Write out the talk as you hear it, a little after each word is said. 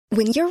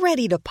When you're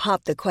ready to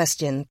pop the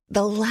question,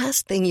 the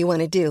last thing you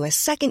want to do is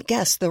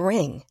second-guess the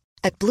ring.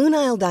 At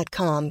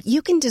BlueNile.com,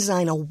 you can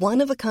design a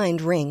one-of-a-kind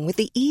ring with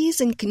the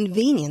ease and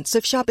convenience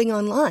of shopping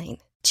online.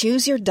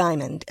 Choose your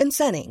diamond and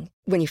setting.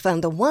 When you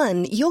find the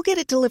one, you'll get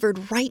it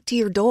delivered right to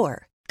your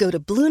door. Go to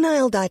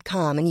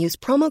BlueNile.com and use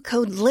promo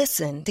code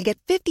LISTEN to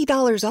get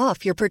 $50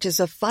 off your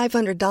purchase of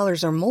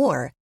 $500 or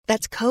more.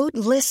 That's code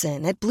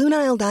LISTEN at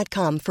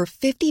BlueNile.com for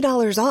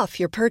 $50 off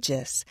your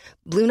purchase.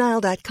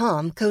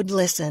 BlueNile.com, code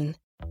LISTEN.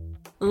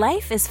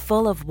 Life is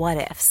full of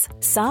what-ifs.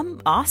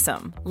 Some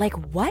awesome, like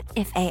what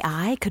if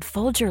AI could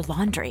fold your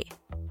laundry?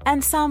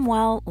 And some,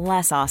 well,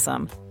 less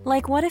awesome,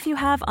 like what if you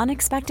have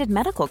unexpected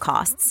medical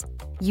costs?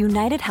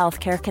 United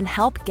Healthcare can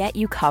help get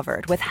you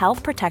covered with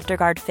Health Protector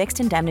Guard fixed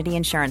indemnity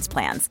insurance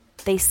plans.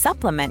 They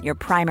supplement your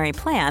primary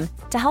plan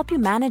to help you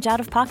manage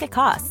out-of-pocket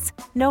costs.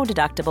 No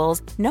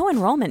deductibles, no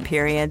enrollment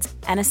periods,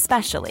 and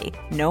especially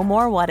no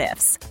more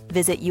what-ifs.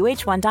 Visit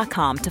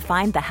uh1.com to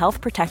find the Health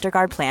Protector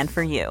Guard plan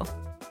for you.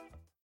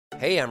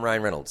 Hey, I'm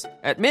Ryan Reynolds.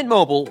 At Mint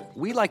Mobile,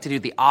 we like to do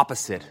the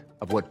opposite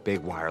of what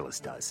Big Wireless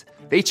does.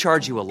 They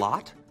charge you a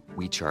lot,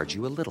 we charge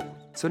you a little.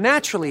 So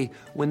naturally,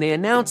 when they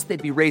announced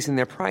they'd be raising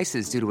their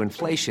prices due to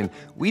inflation,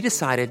 we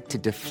decided to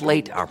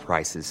deflate our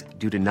prices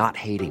due to not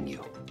hating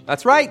you.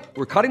 That's right.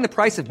 We're cutting the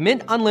price of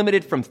Mint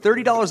Unlimited from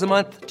 $30 a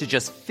month to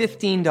just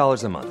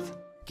 $15 a month.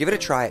 Give it a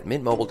try at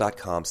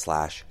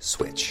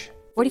mintmobile.com/switch.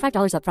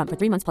 $45 up front for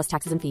 3 months plus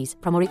taxes and fees.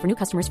 Promo rate for new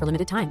customers for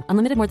limited time.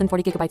 Unlimited more than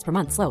 40 gigabytes per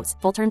month slows.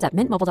 Full terms at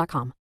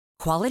mintmobile.com.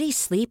 Quality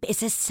sleep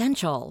is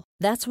essential.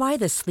 That's why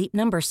the Sleep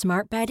Number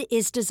Smart Bed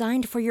is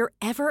designed for your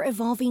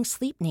ever-evolving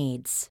sleep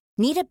needs.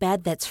 Need a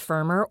bed that's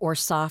firmer or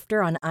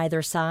softer on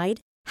either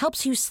side?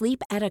 Helps you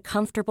sleep at a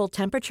comfortable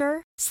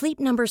temperature? Sleep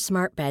Number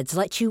Smart Beds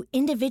let you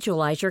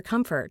individualize your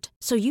comfort,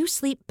 so you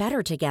sleep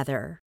better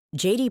together.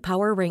 J.D.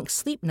 Power ranks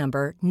Sleep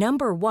Number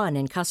number 1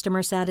 in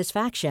customer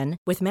satisfaction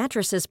with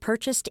mattresses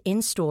purchased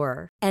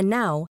in-store. And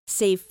now,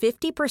 save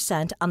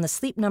 50% on the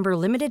Sleep Number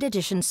Limited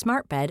Edition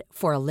Smart Bed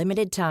for a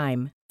limited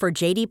time. For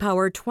J.D.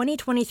 Power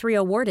 2023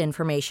 award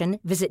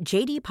information, visit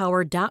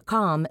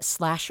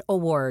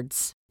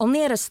jdpower.com/awards.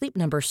 Only at a Sleep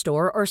Number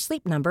store or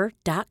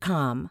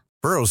sleepnumber.com.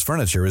 Burrow's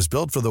furniture is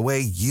built for the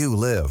way you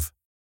live.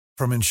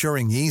 From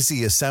ensuring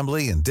easy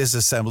assembly and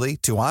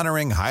disassembly to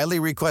honoring highly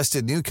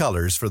requested new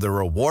colors for their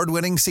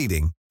award-winning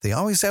seating, they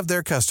always have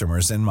their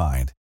customers in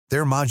mind.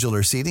 Their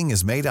modular seating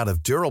is made out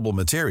of durable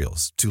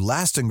materials to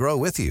last and grow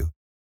with you.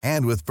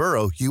 And with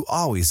Burrow, you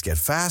always get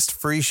fast,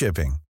 free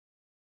shipping.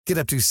 Get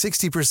up to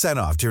 60%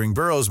 off during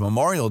Burrow's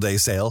Memorial Day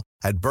sale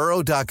at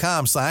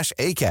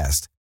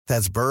burrow.com/ACAST.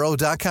 That's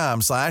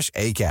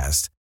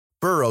burrow.com/ACAST.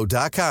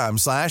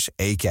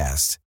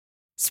 burrow.com/ACAST.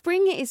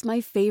 Spring is my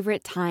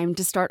favorite time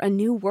to start a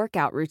new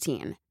workout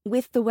routine.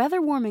 With the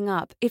weather warming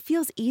up, it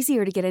feels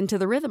easier to get into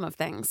the rhythm of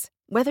things.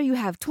 Whether you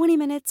have 20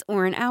 minutes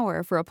or an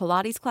hour for a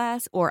Pilates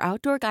class or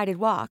outdoor guided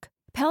walk,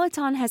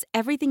 Peloton has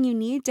everything you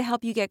need to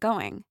help you get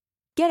going.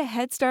 Get a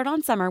head start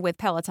on summer with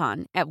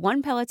Peloton at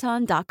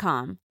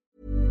onepeloton.com.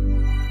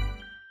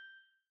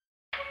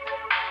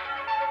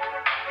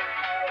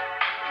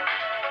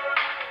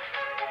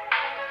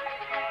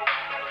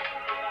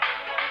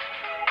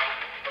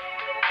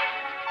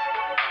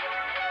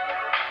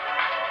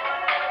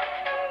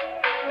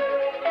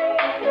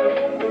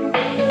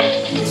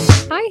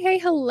 Hi, hey,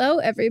 hello,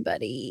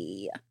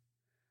 everybody.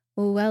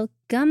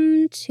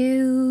 Welcome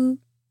to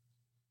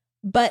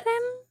But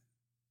Am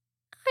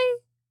I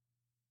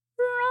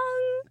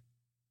Wrong?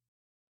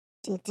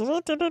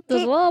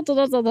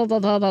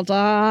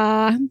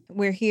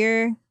 We're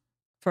here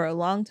for a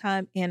long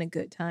time and a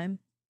good time.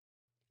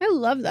 I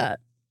love that.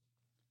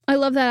 I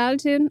love that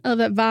attitude. I love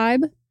that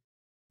vibe.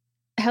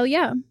 Hell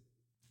yeah.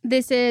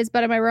 This is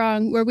But Am I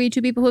Wrong? Where we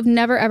two people who have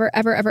never, ever,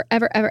 ever, ever,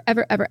 ever, ever,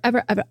 ever, ever, ever,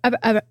 ever, ever,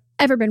 ever,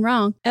 ever been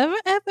wrong. Ever,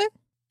 ever,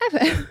 Ever.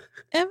 ever,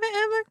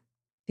 ever.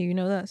 Do you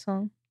know that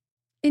song?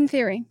 In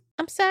theory.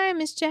 I'm sorry,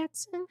 Miss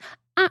Jackson.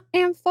 I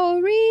am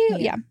for real.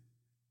 Yeah.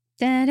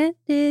 Yeah.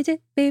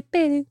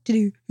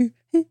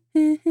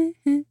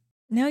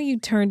 Now you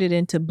turned it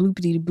into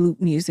bloopity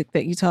bloop music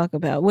that you talk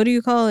about. What do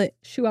you call it?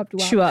 Shoo up to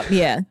wop. Shoo up.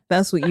 Yeah,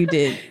 that's what you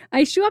did.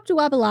 I shoo up to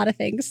wop a lot of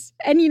things.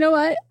 And you know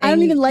what? I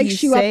don't even like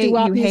shoo up to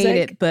wop you music. hate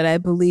it, but I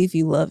believe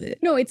you love it.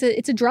 No, it's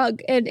a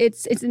drug, and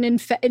it's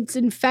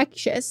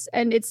infectious,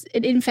 and it's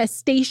an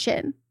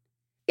infestation.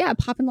 Yeah,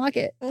 pop and lock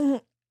it. I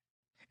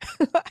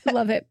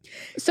love it.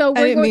 So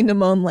I didn't mean to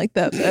moan like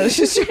that. But I was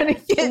just trying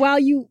to get... While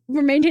you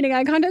were maintaining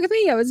eye contact with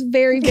me, I was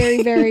very,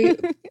 very, very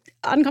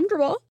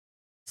uncomfortable.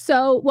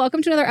 So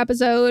welcome to another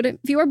episode.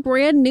 If you are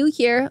brand new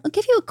here, I'll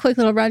give you a quick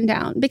little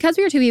rundown. Because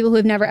we are two people who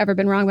have never, ever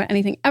been wrong about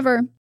anything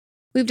ever,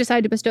 we've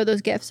decided to bestow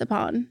those gifts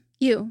upon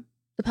you,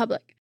 the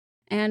public.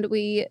 And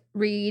we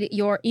read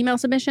your email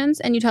submissions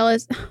and you tell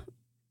us,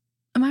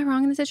 am I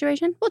wrong in the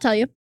situation? We'll tell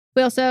you.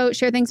 We also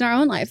share things in our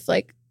own life.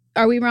 Like,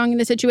 are we wrong in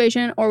the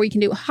situation? Or we can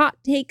do hot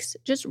takes,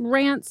 just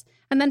rants.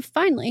 And then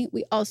finally,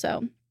 we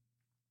also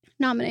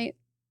nominate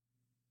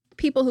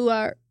people who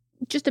are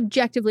just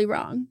objectively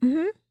wrong.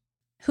 Mm-hmm.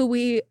 Who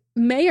we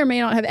may or may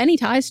not have any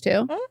ties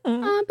to.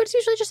 But it's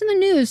usually just in the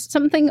news,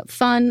 something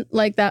fun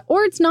like that.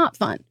 Or it's not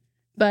fun.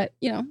 But,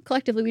 you know,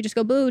 collectively we just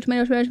go, boo,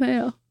 tomato, tomato,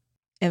 tomato.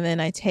 And then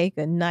I take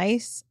a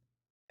nice,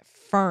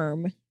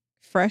 firm,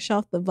 fresh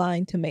off the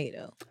vine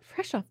tomato.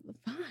 Fresh off the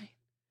vine.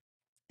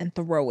 And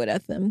throw it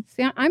at them.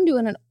 See, I'm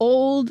doing an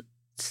old,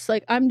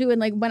 I'm doing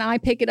like when I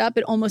pick it up,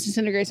 it almost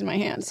disintegrates in my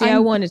hands. See, I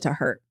want it to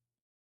hurt.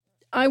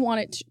 I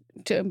want it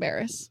to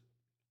embarrass.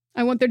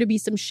 I want there to be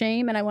some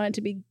shame and I want it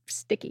to be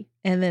sticky.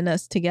 And then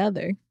us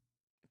together,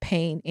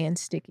 pain and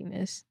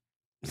stickiness.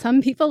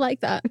 Some people like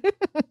that.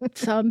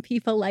 Some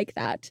people like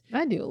that.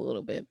 I do a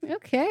little bit.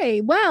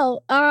 Okay.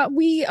 Well,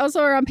 we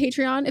also are on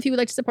Patreon if you would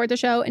like to support the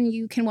show, and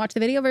you can watch the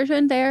video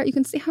version there. You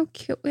can see how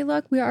cute we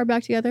look. We are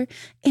back together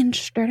in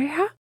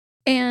studio.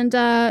 And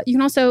you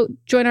can also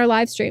join our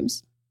live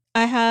streams.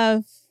 I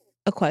have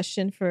a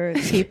question for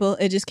people.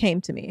 It just came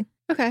to me.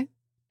 Okay.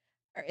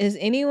 Is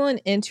anyone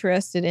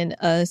interested in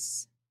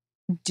us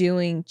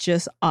doing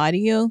just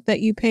audio that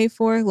you pay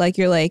for? Like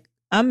you're like,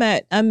 I'm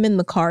in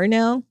the car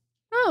now.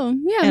 Oh,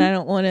 yeah. And I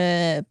don't want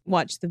to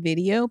watch the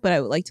video, but I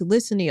would like to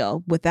listen to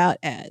y'all without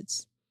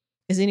ads.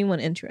 Is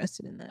anyone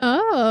interested in that?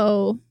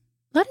 Oh,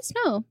 let us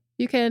know.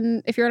 You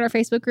can, if you're in our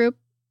Facebook group,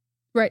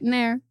 right in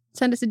there,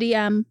 send us a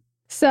DM.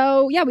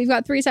 So, yeah, we've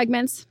got 3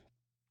 segments.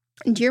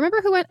 Do you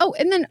remember who went? Oh,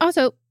 and then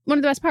also, one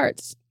of the best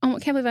parts. Oh, I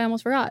can't believe I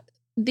almost forgot.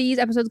 These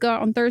episodes go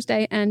out on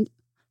Thursday and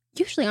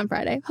usually on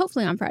Friday,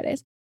 hopefully on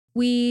Fridays.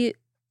 We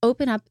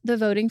open up the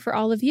voting for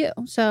all of you.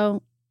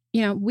 So,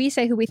 you know, we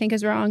say who we think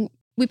is wrong.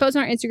 We post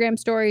on our Instagram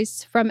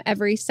stories from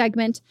every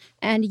segment,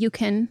 and you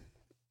can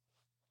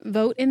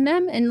vote in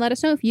them and let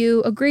us know if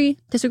you agree,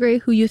 disagree,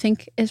 who you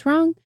think is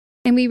wrong.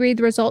 And we read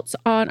the results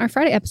on our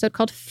Friday episode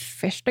called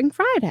Fisting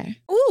Friday.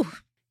 Ooh.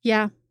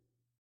 Yeah.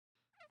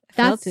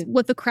 That's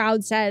what the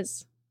crowd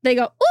says. They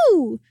go,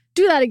 ooh,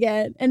 do that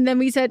again. And then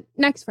we said,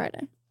 next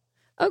Friday.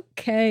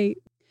 Okay.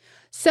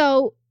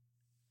 So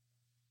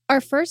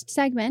our first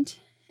segment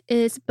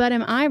is But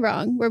Am I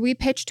Wrong? Where we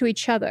pitch to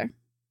each other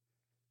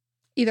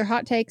either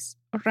hot takes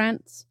or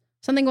rants,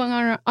 something going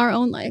on in our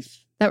own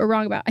life that we're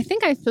wrong about. I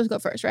think I'm supposed to go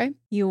first, right?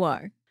 You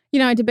are. You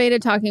know, I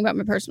debated talking about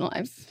my personal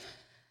life,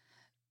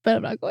 but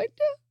I'm not going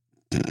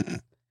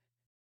to.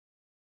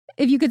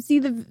 If you could see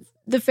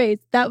the face,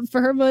 that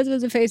for her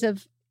was a face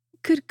of,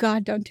 good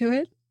God, don't do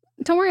it.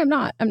 Don't worry, I'm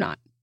not.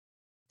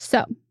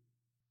 So,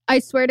 I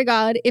swear to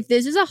God, if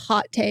this is a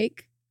hot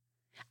take,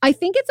 I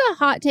think it's a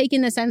hot take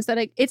in the sense that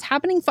it's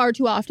happening far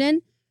too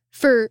often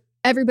for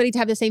everybody to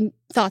have the same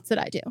thoughts that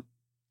I do.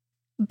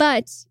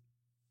 But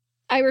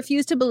I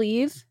refuse to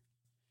believe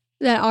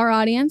that our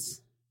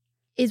audience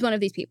is one of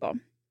these people.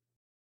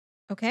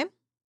 Okay.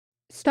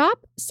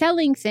 Stop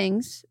selling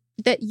things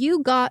that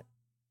you got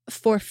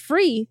for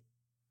free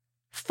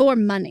for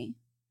money.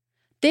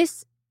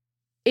 This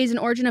is an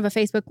origin of a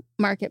Facebook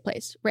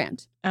marketplace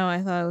rant. Oh,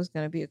 I thought it was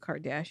going to be a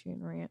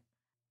Kardashian rant.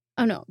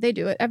 Oh, no, they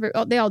do it.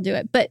 They all do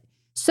it. But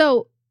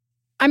so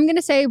I'm going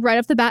to say right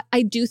off the bat,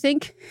 I do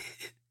think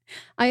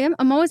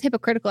I'm always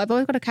hypocritical. I've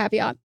always got a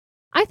caveat.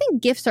 I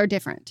think gifts are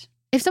different.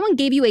 If someone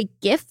gave you a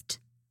gift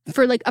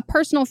for like a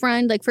personal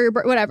friend, like for your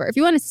whatever, if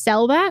you want to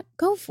sell that,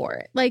 go for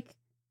it. Like,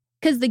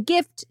 because the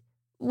gift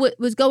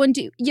was going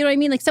to, you know what I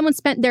mean? Like someone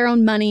spent their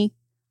own money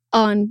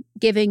on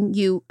giving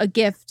you a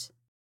gift.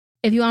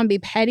 If you want to be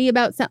petty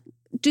about something,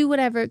 do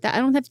whatever. That I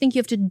don't have to think you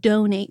have to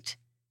donate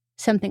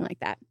something like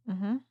that.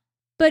 Mm-hmm.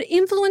 But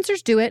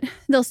influencers do it.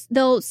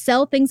 They'll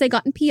sell things they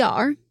got in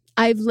PR.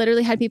 I've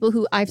literally had people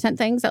who I've sent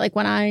things that like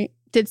when I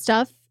did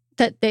stuff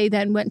that they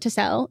then went to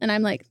sell. And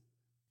I'm like,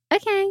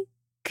 okay,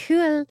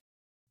 cool.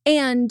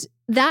 And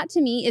that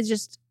to me is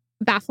just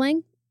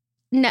baffling.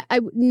 I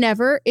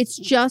never. It's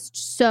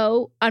just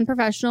so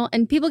unprofessional.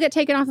 And people get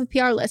taken off of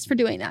PR lists for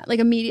doing that, like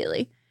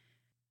immediately.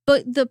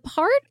 But the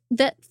part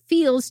that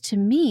feels to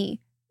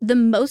me the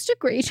most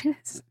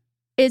egregious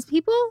is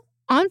people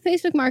on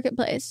Facebook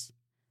Marketplace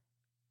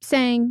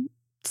saying,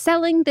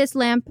 selling this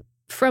lamp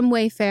from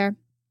Wayfair,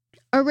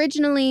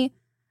 originally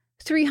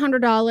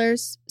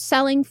 $300,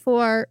 selling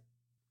for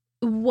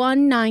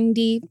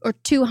 $190 or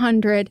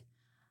 $200.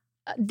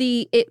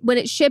 When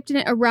it shipped and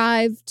it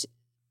arrived,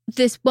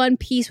 this one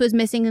piece was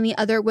missing and the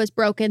other was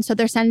broken, so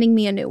they're sending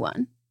me a new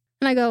one.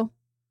 And I go,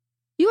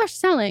 you are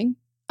selling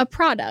a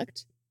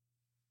product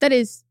that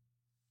is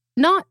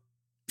not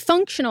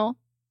functional.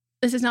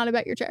 This is not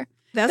about your chair.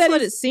 That's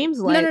what it seems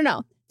like.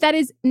 No. That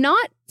is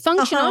not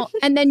functional. Uh-huh.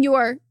 And then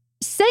you're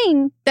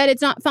saying that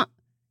it's not fun.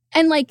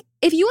 And like,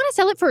 if you want to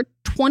sell it for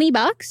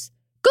 $20,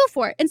 go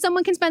for it. And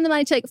someone can spend the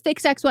money to like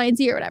fix X, Y, and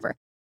Z or whatever.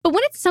 But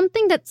when it's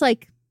something that's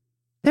like,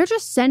 they're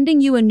just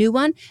sending you a new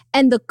one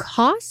and the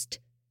cost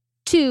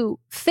to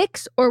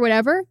fix or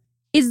whatever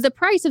is the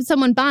price of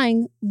someone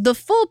buying the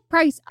full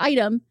price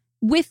item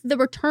with the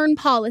return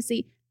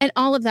policy and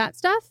all of that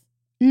stuff.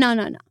 No.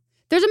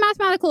 There's a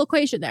mathematical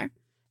equation there.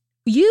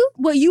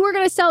 What you were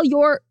going to sell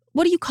your,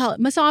 what do you call it?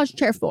 Massage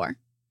chair for.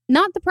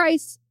 Not the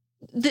price.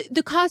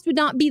 The cost would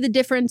not be the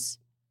difference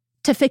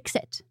to fix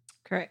it.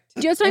 Correct.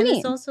 Do you know what I mean?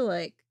 It's also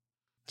like,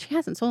 she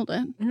hasn't sold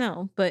it.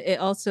 No, but it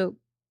also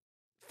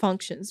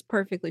functions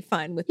perfectly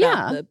fine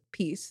without the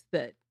piece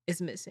that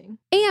is missing.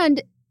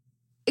 And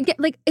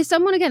like, if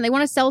someone, again, they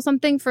want to sell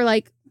something for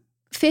like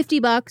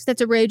 $50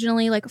 that's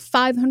originally like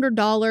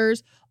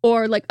 $500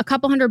 or like a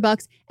couple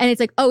 $100, and it's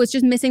like, oh, it's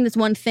just missing this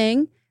one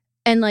thing,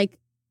 and like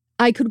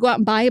I could go out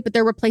and buy it, but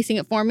they're replacing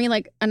it for me,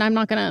 like, and I'm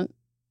not gonna,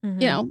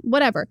 you know,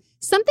 whatever.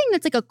 Something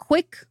that's like a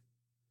quick,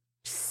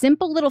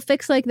 simple little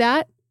fix like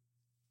that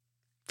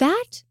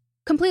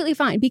completely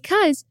fine,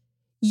 because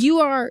you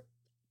are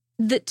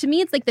to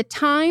me, it's like the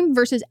time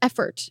versus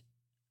effort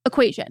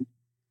equation,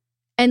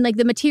 and like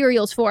the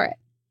materials for it,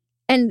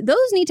 and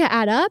those need to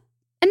add up,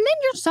 and then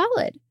you're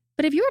solid.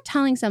 But if you're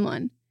telling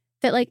someone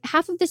that like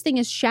half of this thing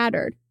is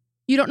shattered,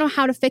 you don't know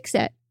how to fix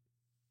it,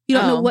 you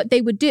don't know what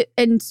they would do,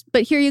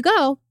 but here you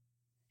go.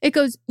 It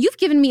goes, you've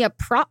given me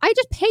I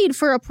just paid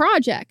for a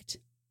project.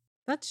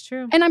 That's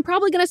true. And I'm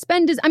probably going to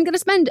spend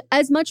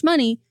as much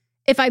money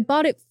if I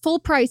bought it full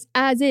price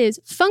as is,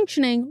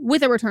 functioning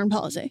with a return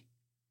policy.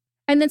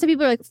 And then some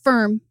people are like,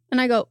 firm.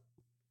 And I go,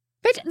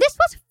 bitch, this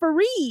was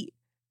free.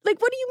 Like,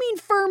 what do you mean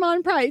firm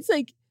on price?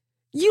 Like,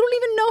 you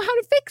don't even know how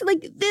to fix it.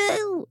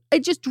 Like,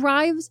 it just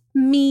drives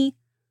me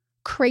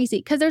crazy,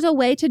 because there's a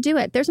way to do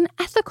it. There's an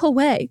ethical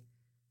way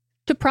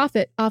to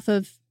profit off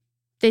of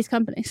these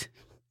companies.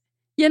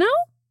 You know?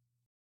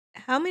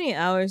 How many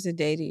hours a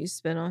day do you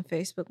spend on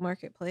Facebook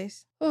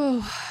Marketplace?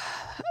 Oh,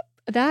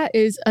 that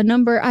is a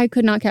number I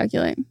could not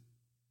calculate.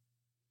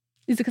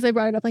 Is it because I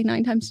brought it up like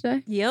 9 times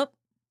today? Yep.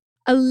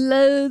 I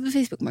love the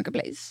Facebook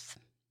Marketplace.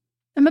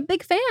 I'm a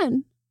big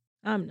fan.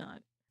 I'm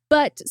not.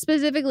 But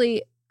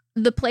specifically,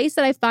 the place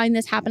that I find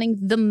this happening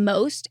the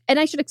most, and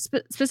I should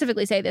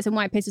specifically say this and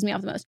why it pisses me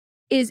off the most,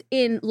 is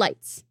in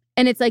lights.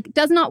 And it's like,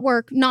 does not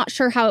work, not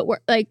sure how it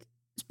works, like,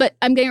 but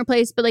I'm getting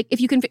replaced, but like, if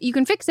you can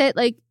fix it,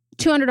 like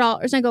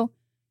 $200. And I go,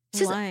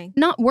 this Why? is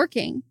not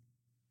working.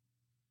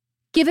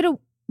 Give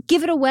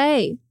it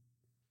away.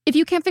 If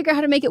you can't figure out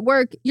how to make it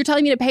work, you're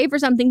telling me to pay for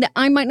something that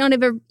I might not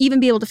ever even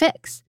be able to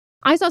fix.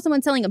 I saw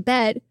someone selling a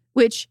bed,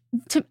 which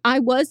I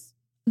was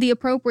the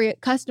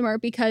appropriate customer,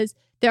 because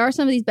there are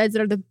some of these beds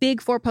that are the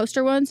big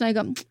 4-poster ones. And I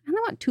go, I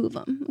don't want 2 of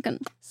them. I'm going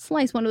to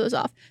slice one of those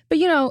off. But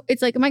you know,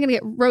 it's like, am I going to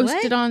get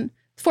roasted on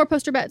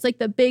 4-poster beds? Like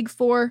the big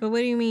 4. But what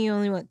do you mean you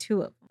only want 2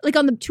 of them? Like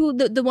on the 2,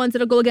 the ones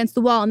that'll go against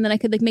the wall. And then I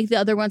could like make the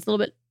other ones a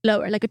little bit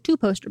lower, like a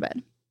 2-poster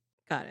bed.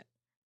 Got it.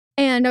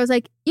 And I was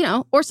like, you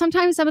know, or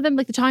sometimes some of them,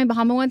 like the Tommy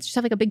Bahama ones, just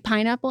have like a big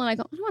pineapple. And I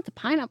go, I don't want the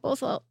pineapple.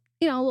 So,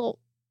 you know, a little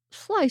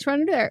slice right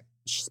under there.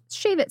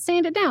 Shave it,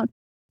 sand it down.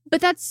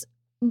 But that's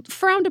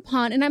frowned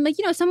upon. And I'm like,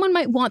 you know, someone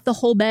might want the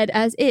whole bed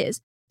as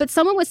is. But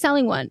someone was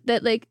selling one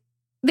that like,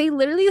 they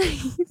literally,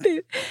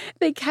 like,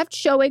 they kept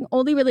showing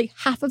only really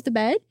half of the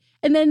bed.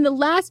 And then the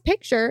last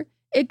picture,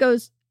 it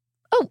goes,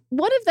 oh,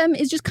 one of them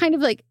is just kind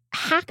of like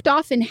hacked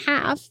off in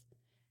half.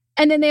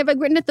 And then they have like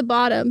written at the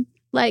bottom,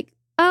 like,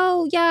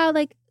 oh yeah,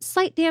 like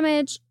slight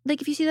damage.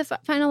 Like if you see the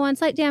final one,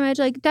 slight damage,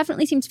 like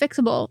definitely seems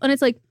fixable. And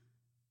it's like,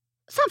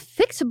 it's not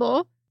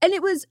fixable. And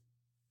it was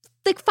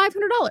like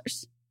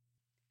 $500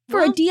 for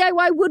a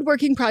DIY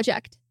woodworking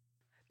project.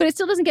 But it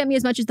still doesn't get me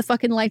as much as the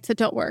fucking lights that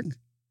don't work.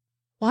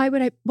 What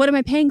am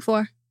I paying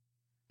for?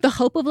 The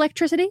hope of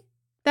electricity?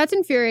 That's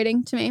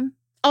infuriating to me.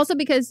 Also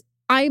because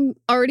I'm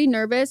already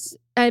nervous.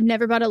 I've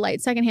never bought a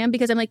light secondhand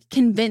because I'm like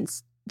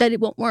convinced that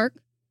it won't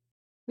work.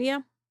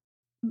 Yeah.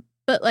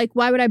 But like,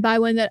 why would I buy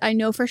one that I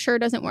know for sure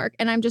doesn't work?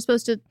 And I'm just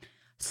supposed to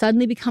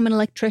suddenly become an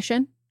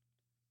electrician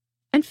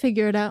and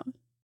figure it out.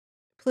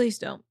 Please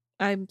don't.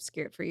 I'm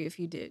scared for you if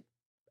you did.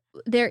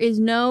 There is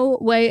no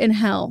way in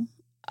hell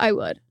I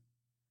would.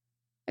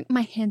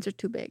 My hands are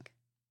too big.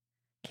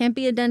 Can't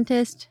be a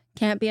dentist.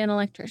 Can't be an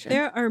electrician.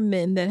 There are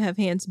men that have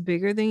hands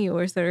bigger than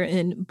yours that are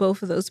in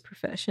both of those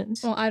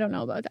professions. Well, I don't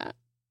know about that.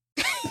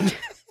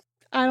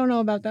 I don't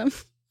know about them.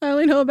 I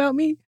only know about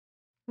me.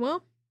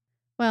 Well,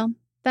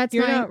 that's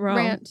you're my not wrong.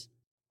 Rant.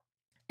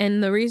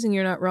 And the reason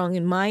you're not wrong,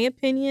 in my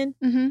opinion,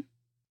 Mm-hmm.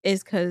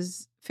 is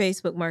because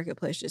Facebook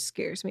Marketplace just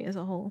scares me as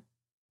a whole.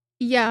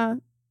 Yeah.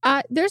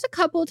 There's a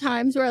couple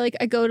times where like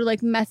I go to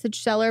like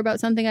message seller about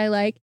something I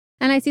like,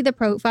 and I see the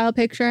profile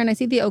picture and I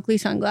see the Oakley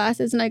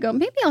sunglasses, and I go,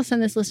 maybe I'll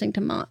send this listing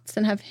to Mott's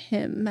and have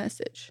him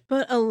message.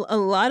 But a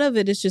lot of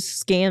it is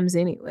just scams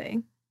anyway.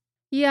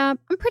 Yeah,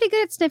 I'm pretty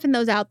good at sniffing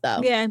those out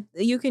though. Yeah,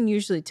 you can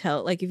usually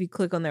tell, like if you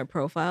click on their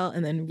profile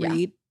and then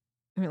read,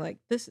 you're like,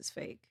 this is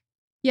fake.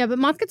 Yeah, but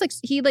Moth gets like,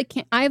 he like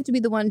can't, I have to be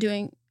the one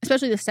doing,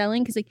 especially the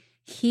selling, because like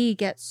he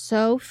gets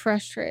so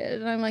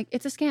frustrated. And I'm like,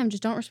 it's a scam,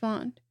 just don't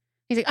respond.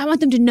 He's like, I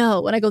want them to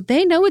know. And I go,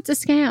 they know it's a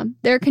scam.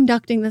 They're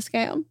conducting the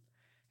scam.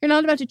 You're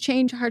not about to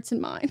change hearts and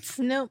minds.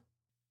 No.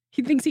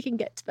 He thinks he can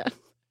get to them.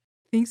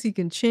 Thinks he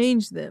can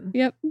change them.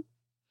 Yep.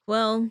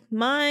 Well,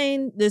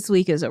 mine this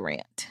week is a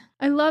rant.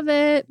 I love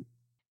it.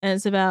 And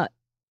it's about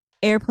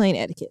airplane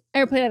etiquette.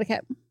 Airplane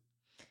etiquette.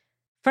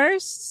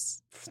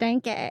 First,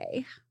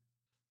 stanky.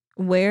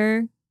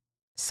 Wear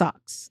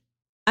socks.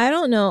 I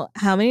don't know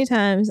how many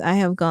times I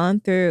have gone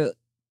through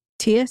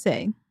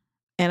TSA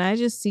and I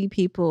just see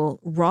people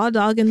raw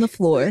dogging the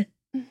floor.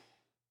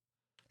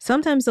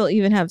 Sometimes they'll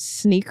even have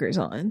sneakers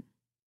on.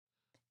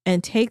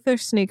 and take their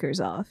sneakers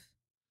off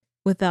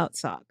without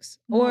socks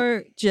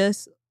or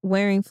just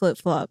wearing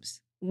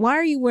flip-flops. Why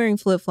are you wearing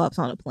flip-flops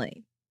on a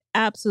plane?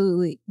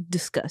 Absolutely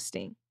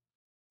disgusting.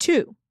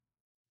 2,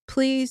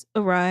 please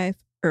arrive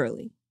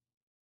early.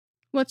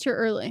 What's your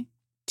early?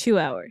 2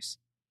 hours.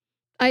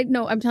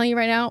 I'm telling you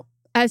right now,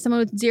 as someone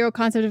with zero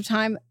concept of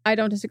time, I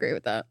don't disagree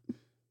with that.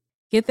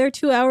 Get there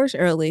 2 hours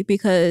early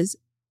because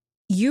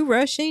you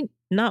rushing,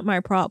 not my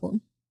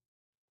problem.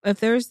 If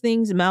there's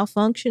things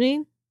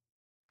malfunctioning,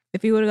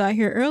 if you would have got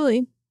here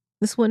early,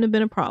 this wouldn't have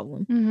been a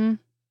problem. Mm-hmm.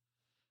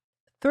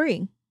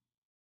 3,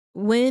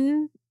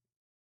 when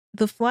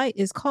the flight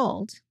is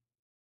called,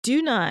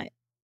 do not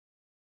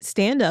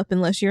stand up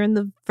unless you're in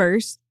the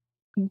first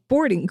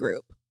boarding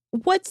group.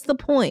 What's the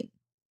point?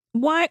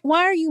 Why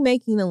are you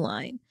making the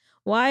line?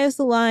 Why is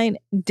the line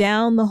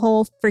down the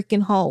whole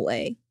freaking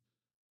hallway?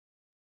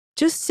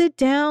 Just sit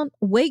down,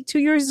 wait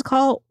till yours is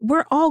called.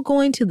 We're all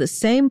going to the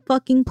same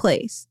fucking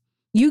place.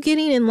 You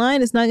getting in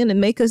line is not going to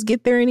make us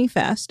get there any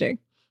faster.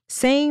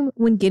 Same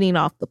when getting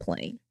off the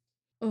plane.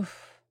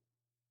 Oof.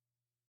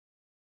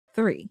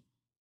 3,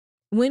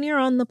 when you're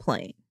on the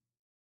plane,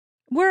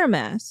 wear a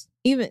mask.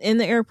 Even in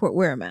the airport,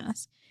 wear a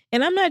mask.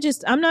 And I'm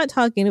not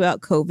talking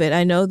about COVID.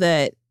 I know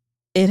that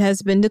it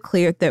has been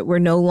declared that we're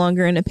no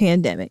longer in a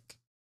pandemic.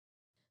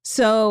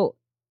 So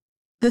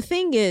the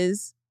thing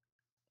is,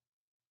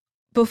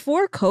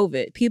 before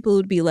COVID, people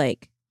would be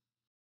like,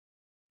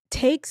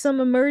 take some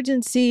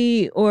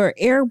emergency or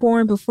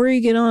airborne before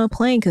you get on a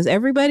plane because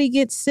everybody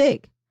gets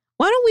sick.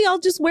 Why don't we all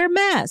just wear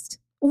masks?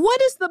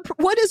 What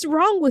is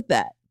wrong with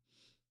that?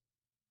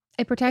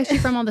 It protects you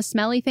from all the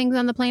smelly things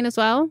on the plane as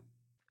well.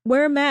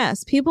 Wear a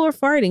mask. People are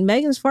farting.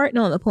 Megan's farting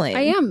on the plane.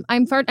 I am.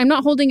 I'm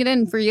not holding it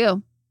in for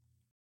you.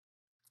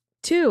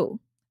 2,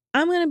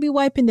 I'm going to be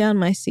wiping down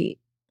my seat.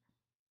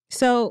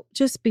 So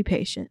just be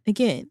patient.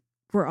 Again,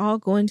 we're all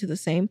going to the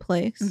same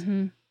place.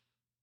 Mm-hmm.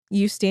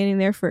 You standing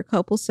there for a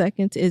couple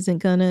seconds isn't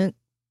going to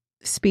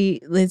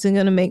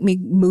make me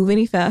move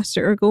any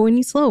faster or go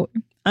any slower.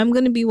 I'm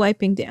going to be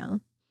wiping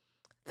down.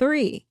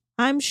 3,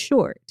 I'm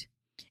short.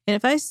 And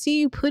if I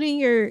see you putting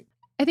your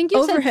I think you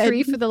overhead... said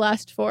 3 for the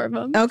last 4 of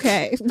them.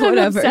 Okay,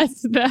 whatever. I'm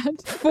obsessed with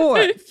that.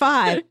 4,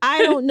 5,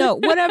 I don't know.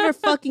 Whatever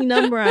fucking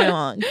number I'm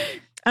on.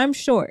 I'm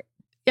short.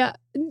 Yeah.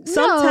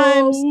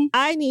 Sometimes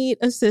I need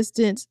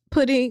assistance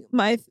putting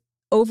my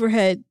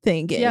overhead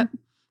thing in. Yep.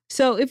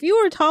 So if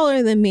you were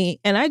taller than me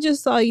and I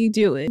just saw you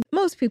do it,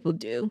 most people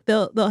do.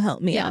 They'll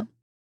help me out.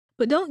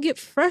 But don't get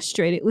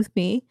frustrated with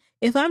me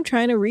if I'm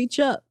trying to reach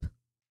up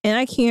and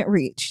I can't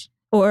reach,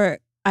 or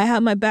I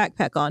have my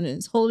backpack on and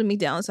it's holding me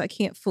down so I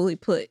can't fully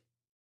put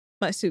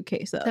my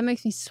suitcase up. That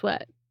makes me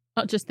sweat.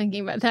 Just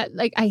thinking about that.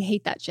 Like, I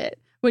hate that shit.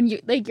 When you're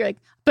like,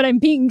 but I'm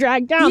being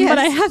dragged down, but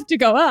I have to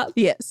go up.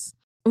 Yes.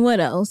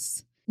 What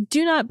else?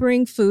 Do not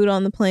bring food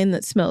on the plane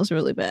that smells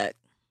really bad.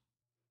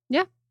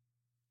 Yeah.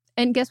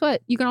 And guess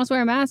what? You can also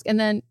wear a mask, and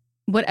then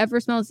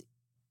whatever smells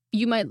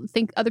you might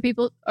think other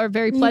people are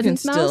very pleasant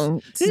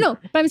smells. No,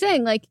 but I'm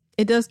saying, like,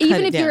 it does cut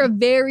even it if down. you're a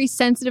very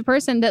sensitive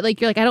person that, like,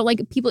 you're like, I don't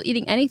like people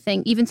eating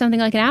anything, even something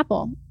like an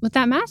apple, with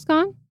that mask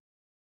on,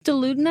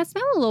 diluting that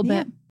smell a little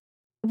bit.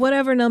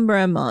 Whatever number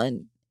I'm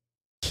on,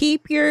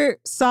 keep your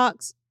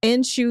socks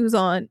and shoes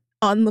on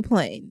the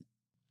plane.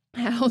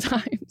 At all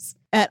times.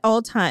 At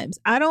all times.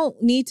 I don't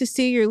need to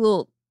see your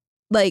little,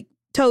 like,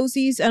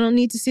 toesies. I don't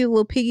need to see the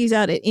little piggies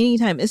out at any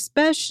time,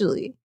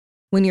 especially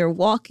when you're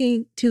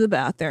walking to the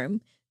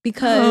bathroom,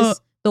 because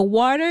the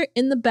water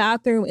in the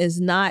bathroom is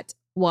not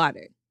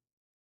water.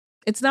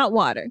 It's not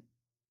water.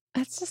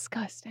 That's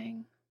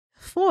disgusting.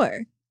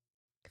 4,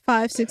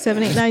 5, 6,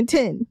 7, 8, 9,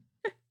 10.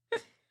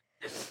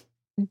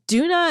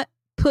 Do not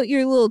put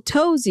your little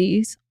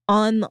toesies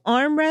on the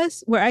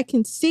armrest where I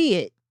can see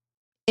it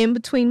in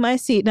between my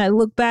seat, and I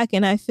look back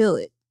and I feel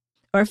it,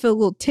 or I feel a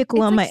little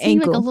tickle on my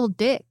ankle. Like a little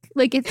dick.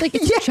 Like, it's like,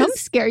 it's a jump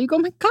scare. You go, oh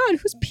my God,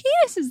 whose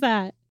penis is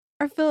that?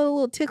 Or feel a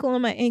little tickle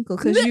on my ankle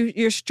because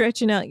you're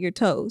stretching out your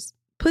toes.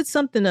 Put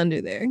something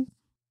under there.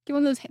 Get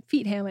one of those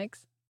feet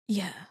hammocks.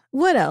 Yeah.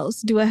 What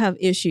else do I have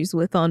issues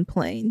with on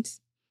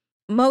planes?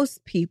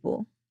 Most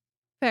people.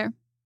 Fair.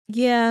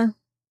 Yeah.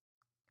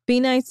 Be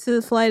nice to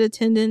the flight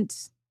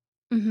attendants.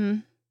 Mm-hmm.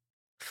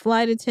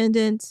 Flight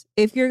attendants,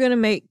 if you're going to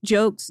make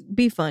jokes,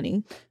 be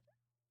funny.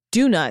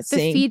 Do not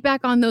sing. The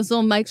feedback on those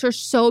little mics are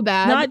so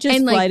bad. Not just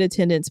flight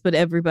attendants, but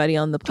everybody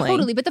on the plane.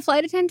 Totally. But the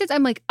flight attendants,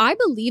 I'm like, I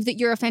believe that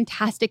you're a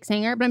fantastic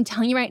singer, but I'm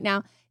telling you right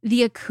now,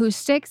 the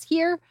acoustics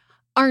here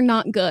are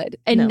not good.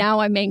 And now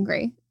I'm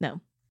angry.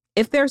 No.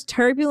 If there's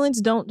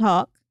turbulence, don't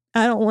talk.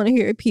 I don't want to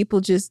hear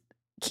people just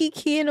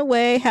kikiing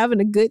away,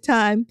 having a good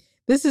time.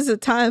 This is a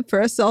time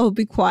for us all to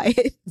be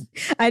quiet.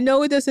 I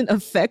know it doesn't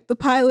affect the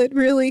pilot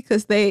really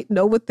because they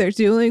know what they're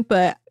doing,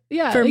 but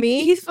for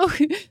me, it's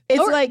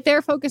like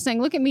they're focusing.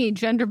 Look at me,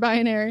 gender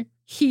binary.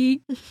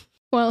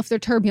 Well, if they're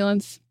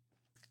turbulence,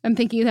 I'm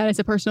thinking of that as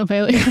a personal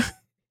failure.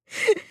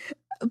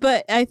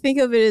 But I think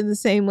of it in the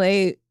same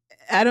way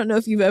I don't know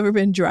if you've ever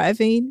been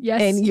driving.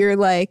 Yes. And you're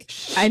like,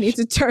 I need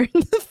to turn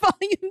the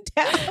volume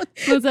down.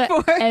 Was that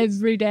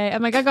every day?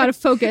 I'm like, I gotta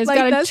focus. Like,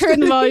 gotta turn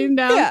the volume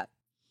down. Yeah.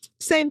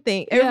 Same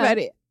thing.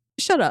 Everybody,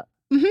 shut up.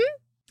 Mm-hmm.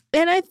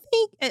 And I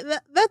think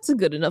that's a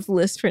good enough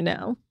list for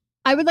now.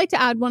 I would like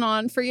to add one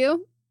on for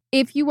you.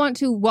 If you want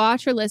to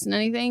watch or listen to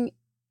anything,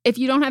 if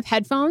you don't have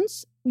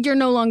headphones, you're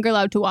no longer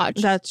allowed to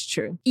watch. That's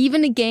true.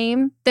 Even a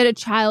game that a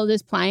child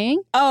is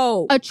playing.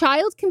 Oh. A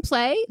child can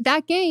play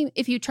that game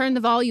if you turn the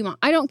volume on.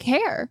 I don't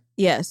care.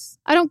 Yes.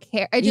 I don't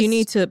care. You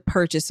need to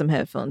purchase some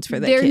headphones for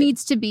that There kid.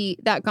 needs to be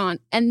that gone.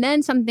 And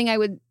then something I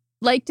would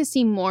like to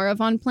see more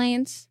of on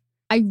planes.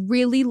 I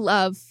really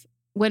love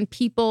when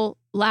people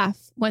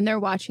laugh when they're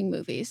watching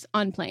movies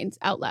on planes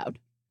out loud.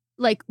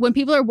 Like when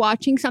people are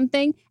watching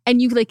something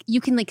and you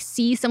can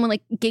see someone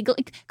like giggle.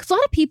 Because a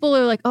lot of people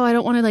are like, oh, I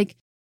don't want to like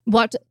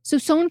watch.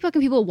 So many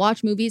fucking people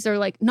watch movies that are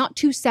like not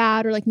too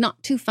sad or like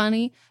not too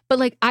funny. But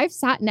like I've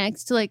sat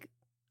next to like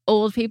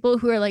old people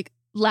who are like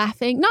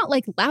laughing, not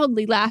like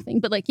loudly laughing,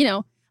 but like, you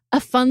know, a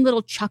fun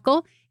little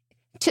chuckle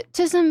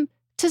to some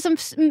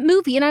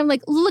movie. And I'm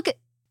like,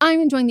 I'm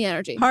enjoying the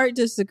energy. Hard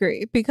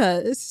disagree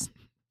because,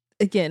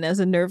 again, as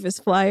a nervous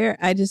flyer,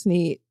 I just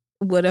need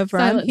whatever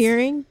Silence. I'm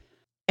hearing.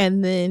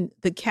 And then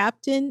the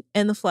captain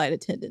and the flight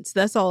attendants.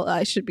 That's all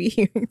I should be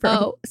hearing from.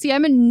 Oh, see,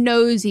 I'm a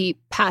nosy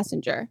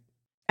passenger.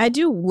 I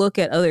do look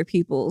at other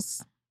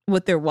people's,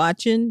 what they're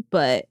watching,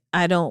 but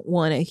I don't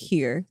want to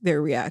hear their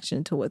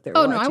reaction to what they're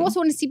watching. Oh, no, I also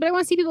want to see, but I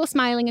want to see people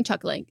smiling and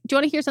chuckling. Do you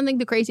want to hear something,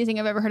 the craziest thing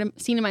I've ever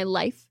seen in my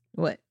life?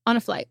 What? On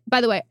a flight.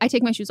 By the way, I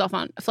take my shoes off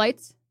on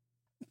flights,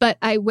 but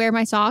I wear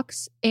my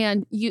socks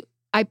and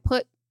I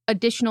put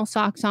additional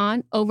socks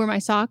on over my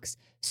socks.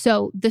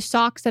 So the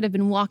socks that I've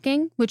been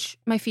walking, which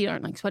my feet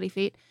aren't like sweaty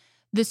feet,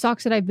 the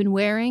socks that I've been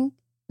wearing,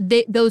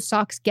 those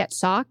socks get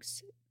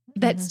socks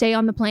that stay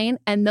on the plane.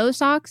 And those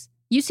socks,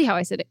 you see how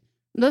I sit it.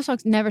 Those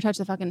socks never touch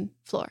the fucking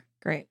floor.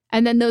 Great.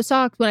 And then those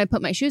socks, when I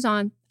put my shoes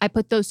on, I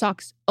put those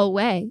socks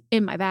away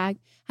in my bag.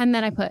 And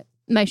then I put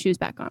my shoes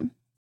back on.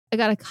 I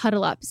got to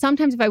cuddle up.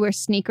 Sometimes if I wear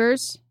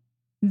sneakers,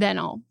 then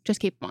I'll just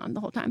keep them on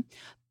the whole time.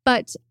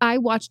 But I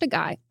watched a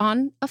guy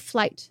on a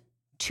flight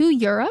to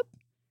Europe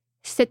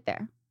sit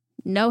there.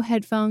 No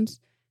headphones,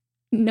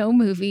 no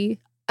movie.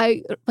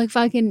 Like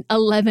fucking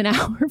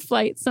 11-hour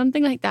flight,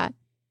 something like that.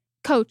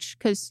 Coach,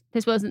 because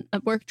this wasn't a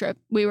work trip.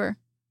 We were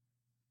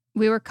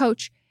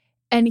coach.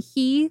 And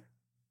he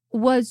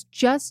was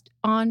just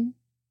on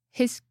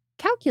his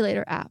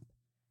calculator app.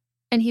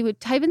 And he would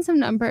type in some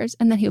numbers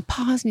and then he would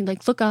pause and he'd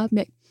like look up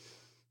and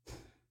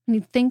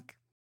he'd think.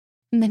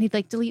 And then he'd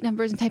like delete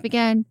numbers and type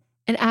again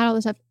and add all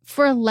this up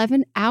for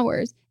 11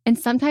 hours. And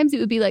sometimes it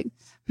would be like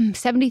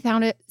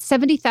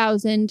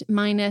 70,000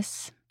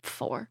 minus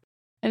 4.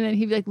 And then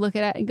he'd be like, look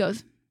at it and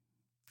goes,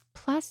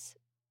 plus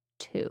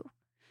 2.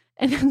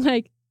 And then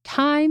like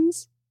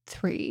times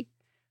 3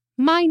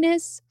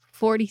 minus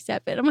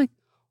 47. I'm like,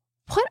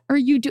 what are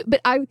you doing?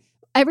 But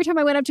every time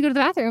I went up to go to the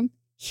bathroom,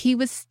 he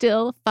was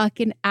still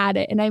fucking at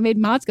it. And I made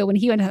Mods go when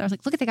he went out. I was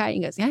like, look at the guy. And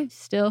he goes, yeah,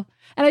 still.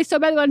 And I so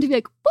badly wanted to be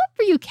like, what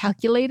were you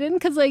calculating?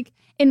 Because like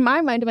in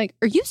my mind, I'm like,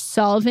 are you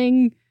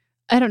solving,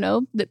 I don't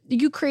know, are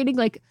you creating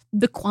like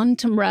the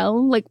quantum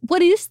realm? Like,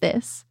 what is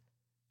this?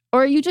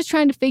 Or are you just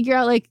trying to figure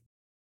out like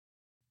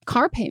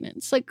car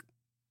payments? Like,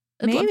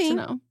 I'd love to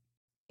know.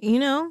 You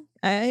know,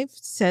 I've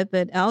said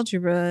that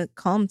algebra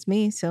calms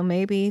me, so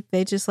maybe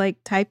they just like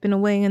typing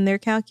away in their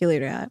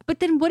calculator app. But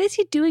then what is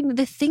he doing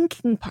the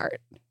thinking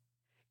part?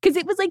 Because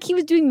it was like he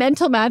was doing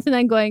mental math and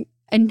then going,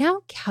 and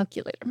now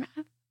calculator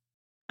math.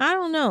 I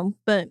don't know,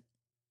 but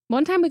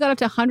one time we got up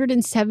to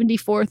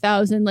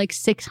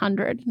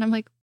 174,600. And I'm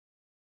like,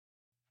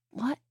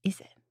 what is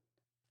it?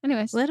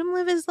 Anyways. Let him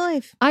live his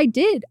life. I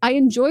did. I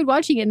enjoyed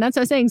watching it. And that's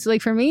what I was saying. So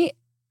like for me,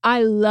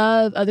 I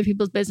love other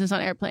people's business on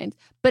airplanes,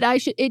 but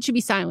it should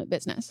be silent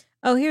business.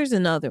 Oh, here's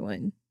another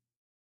one.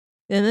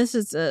 And this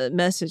is a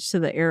message to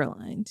the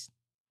airlines.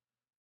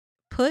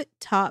 Put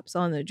tops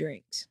on the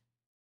drinks.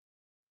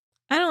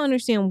 I don't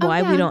understand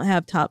why we don't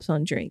have tops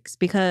on drinks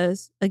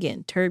because,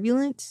 again,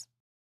 turbulence.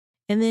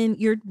 And then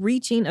you're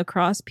reaching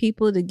across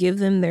people to give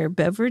them their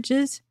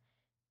beverages.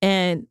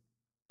 And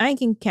I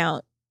can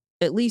count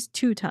at least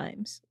 2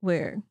 times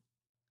where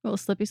a little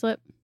slippy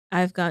slip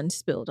I've gotten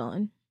spilled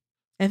on.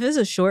 If it's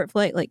a short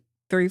flight, like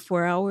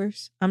 3-4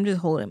 hours, I'm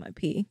just holding my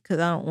pee because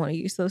I don't want to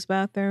use those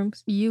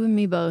bathrooms. You and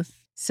me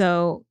both.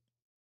 So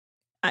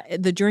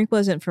the drink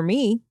wasn't for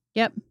me.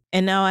 Yep.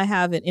 And now I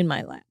have it in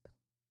my lap.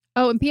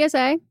 Oh, and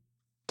PSA,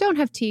 don't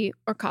have tea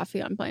or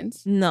coffee on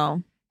planes.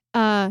 No.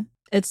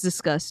 It's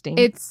disgusting.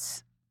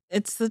 It's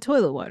the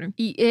toilet water.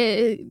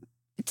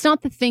 It's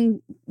not the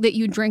thing that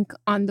you drink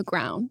on the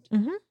ground.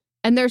 Mm-hmm.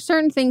 And there are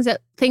certain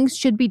things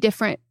should be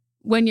different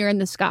when you're in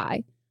the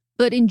sky.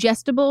 But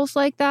ingestibles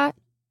like that,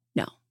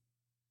 no.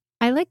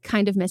 I like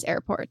kind of miss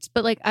airports,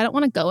 but like I don't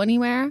want to go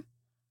anywhere.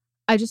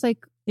 I just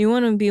like... You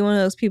want to be one of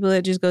those people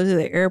that just go to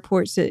the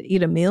airports to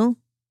eat a meal?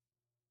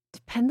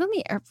 Depends on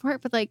the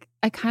airport, but like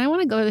I kind of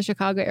want to go to the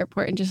Chicago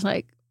airport and just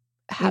like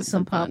have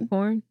some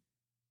popcorn.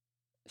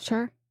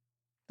 Sure.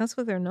 That's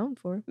what they're known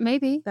for.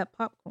 Maybe. That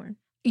popcorn.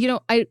 You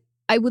know,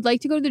 I would like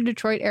to go to the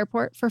Detroit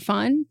airport for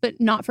fun, but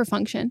not for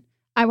function.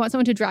 I want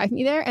someone to drive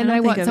me there, and then I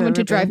want someone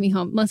to drive me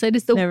home. Melissa, it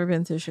is the never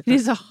been to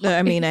Chicago.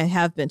 I mean, I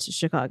have been to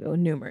Chicago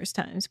numerous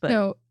times, but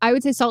no, I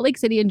would say Salt Lake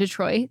City and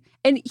Detroit.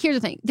 And here's the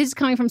thing: this is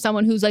coming from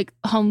someone who's like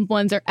home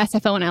ones are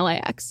SFO and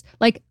LAX.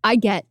 Like, I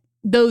get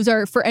those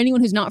are for anyone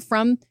who's not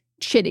from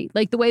shitty.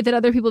 Like, the way that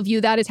other people view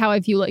that is how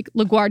I view like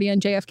LaGuardia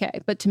and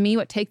JFK. But to me,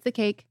 what takes the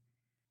cake?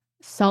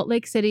 Salt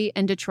Lake City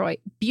and Detroit,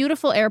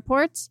 beautiful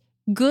airports.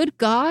 Good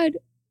God,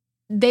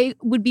 they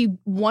would be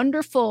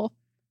wonderful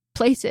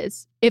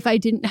places if I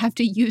didn't have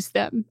to use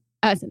them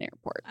as an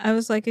airport. I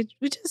was like,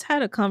 we just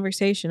had a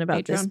conversation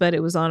about this, but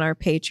it was on our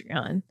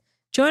Patreon.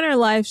 Join our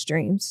live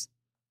streams.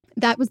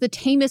 That was the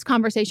tamest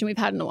conversation we've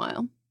had in a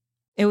while.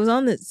 It was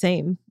on the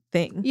same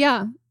thing.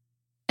 Yeah.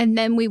 And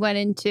then we went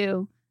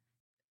into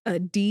a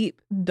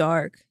deep,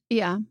 dark,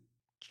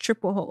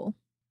 triple hole.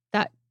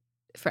 That,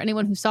 for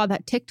anyone who saw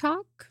that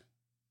TikTok,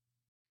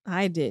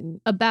 I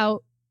didn't.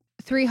 About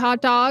 3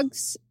 hot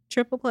dogs,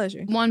 triple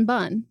pleasure, 1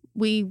 bun.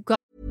 We got.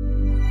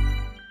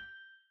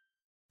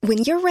 When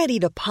you're ready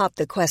to pop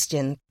the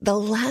question, the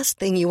last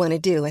thing you want to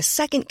do is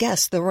second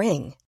guess the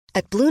ring.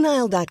 At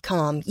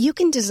BlueNile.com, you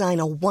can design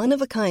a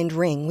one-of-a-kind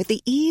ring with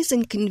the ease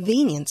and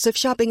convenience of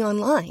shopping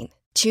online.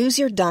 Choose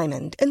your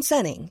diamond and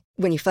setting.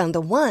 When you find the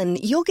one,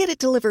 you'll get it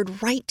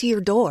delivered right to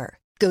your door.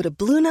 Go to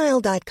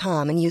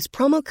BlueNile.com and use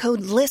promo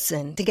code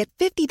LISTEN to get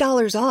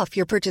 $50 off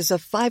your purchase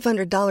of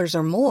 $500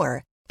 or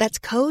more. That's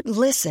code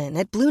LISTEN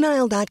at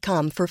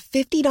BlueNile.com for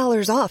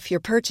 $50 off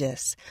your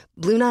purchase.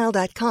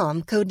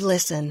 BlueNile.com, code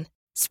LISTEN.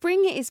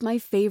 Spring is my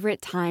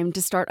favorite time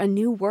to start a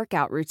new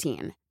workout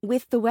routine.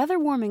 With the weather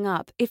warming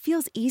up, it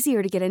feels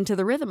easier to get into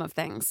the rhythm of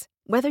things.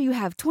 Whether you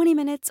have 20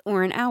 minutes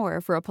or an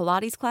hour for a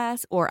Pilates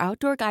class or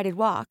outdoor guided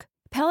walk,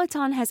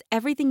 Peloton has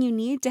everything you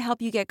need to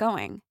help you get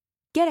going.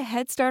 Get a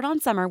head start on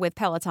summer with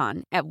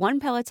Peloton at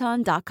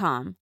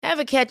onepeloton.com.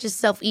 Ever catch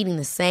yourself eating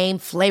the same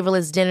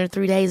flavorless dinner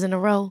 3 days in a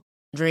row?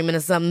 Dreaming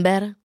of something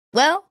better?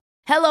 Well,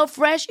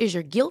 HelloFresh is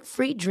your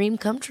guilt-free dream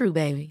come true,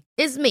 baby.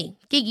 It's me,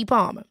 Keke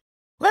Palmer.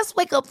 Let's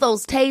wake up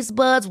those taste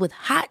buds with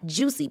hot,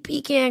 juicy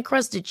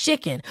pecan-crusted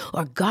chicken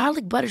or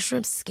garlic butter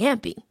shrimp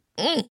scampi.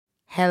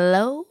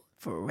 Hello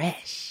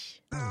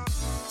Fresh.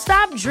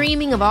 Stop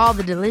dreaming of all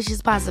the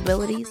delicious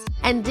possibilities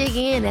and dig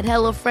in at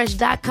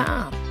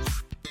HelloFresh.com.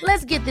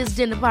 Let's get this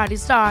dinner party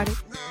started.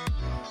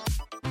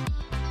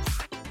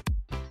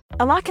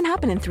 A lot can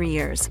happen in 3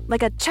 years,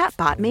 like a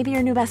chatbot may be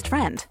your new best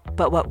friend.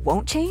 But what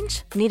won't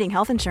change? Needing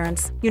health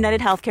insurance.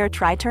 United Healthcare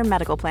Tri-Term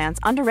Medical Plans,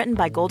 underwritten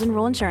by Golden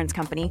Rule Insurance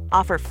Company,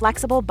 offer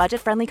flexible,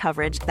 budget-friendly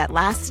coverage that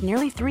lasts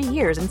nearly 3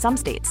 years in some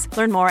states.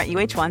 Learn more at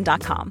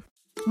UH1.com.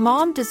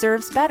 Mom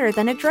deserves better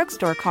than a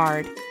drugstore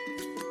card.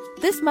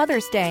 This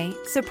Mother's Day,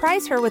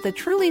 surprise her with a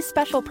truly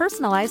special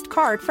personalized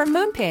card from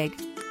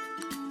Moonpig.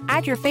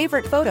 Add your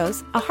favorite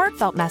photos, a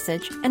heartfelt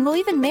message, and we'll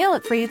even mail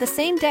it for you the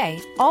same day,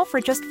 all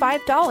for just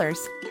 $5.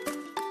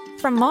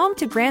 From mom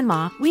to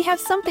grandma, we have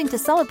something to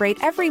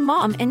celebrate every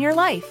mom in your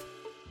life.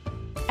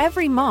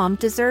 Every mom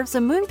deserves a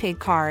Moonpig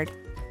card.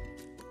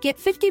 Get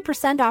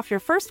 50% off your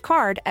first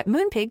card at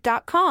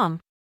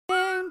Moonpig.com.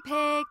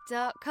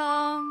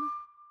 Moonpig.com.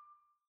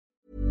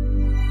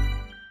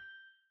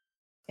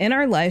 In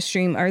our live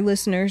stream, our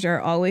listeners are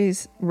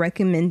always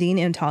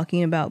recommending and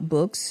talking about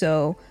books.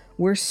 So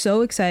we're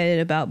so excited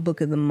about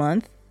Book of the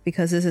Month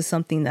because this is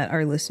something that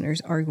our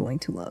listeners are going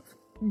to love.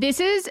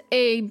 This is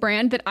a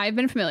brand that I've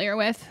been familiar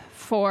with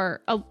for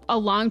a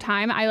long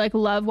time. I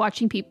love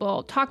watching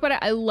people talk about it.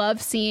 I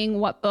love seeing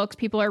what books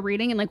people are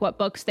reading and what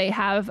books they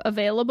have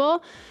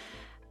available.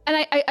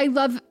 And I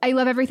love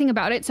everything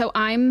about it. So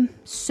I'm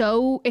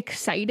so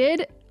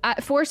excited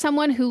for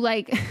someone who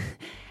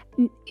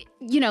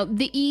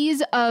the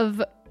ease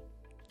of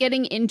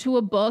getting into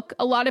a book.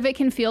 A lot of it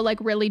can feel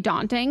really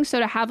daunting. So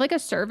to have a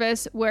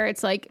service where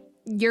it's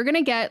you're going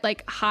to get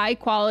high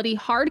quality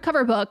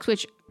hardcover books,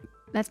 which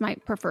that's my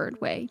preferred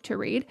way to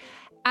read,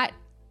 at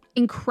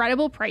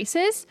incredible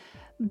prices,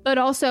 but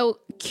also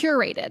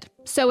curated.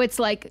 So it's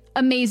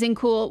amazing,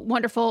 cool,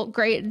 wonderful,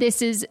 great.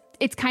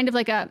 It's kind of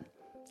a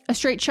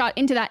straight shot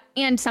into that,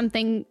 and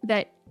something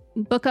that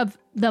Book of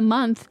the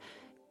Month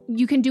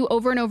you can do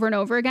over and over and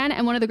over again.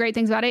 And one of the great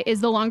things about it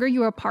is the longer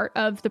you are part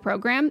of the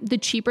program, the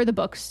cheaper the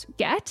books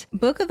get.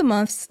 Book of the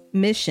Month's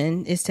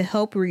mission is to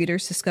help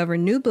readers discover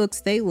new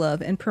books they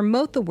love and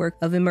promote the work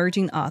of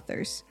emerging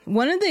authors.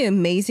 One of the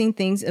amazing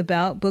things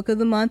about Book of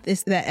the Month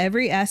is that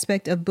every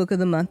aspect of Book of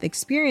the Month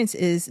experience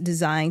is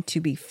designed to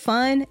be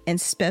fun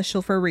and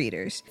special for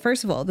readers.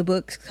 First of all, the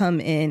books come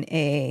in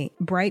a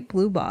bright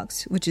blue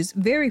box, which is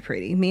very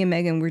pretty. Me and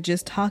Megan were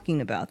just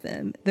talking about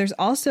them. There's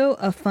also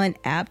a fun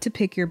app to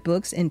pick your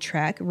books and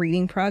track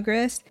reading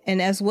progress.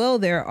 And as well,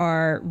 there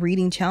are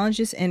reading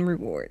challenges and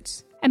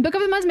rewards. And Book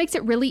of the Month makes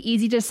it really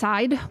easy to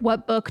decide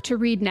what book to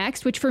read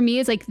next, which for me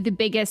is like the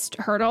biggest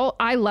hurdle.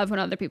 I love when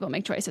other people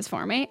make choices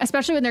for me,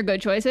 especially when they're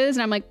good choices.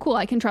 And I'm like, cool,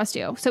 I can trust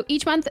you. So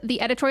each month,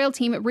 the editorial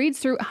team reads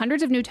through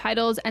hundreds of new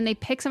titles and they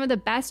pick some of the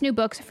best new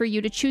books for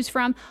you to choose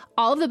from.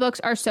 All of the books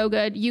are so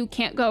good. You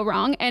can't go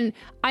wrong. And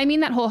I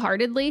mean that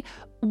wholeheartedly.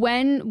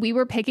 When we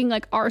were picking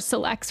like our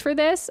selects for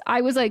this,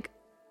 I was like,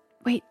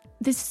 wait,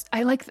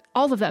 I like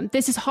all of them.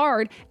 This is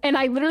hard. And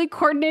I literally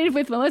coordinated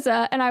with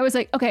Melissa and I was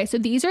like, okay, so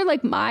these are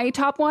like my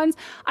top ones.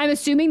 I'm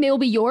assuming they will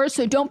be yours.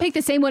 So don't pick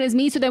the same one as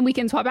me so then we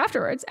can swap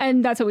afterwards.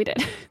 And that's what we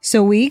did.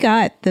 So we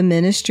got The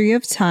Ministry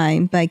of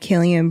Time by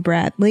Killian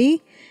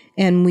Bradley.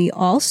 And we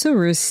also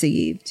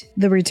received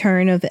The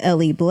Return of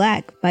Ellie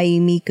Black by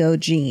Emiko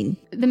Jean.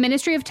 The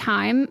Ministry of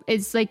Time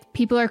is like,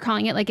 people are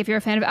calling it, like if you're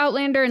a fan of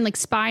Outlander and like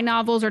spy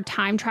novels or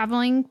time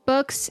traveling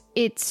books,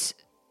 it's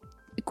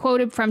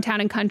quoted from Town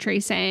and Country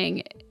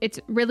saying it's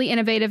really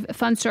innovative,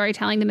 fun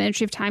storytelling. The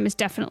Ministry of Time is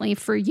definitely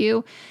for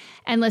you,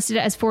 and listed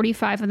as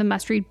 45 of the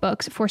must-read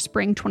books for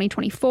spring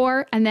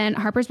 2024. And then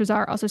Harper's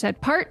Bazaar also said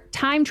part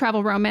time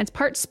travel romance,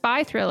 part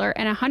spy thriller,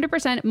 and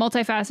 100%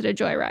 multifaceted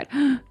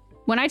joyride.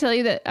 When I tell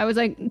you that, I was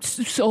like,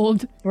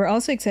 sold. We're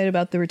also excited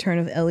about The Return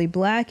of Ellie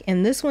Black,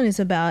 and this one is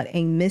about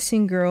a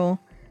missing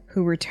girl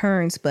who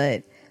returns,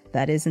 but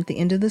that isn't the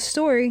end of the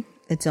story.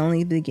 It's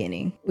only the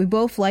beginning. We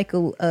both like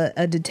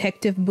a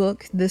detective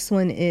book. This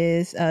one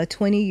is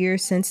 20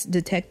 years since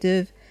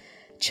Detective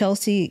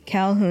Chelsea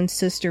Calhoun's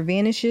sister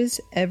vanishes.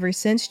 Ever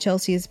since,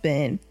 Chelsea has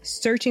been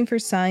searching for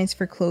signs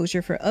for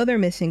closure for other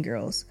missing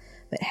girls,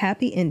 but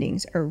happy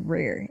endings are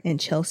rare in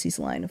Chelsea's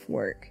line of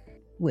work,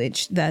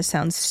 which that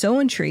sounds so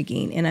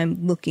intriguing, and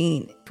I'm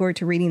looking forward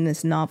to reading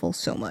this novel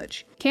so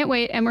much. Can't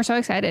wait, and we're so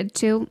excited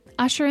to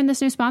usher in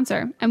this new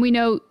sponsor. And we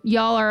know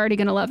y'all are already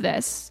going to love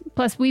this.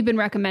 Plus, we've been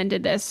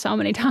recommended this so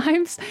many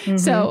times. Mm-hmm.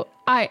 So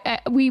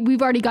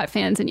we've already got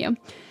fans in you.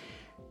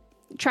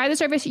 Try the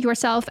service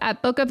yourself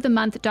at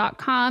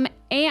bookofthemonth.com,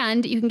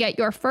 and you can get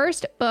your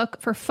first book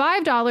for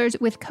 $5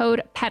 with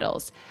code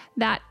PETALS.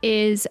 That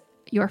is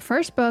your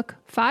first book,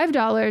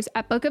 $5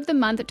 at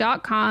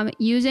bookofthemonth.com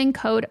using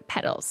code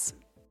PETALS.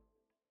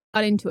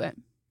 Got into it.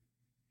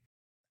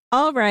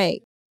 All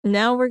right.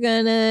 Now we're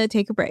going to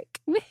take a break.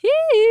 Woohoo!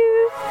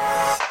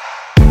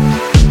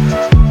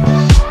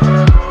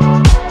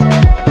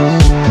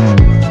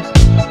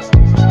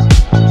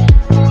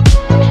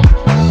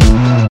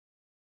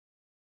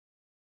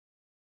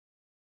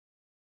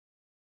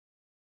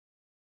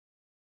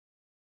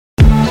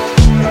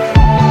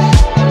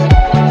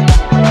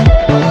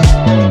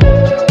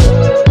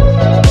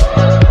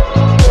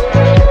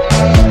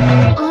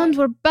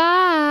 We're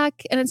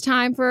back, and it's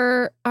time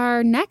for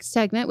our next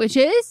segment, which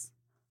is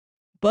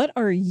But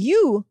Are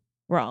You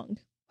Wrong?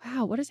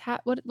 Wow, what does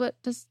that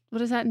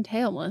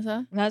entail,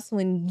 Melissa? That's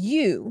when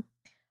you,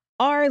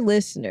 our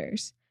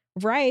listeners,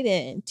 write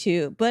in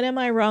to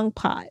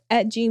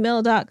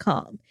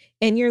butamIWrongPod@gmail.com,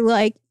 and you're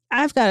like,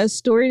 I've got a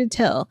story to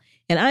tell,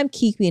 and I'm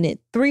keeping it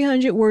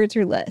 300 words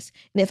or less.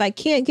 And if I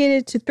can't get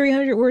it to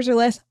 300 words or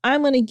less, I'm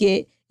going to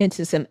get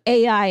into some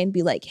AI and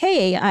be like,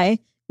 hey, AI,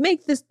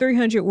 make this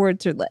 300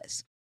 words or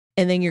less.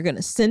 And then you're going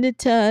to send it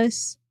to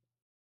us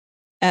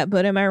at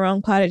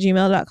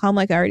butamIWrongPod@gmail.com,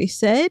 like I already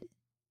said.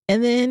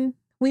 And then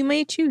we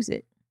may choose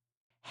it.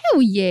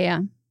 Hell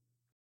yeah.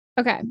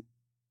 Okay.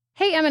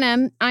 Hey,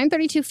 Eminem, I'm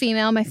 32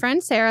 female. My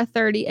friend Sarah,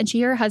 30, and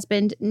her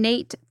husband,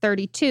 Nate,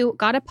 32,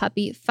 got a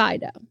puppy,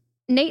 Fido.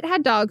 Nate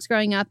had dogs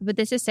growing up, but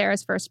this is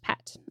Sarah's first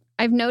pet.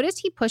 I've noticed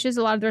he pushes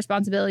a lot of the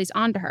responsibilities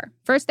onto her.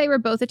 First, they were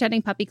both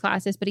attending puppy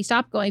classes, but he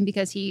stopped going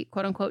because he,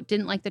 quote unquote,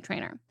 didn't like the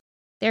trainer.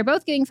 They're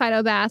both giving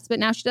Fido baths, but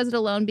now she does it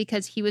alone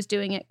because he was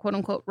doing it, quote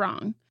unquote,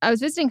 wrong. I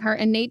was visiting her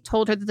and Nate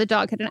told her that the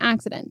dog had an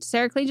accident.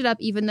 Sarah cleaned it up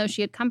even though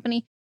she had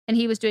company and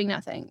he was doing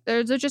nothing.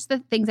 Those are just the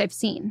things I've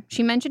seen.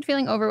 She mentioned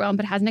feeling overwhelmed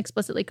but hasn't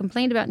explicitly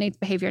complained about Nate's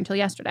behavior until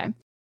yesterday.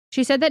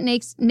 She said that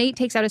Nate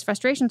takes out his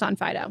frustrations on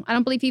Fido. I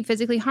don't believe he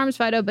physically harms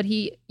Fido, but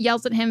he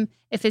yells at him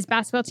if his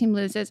basketball team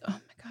loses. Oh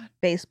my God.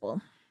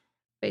 Baseball.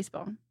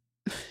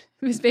 If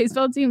his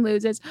baseball team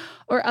loses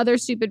or other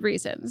stupid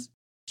reasons.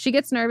 She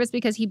gets nervous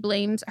because he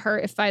blames her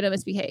if Fido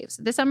misbehaves.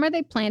 This summer,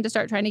 they plan to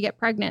start trying to get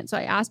pregnant, so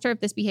I asked her if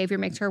this behavior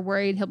makes her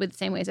worried he'll be the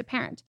same way as a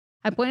parent.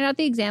 I pointed out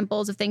the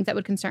examples of things that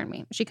would concern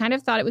me. She kind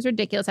of thought it was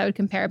ridiculous I would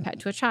compare a pet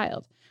to a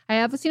child.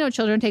 I obviously know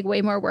children take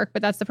way more work,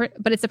 but it's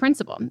the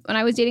principle. When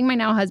I was dating my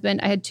now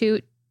husband, I had 2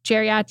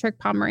 geriatric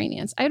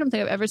Pomeranians. I don't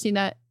think I've ever seen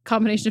that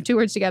combination of 2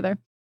 words together.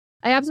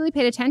 I absolutely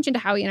paid attention to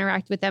how he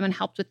interacted with them and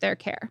helped with their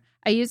care.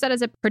 I used that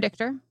as a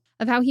predictor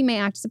of how he may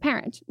act as a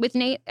parent. With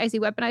Nate, I see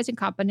weaponized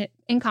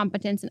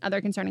incompetence and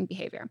other concerning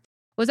behavior.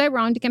 Was I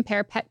wrong to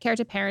compare pet care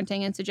to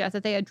parenting and suggest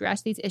that they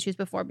address these issues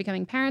before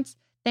becoming parents?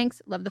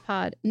 Thanks. Love the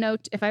pod.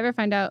 Note, if I ever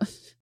find out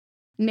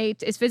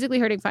Nate is physically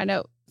hurting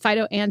Fido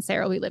and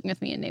Sarah will be living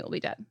with me and Nate will be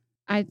dead.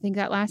 I think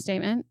that last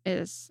statement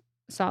is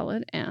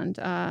solid and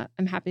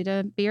I'm happy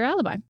to be your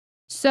alibi.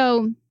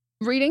 So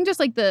reading just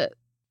like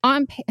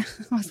I'll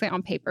say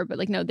on paper, but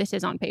like, no, this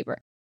is on paper.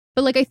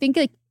 But like, I think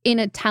like in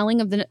a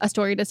telling of a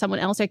story to someone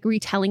else, like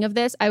retelling of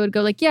this, I would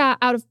go like, yeah,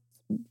 out of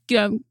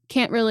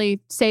can't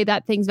really say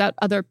that things about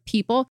other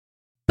people.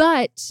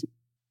 But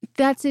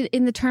that's it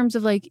in the terms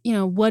of like,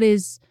 what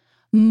is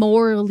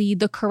morally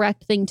the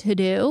correct thing to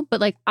do.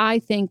 But like, I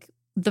think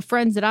the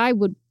friends that I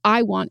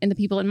want and the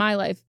people in my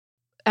life,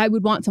 I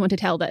would want someone to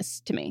tell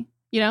this to me,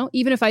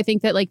 even if I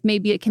think that like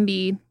maybe it can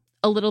be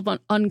a little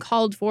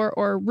uncalled for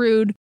or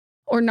rude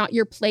or not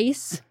your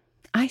place.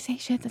 I say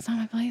shit that's not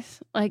my place.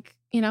 Like,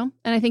 and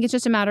I think it's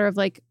just a matter of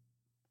like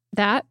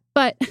that.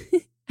 But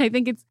I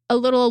think it's a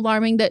little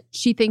alarming that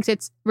she thinks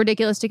it's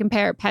ridiculous to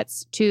compare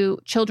pets to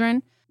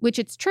children, which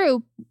it's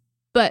true,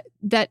 but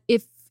that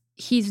if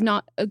he's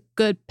not a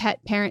good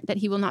pet parent, that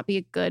he will not be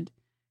a good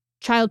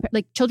child.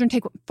 Like children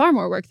take far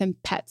more work than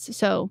pets.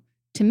 So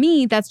to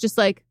me, that's just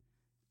like,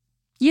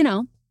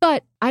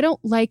 but I don't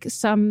like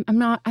I don't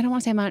want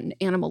to say I'm not an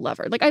animal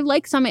lover. Like I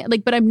like some,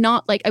 like, but I'm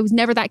not like, I was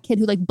never that kid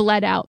who like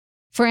bled out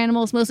for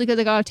animals, mostly because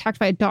I got attacked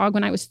by a dog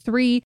when I was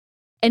 3.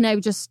 And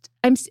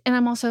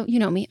I'm also,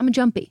 me, I'm a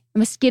jumpy.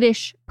 I'm a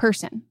skittish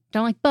person.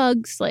 Don't like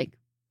bugs. Like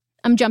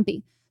I'm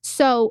jumpy.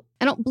 So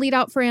I don't bleed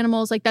out for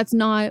animals. Like that's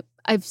not,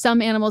 I have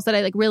some animals that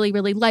I like really,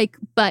 really like.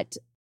 But,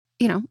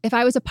 if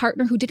I was a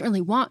partner who didn't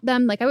really want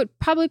them, like I would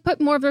probably put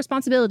more of the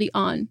responsibility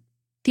on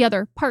the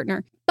other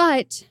partner.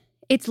 But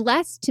it's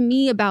less to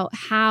me about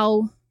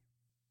how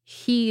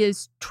he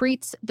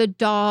treats the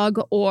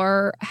dog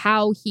or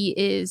how he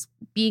is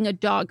being a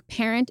dog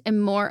parent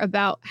and more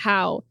about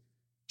how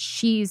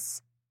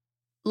she's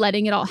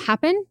letting it all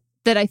happen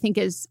that I think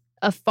is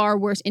a far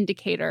worse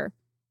indicator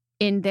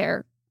in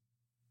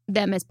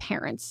them as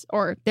parents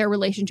or their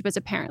relationship as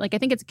a parent. Like I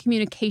think it's a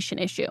communication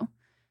issue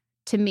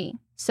to me.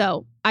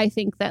 So I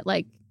think that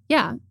like,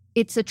 yeah,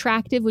 it's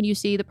attractive when you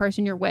see the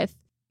person you're with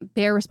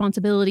bear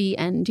responsibility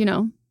and,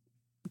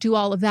 do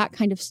all of that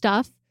kind of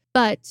stuff.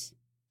 But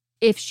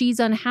if she's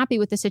unhappy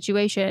with the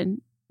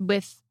situation,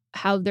 with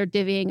how they're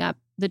divvying up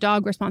the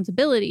dog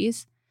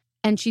responsibilities,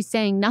 and she's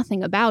saying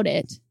nothing about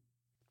it,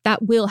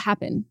 that will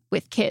happen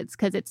with kids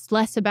because it's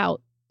less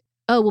about,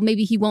 oh, well,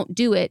 maybe he won't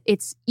do it.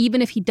 It's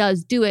even if he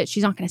does do it,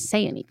 she's not going to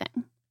say anything.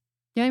 You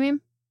know what I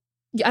mean?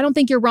 I don't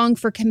think you're wrong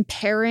for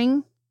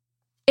comparing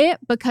it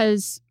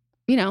because,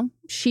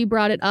 she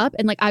brought it up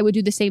and like I would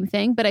do the same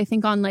thing. But I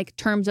think on like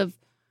terms of,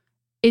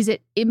 is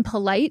it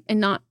impolite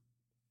and not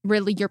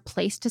really your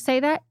place to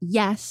say that?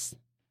 Yes.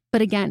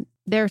 But again,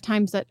 there are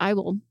times that I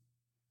will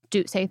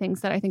say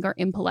things that I think are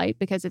impolite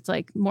because it's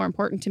like more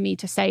important to me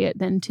to say it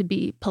than to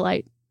be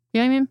polite. You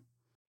know what I mean?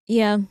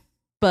 Yeah.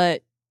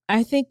 But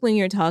I think when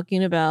you're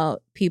talking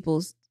about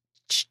people's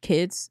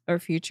kids or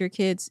future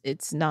kids,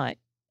 it's not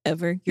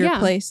ever your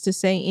place to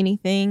say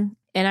anything.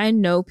 And I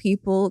know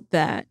people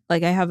that,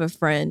 like, I have a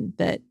friend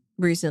that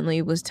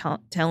recently was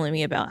telling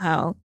me about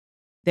how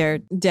their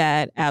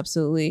dad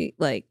absolutely,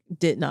 like,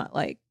 did not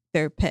like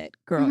their pet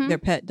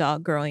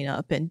dog growing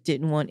up and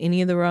didn't want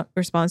any of the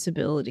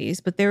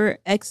responsibilities, but they were an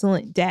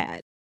excellent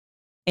dad.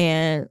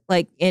 And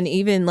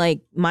even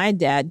like my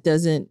dad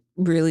doesn't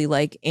really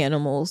like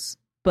animals,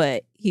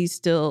 but he's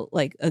still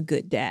like a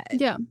good dad.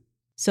 Yeah.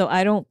 So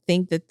I don't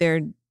think that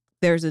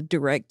there's a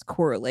direct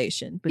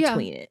correlation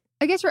between it.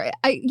 I guess right.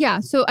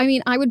 So I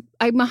mean, I'm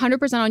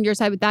 100% on your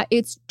side with that.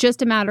 It's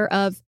just a matter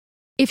of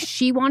if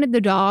she wanted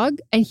the dog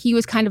and he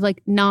was kind of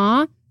like,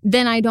 nah,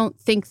 then I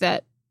think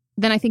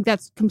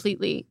that's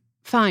completely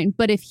fine.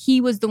 But if he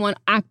was the one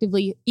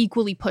actively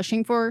equally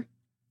pushing for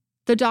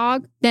the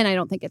dog, then I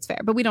don't think it's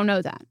fair. But we don't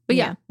know that. But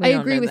I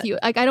agree with you.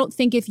 Like, I don't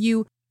think if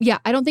you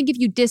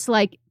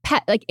dislike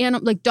pet, like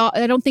animal, like dog,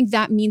 I don't think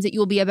that means that you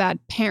will be a bad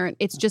parent.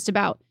 It's just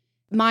about,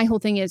 my whole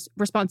thing is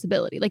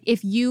responsibility. Like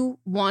if you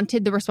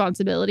wanted the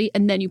responsibility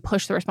and then you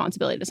push the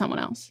responsibility to someone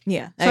else.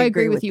 Yeah. So I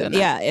agree with you on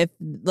that.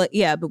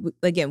 Yeah. But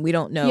again, we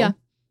don't know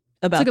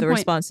about the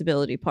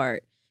responsibility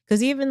part.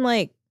 Because even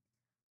like,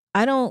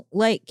 I don't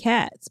like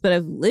cats, but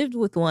I've lived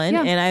with one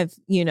and I've,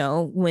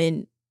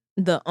 when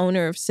the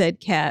owner of said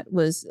cat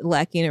was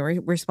lacking in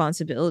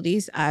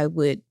responsibilities, I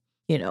would,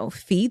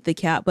 feed the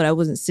cat, but I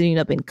wasn't sitting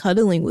up and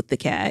cuddling with the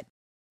cat.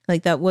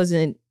 Like that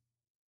wasn't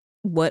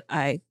what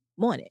I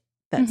wanted.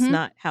 That's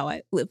not how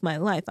I live my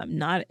life. I'm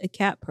not a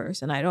cat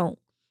person. I don't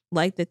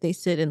like that they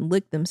sit and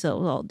lick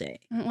themselves all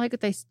day. I don't like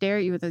that they stare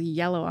at you with those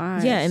yellow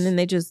eyes. Yeah, and then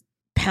they just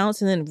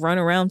pounce and then run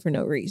around for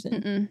no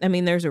reason. Mm-mm. I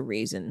mean, there's a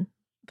reason,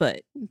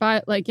 but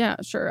like, yeah,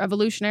 sure,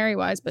 evolutionary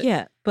wise, but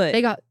but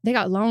they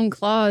got long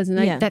claws and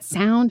that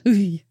sound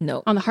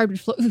no on the hardwood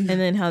floor, and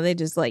then how they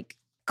just like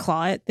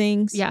claw at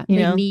things. Yeah,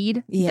 they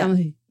need. Yeah.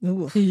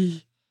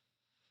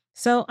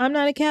 So I'm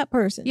not a cat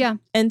person. Yeah,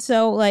 and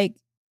so like,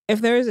 if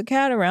there's a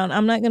cat around,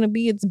 I'm not going to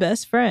be its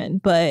best friend,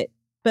 but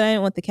I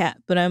don't want the cat,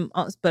 but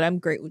I'm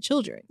great with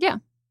children. Yeah.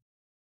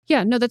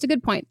 Yeah. No, that's a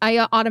good point.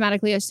 I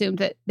automatically assumed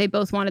that they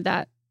both wanted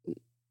that.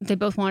 They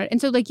both wanted.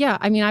 And so like, yeah,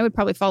 I mean, I would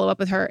probably follow up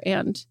with her.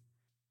 And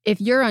if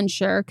you're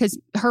unsure, because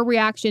her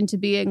reaction to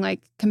being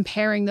like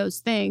comparing those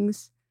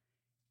things,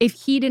 if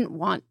he didn't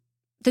want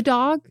the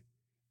dog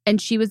and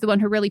she was the one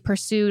who really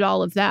pursued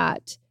all of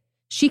that,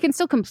 she can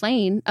still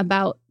complain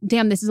about,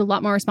 damn, this is a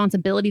lot more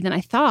responsibility than I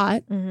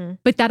thought. Mm-hmm.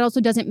 But that also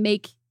doesn't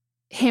make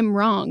him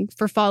wrong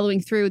for following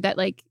through that,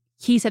 like,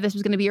 he said this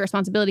was going to be your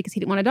responsibility because he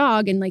didn't want a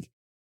dog. And like,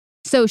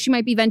 so she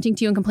might be venting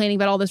to you and complaining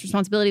about all this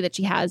responsibility that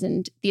she has.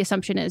 And the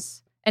assumption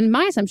is, and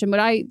my assumption, but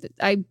I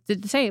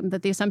did the same,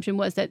 that the assumption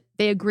was that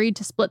they agreed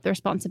to split the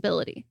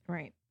responsibility.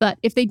 Right. But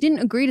if they didn't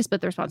agree to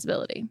split the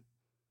responsibility,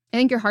 I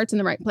think your heart's in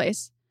the right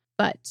place.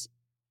 But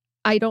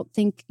I don't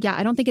think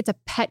it's a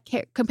pet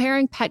care,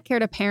 comparing pet care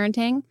to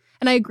parenting.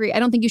 And I agree. I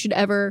don't think you should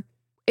ever,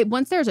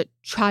 once there's a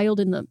child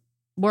in the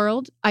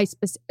world,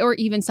 or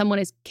even someone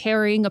is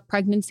carrying a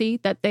pregnancy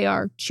that they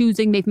are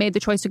choosing, they've made the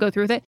choice to go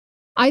through with it.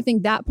 I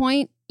think that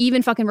point,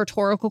 even fucking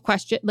rhetorical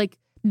question, like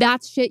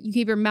that's shit, you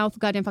keep your mouth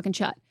goddamn fucking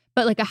shut.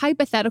 But like a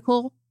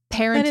hypothetical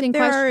parenting question.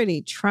 They're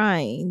already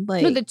trying.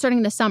 Like, no, they're starting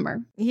in the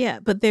summer. Yeah,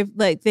 but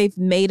they've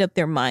made up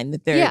their mind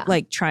that they're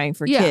like trying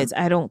for kids.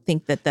 I don't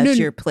think that's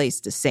your place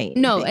to say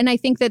anything. No, and I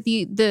think that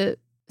the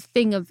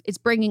thing of it's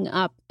bringing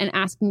up and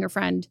asking your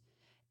friend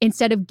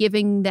instead of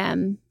giving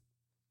them,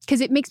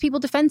 because it makes people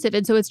defensive.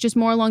 And so it's just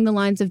more along the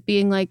lines of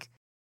being like,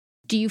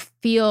 do you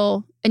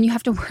feel, and you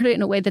have to word it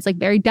in a way that's like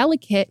very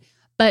delicate,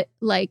 but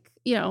like,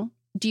 you know,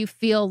 do you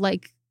feel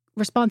like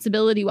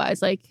responsibility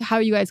wise, like how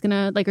are you guys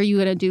gonna, like, are you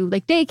gonna do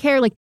like daycare,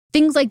 like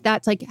things like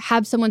that, to like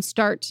have someone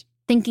start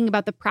thinking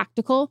about the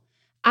practical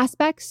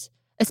aspects,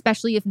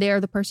 especially if they're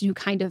the person who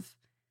kind of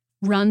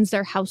runs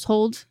their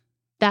household,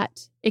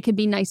 that it could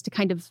be nice to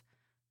kind of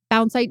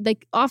bounce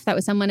off that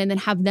with someone and then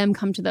have them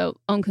come to their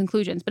own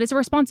conclusions. But it's a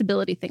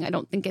responsibility thing. I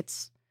don't think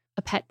it's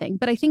a pet thing.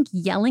 But I think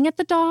yelling at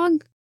the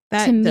dog,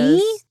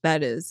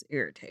 that is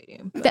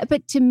irritating.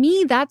 But to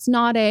me, that's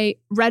not a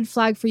red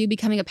flag for you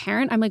becoming a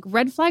parent. I'm like,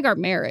 red flag our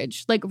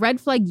marriage. Like,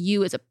 red flag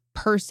you as a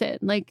person.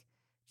 Like,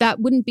 that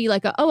wouldn't be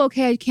like,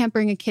 okay, I can't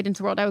bring a kid into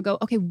the world. I would go,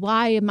 okay,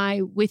 why am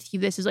I with you?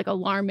 This is like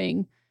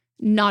alarming,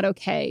 not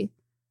okay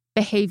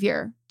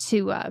behavior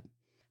to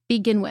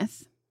begin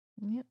with.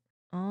 Yep.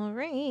 All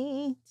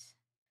right.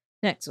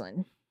 Next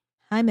one.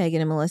 Hi,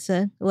 Megan and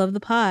Melissa. Love the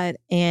pod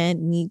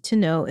and need to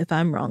know if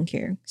I'm wrong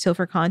here. So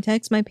for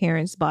context, my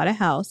parents bought a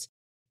house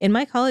in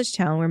my college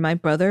town where my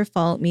brother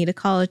followed me to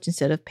college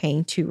instead of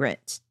paying 2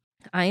 rents.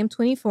 I am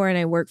 24 and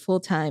I work full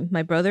time.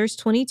 My brother is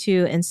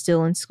 22 and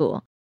still in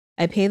school.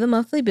 I pay the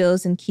monthly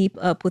bills and keep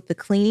up with the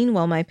cleaning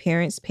while my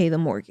parents pay the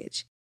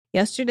mortgage.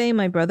 Yesterday,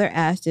 my brother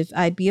asked if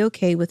I'd be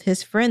okay with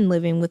his friend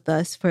living with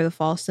us for the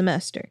fall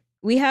semester.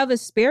 We have a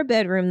spare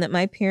bedroom that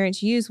my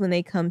parents use when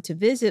they come to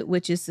visit,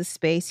 which is the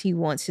space he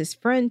wants his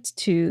friend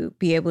to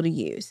be able to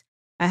use.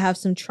 I have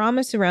some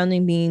trauma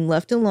surrounding being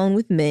left alone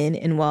with men,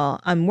 and while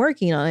I'm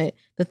working on it,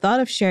 the thought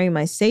of sharing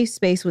my safe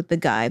space with the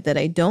guy that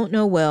I don't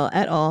know well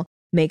at all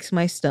makes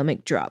my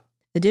stomach drop.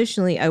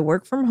 Additionally, I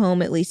work from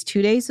home at least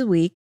 2 days a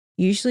week.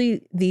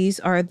 Usually these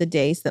are the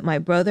days that my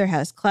brother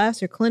has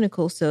class or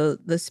clinical, so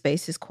the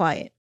space is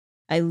quiet.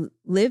 I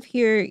live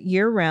here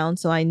year-round,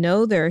 so I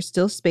know there are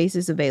still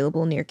spaces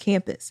available near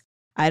campus.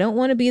 I don't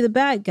want to be the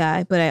bad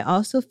guy, but I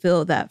also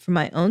feel that for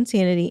my own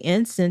sanity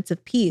and sense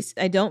of peace,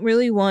 I don't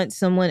really want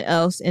someone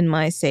else in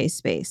my safe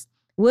space.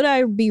 Would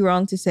I be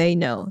wrong to say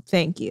no?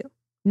 Thank you.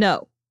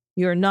 No,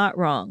 you're not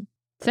wrong.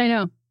 Say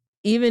no.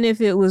 Even if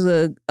it was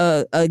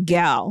a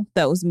gal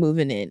that was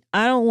moving in,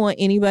 I don't want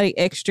anybody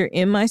extra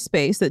in my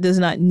space that does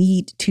not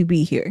need to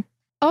be here.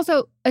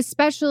 Also,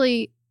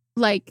 especially,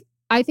 like,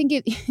 I think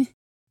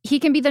he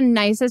can be the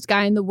nicest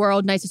guy in the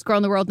world, nicest girl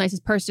in the world,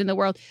 nicest person in the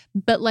world.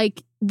 But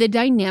like the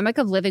dynamic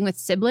of living with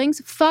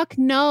siblings, fuck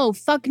no.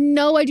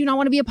 I do not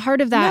want to be a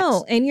part of that.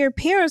 No, and your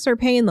parents are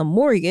paying the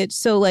mortgage.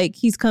 So like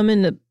he's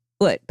coming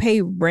to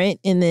pay rent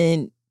and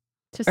then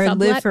or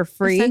live for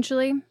free.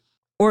 Essentially.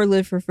 Or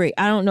live for free.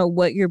 I don't know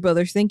what your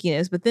brother's thinking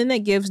is, but then that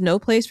gives no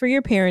place for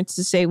your parents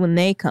to stay when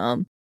they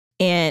come.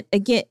 And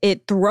again,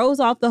 it throws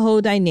off the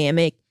whole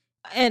dynamic.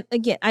 And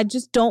again, I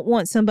just don't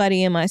want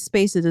somebody in my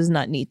space that does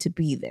not need to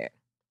be there.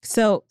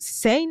 So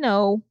say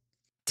no.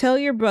 Tell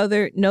your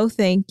brother no,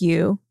 thank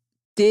you.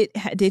 Did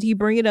he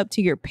bring it up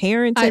to your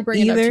parents? I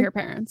bring it up to your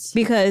parents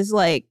because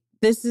like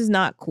this is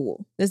not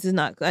cool. This is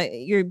not.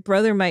 Your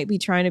brother might be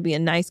trying to be a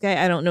nice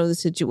guy. I don't know the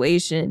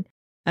situation.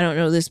 I don't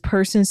know this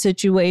person's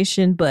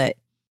situation, but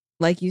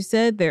like you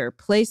said, there are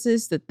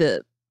places that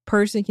the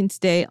person can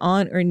stay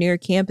on or near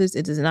campus.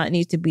 It does not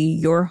need to be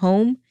your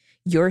home,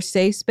 your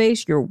safe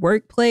space, your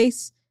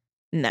workplace.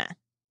 Nah.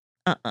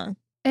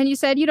 And you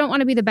said you don't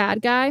want to be the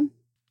bad guy.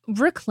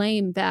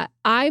 Reclaim that.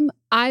 I'll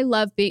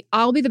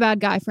be the bad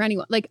guy for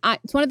anyone. Like,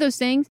 it's one of those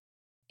things.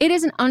 It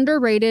is an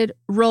underrated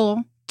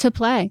role to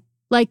play.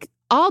 Like,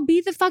 I'll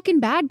be the fucking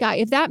bad guy.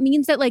 If that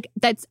means that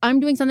I'm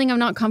doing something I'm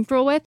not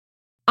comfortable with,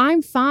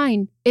 I'm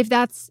fine if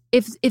that's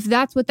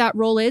what that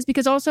role is,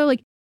 because also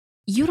like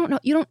you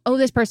don't owe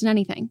this person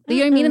anything. You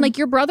know what I mean? And like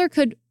your brother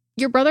could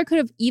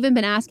have even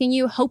been asking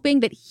you, hoping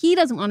that he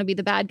doesn't want to be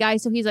the bad guy.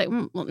 So he's like,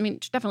 well, I mean,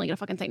 she's definitely gonna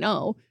fucking say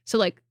no. So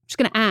like, I'm just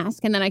gonna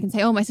ask, and then I can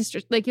say, oh, my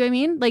sister's like, you know what I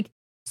mean? Like,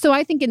 so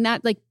I think in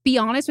that, like, be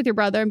honest with your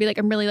brother and be like,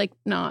 I'm really like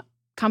not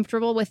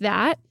comfortable with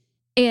that.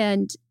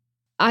 And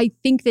I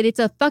think that it's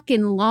a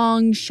fucking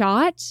long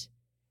shot,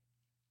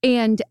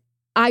 and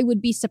I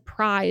would be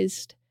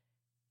surprised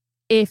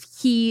if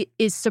he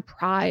is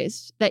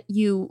surprised that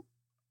you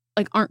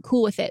like aren't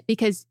cool with it,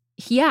 because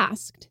he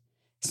asked.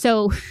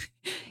 So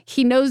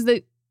he knows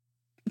that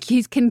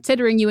he's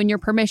considering you and your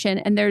permission,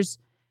 and there's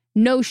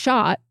no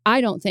shot,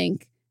 I don't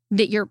think,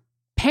 that your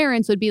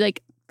parents would be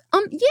like,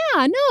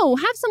 yeah, no,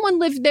 have someone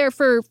live there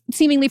for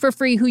seemingly for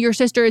free who your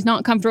sister is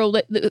not comfortable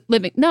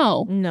living.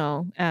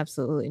 No,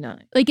 absolutely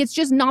not. Like, it's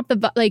just not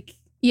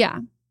yeah.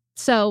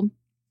 So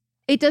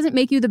it doesn't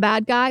make you the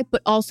bad guy,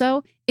 but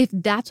also if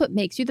that's what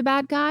makes you the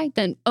bad guy,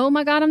 then, oh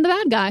my God, I'm the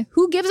bad guy.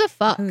 Who gives a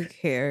fuck? Who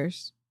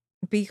cares?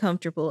 Be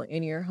comfortable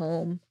in your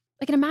home.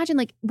 Like, and imagine,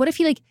 like, what if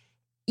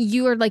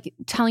you are like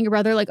telling your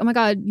brother, like, oh my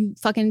God, you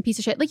fucking piece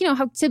of shit. Like, you know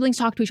how siblings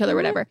talk to each other or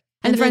whatever.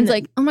 And the friend's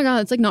like, oh my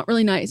God, it's like not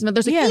really nice. And the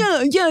brother's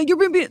like, yeah,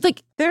 you're being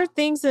like. There are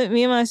things that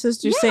me and my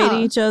sister say to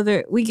each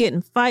other. We get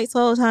in fights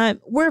all the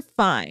time. We're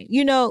fine.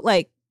 You know,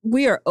 like,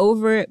 we are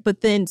over it.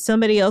 But then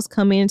somebody else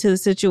coming into the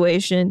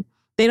situation,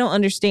 they don't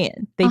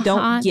understand. They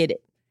don't get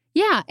it.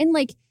 Yeah. And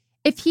like,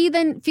 if he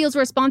then feels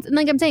responsible,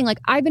 like I'm saying, like,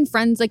 I've been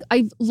friends, like,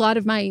 a lot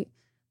of my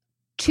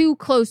 4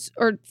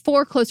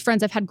 close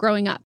friends I've had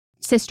growing up,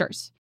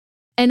 sisters.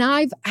 And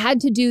I've had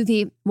to do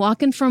the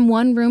walking from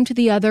one room to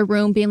the other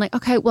room, being like,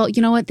 okay, well,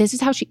 you know what? This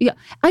is how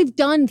I've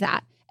done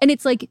that. And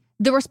it's like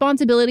the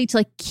responsibility to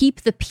like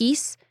keep the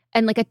peace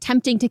and like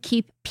attempting to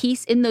keep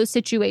peace in those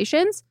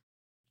situations.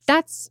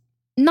 That's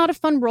not a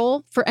fun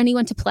role for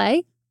anyone to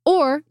play,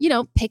 or, you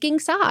know, picking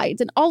sides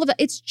and all of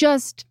that.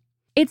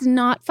 It's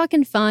not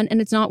fucking fun,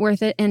 and it's not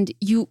worth it. And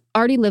you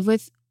already live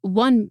with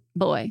one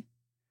boy.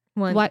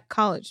 One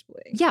college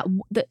boy. Yeah.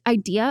 The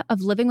idea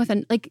of living with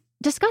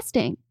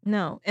disgusting.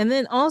 No. And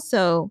then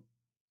also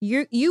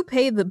you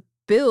pay the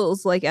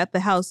bills like at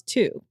the house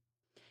too.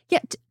 Yeah.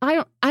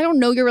 I don't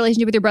know your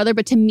relationship with your brother,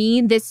 but to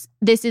me, this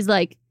is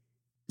like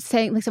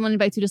saying, like, someone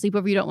invites you to sleep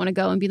over, you don't want to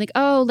go, and be like,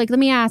 oh, like, let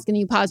me ask. And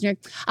then you pause and you're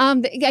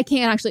like, I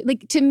can't actually.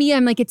 Like, to me,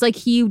 I'm like, it's like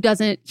he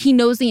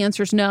knows the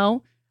answer's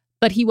no,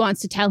 but he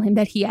wants to tell him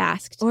that he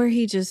asked. Or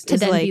he just to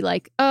then like, be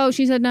like, oh,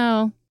 she said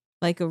no.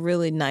 Like a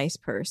really nice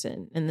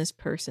person, and this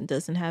person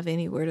doesn't have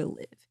anywhere to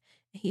live.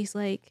 He's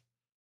like,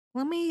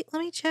 let me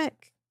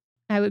check.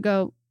 I would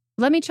go,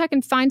 let me check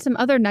and find some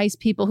other nice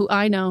people who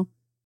I know.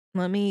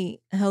 Let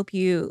me help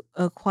you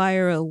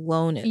acquire a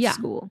loan at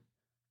school.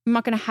 I'm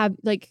not going to have,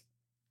 like,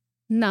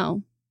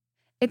 no.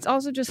 It's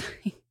also just,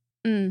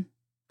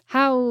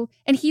 how,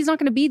 and he's not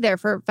going to be there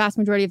for a vast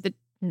majority of the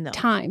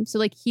time. So,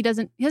 like, he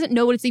doesn't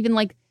know what it's even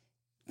like.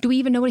 Do we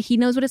even know what he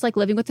knows what it's like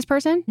living with this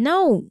person?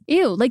 No.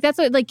 Ew. Like, that's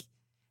what, like,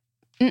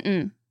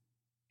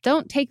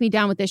 don't take me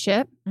down with this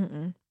shit.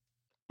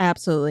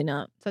 Absolutely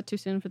not. Is that too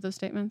soon for those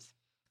statements?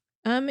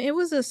 It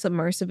was a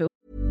submersive.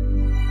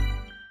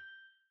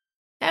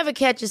 Ever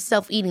catch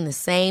yourself eating the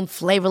same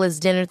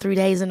flavorless dinner 3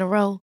 days in a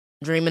row?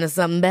 Dreaming of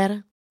something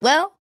better?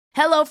 Well,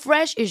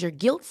 HelloFresh is your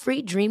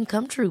guilt-free dream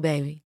come true,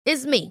 baby.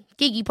 It's me,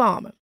 Keke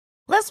Palmer.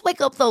 Let's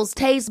wake up those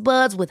taste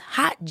buds with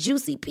hot,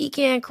 juicy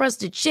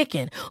pecan-crusted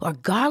chicken or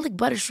garlic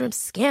butter shrimp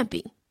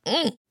scampi.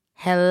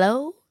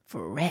 Hello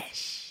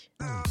Fresh.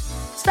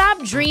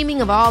 Stop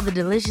dreaming of all the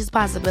delicious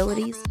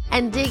possibilities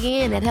and dig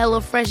in at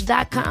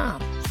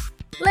HelloFresh.com.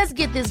 Let's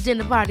get this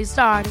dinner party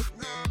started.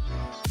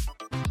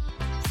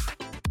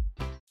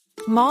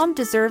 Mom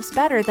deserves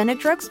better than a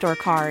drugstore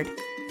card.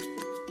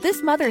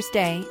 This Mother's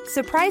Day,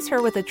 surprise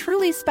her with a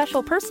truly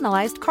special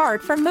personalized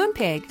card from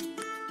Moonpig.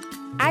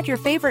 Add your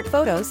favorite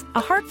photos,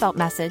 a heartfelt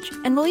message,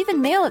 and we'll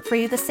even mail it for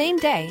you the same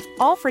day,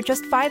 all for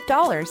just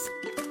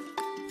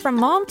 $5. From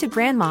mom to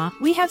grandma,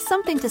 we have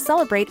something to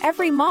celebrate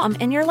every mom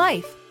in your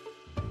life.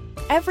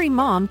 Every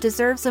mom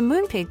deserves a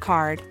Moonpig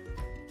card.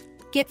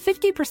 Get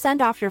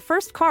 50% off your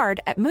first card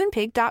at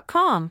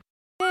Moonpig.com.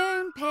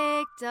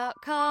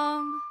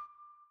 Moonpig.com.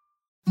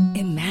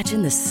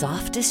 Imagine the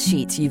softest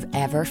sheets you've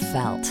ever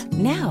felt.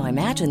 Now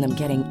imagine them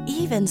getting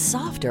even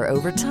softer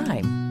over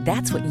time.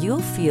 That's what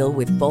you'll feel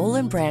with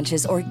Boll &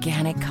 Branch's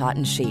organic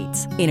cotton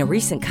sheets. In a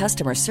recent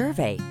customer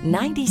survey,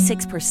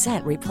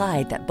 96%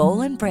 replied that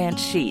Boll & Branch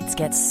sheets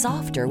get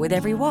softer with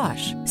every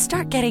wash.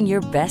 Start getting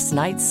your best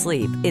night's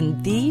sleep in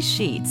these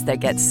sheets that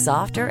get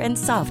softer and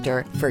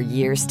softer for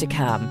years to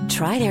come.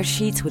 Try their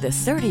sheets with a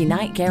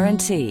 30-night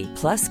guarantee.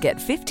 Plus, get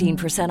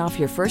 15% off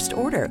your first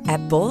order at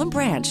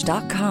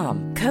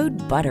BollandBranch.com.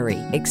 Code BUTTERY.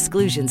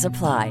 Exclusions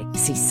apply.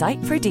 See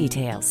site for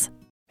details.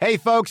 Hey,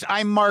 folks,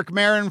 I'm Mark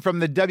Maron from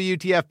the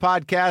WTF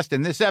Podcast,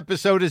 and this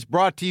episode is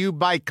brought to you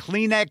by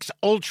Kleenex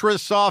Ultra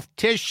Soft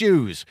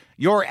Tissues,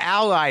 your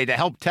ally to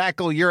help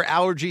tackle your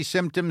allergy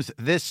symptoms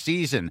this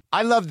season.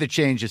 I love the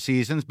change of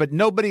seasons, but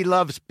nobody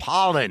loves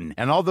pollen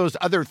and all those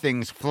other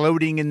things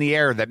floating in the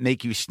air that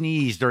make you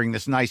sneeze during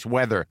this nice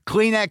weather.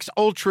 Kleenex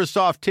Ultra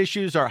Soft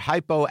Tissues are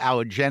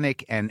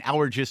hypoallergenic and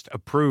allergist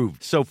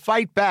approved, so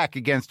fight back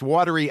against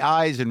watery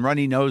eyes and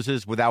runny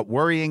noses without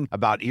worrying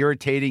about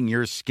irritating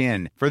your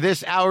skin. For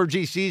this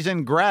allergy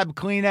season, grab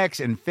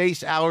Kleenex and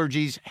face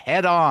allergies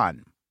head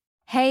on.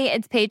 Hey,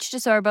 it's Paige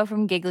DeSorbo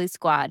from Giggly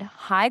Squad.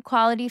 High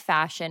quality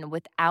fashion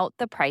without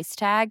the price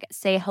tag.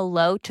 Say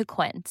hello to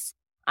Quince.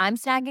 I'm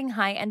snagging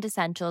high-end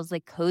essentials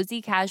like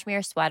cozy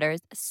cashmere sweaters,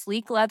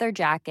 sleek leather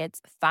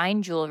jackets,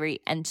 fine jewelry,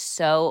 and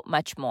so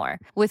much more.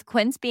 With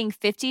Quince being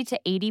 50 to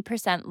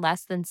 80%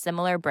 less than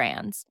similar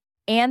brands.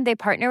 And they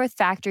partner with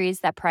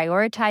factories that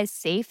prioritize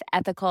safe,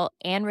 ethical,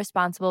 and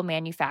responsible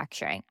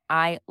manufacturing.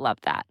 I love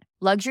that.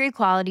 Luxury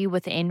quality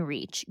within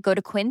reach. Go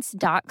to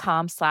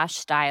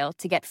quince.com/style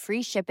to get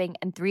free shipping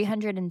and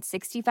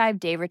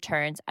 365-day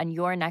returns on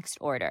your next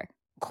order.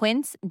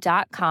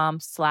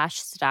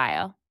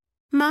 Quince.com/style.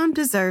 Mom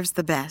deserves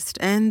the best,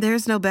 and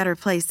there's no better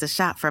place to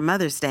shop for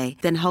Mother's Day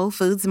than Whole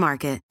Foods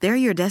Market. They're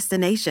your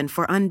destination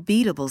for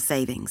unbeatable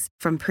savings,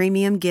 from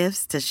premium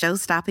gifts to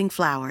show-stopping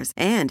flowers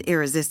and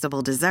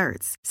irresistible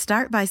desserts.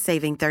 Start by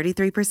saving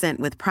 33%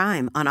 with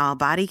Prime on all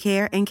body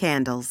care and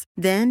candles.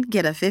 Then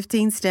get a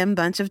 15-stem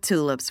bunch of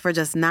tulips for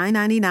just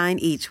 $9.99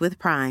 each with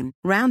Prime.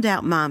 Round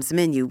out Mom's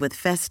menu with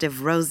festive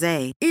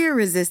rosé,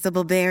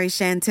 irresistible berry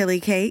chantilly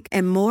cake,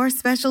 and more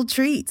special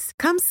treats.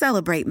 Come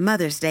celebrate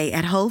Mother's Day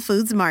at Whole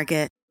Foods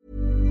Market.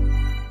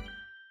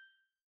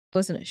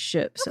 Wasn't a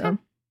ship, so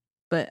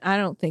but I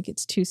don't think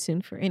it's too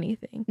soon for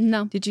anything.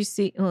 No. Did you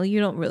see? Well,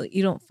 you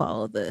don't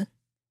follow the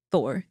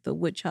Thor, the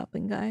wood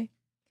chopping guy.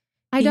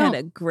 He had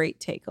a great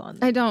take on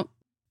that. I don't.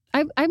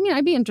 I mean,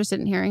 I'd be interested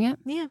in hearing it.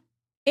 Yeah.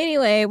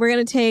 Anyway, we're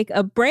gonna take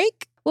a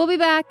break. We'll be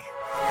back.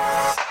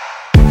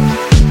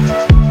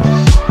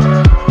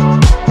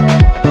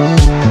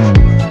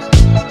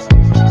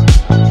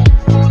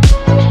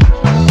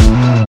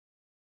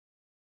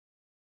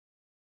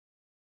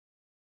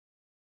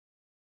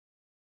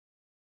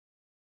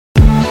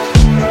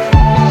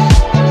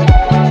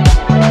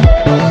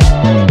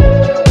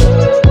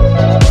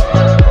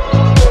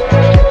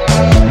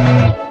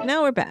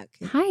 We're back.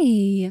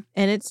 Hi.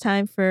 And it's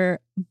time for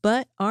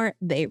But Aren't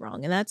They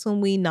Wrong? And that's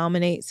when we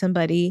nominate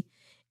somebody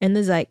in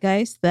the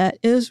zeitgeist that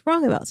is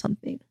wrong about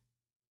something.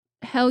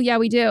 Hell yeah,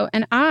 we do.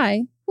 And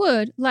I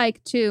would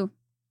like to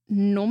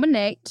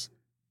nominate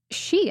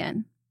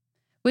Shein,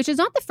 which is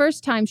not the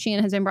first time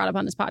Shein has been brought up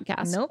on this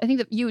podcast. Nope. I think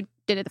that you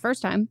did it the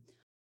first time.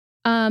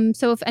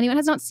 So if anyone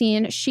has not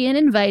seen, Shein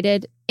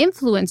invited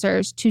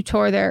influencers to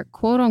tour their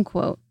quote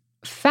unquote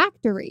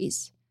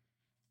factories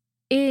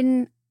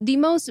in the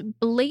most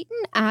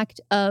blatant act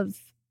of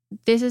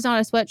this is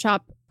not a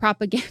sweatshop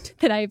propaganda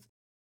that I've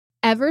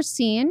ever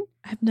seen.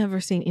 I've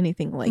never seen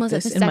anything like Melissa,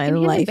 this in my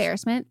life.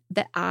 Embarrassment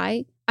that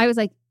I was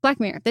like, Black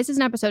Mirror, this is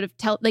an episode of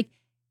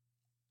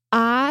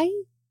I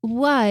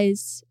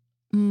was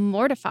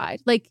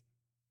mortified.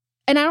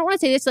 And I don't want to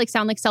say this to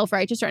sound like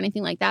self-righteous or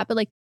anything like that, but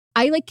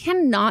I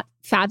cannot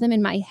fathom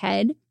in my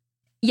head.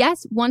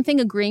 Yes, one thing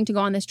agreeing to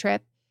go on this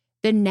trip.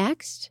 The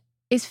next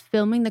is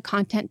filming the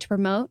content to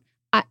promote.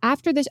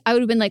 After this, I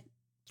would have been like,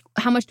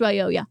 how much do I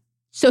owe you?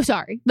 So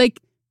sorry.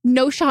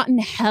 No shot in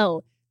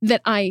hell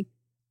that I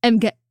am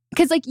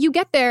because you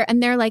get there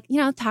and they're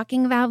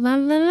talking about blah,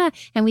 blah, blah,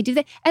 and we do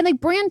that. And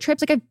brand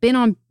trips, I've been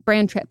on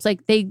brand trips.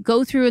 They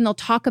go through and they'll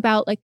talk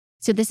about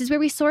so this is where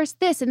we source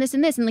this and this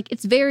and this. And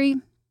it's very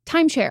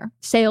timeshare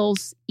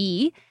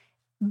sales-y.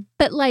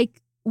 But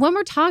when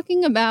we're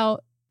talking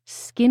about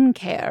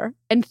skincare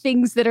and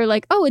things that are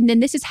oh, and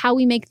then this is how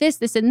we make this,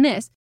 this, and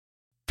this.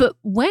 But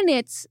when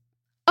it's,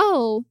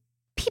 oh,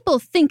 people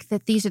think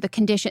that these are the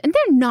conditions, and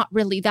they're not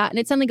really that. And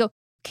it suddenly go,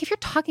 okay, if you're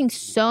talking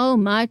so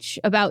much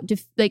about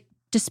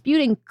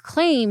disputing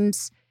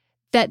claims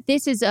that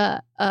this is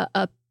a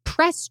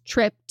press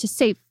trip to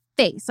save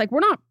face, we're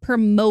not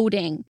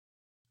promoting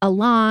a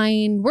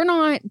line. We're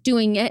not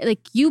doing it.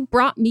 You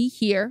brought me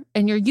here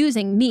and you're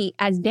using me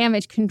as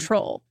damage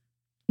control.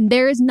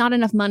 There is not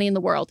enough money in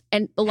the world.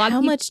 And a lot of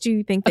people, how much do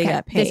you think they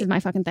got paid? This is my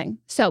fucking thing.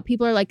 So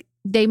people are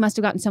they must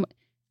have gotten some.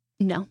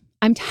 No.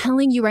 I'm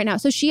telling you right now.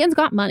 So Shein's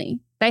got money.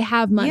 They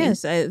have money.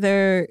 Yes.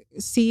 Their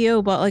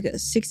CEO bought a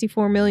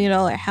 $64 million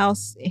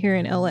house here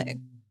in LA.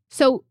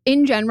 So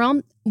in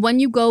general,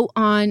 when you go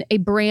on a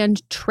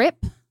brand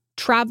trip,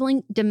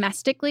 traveling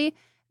domestically,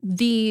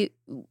 the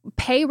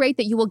pay rate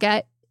that you will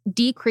get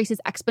decreases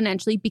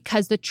exponentially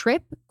because the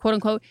trip, quote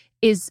unquote,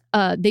 is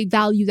they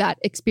value that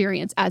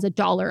experience as a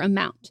dollar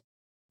amount.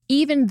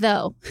 Even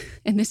though,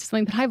 and this is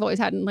something that I've always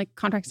had in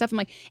contract stuff, I'm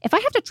if I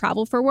have to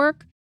travel for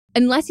work,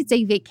 unless it's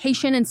a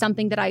vacation and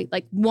something that I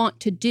want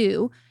to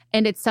do,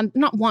 and it's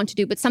not want to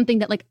do, but something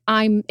that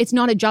it's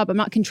not a job. I'm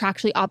not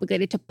contractually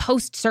obligated to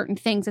post certain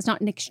things. It's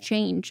not an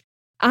exchange.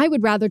 I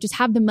would rather just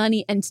have the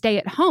money and stay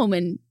at home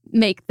and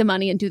make the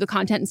money and do the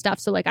content and stuff.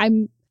 So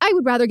I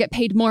would rather get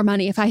paid more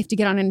money if I have to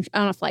get on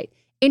a flight.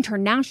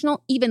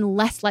 International, even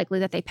less likely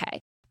that they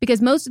pay,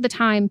 because most of the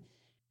time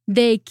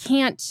they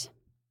can't,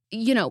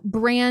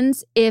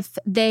 brands, if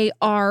they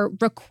are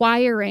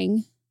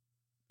requiring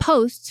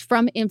posts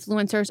from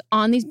influencers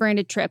on these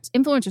branded trips.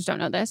 Influencers don't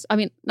know this. I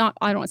don't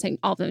want to say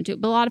all of them do,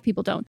 but a lot of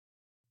people don't.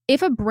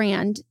 If a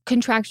brand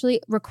contractually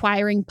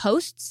requiring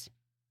posts,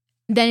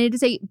 then it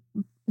is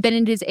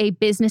a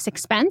business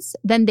expense.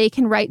 Then they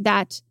can write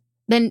that.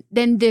 Then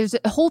there's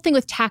a whole thing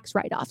with tax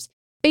write-offs.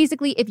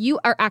 Basically, if you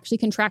are actually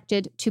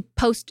contracted to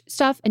post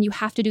stuff and you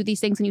have to do these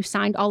things and you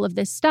signed all of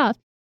this stuff,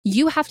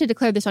 you have to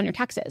declare this on your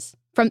taxes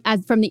from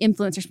the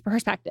influencer's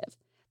perspective.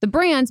 The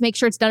brands make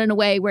sure it's done in a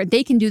way where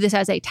they can do this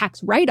as a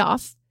tax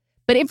write-off,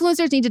 but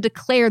influencers need to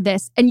declare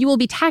this and you will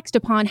be taxed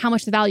upon how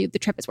much the value of the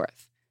trip is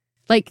worth.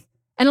 Like,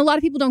 and a lot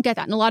of people don't get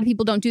that. And a lot of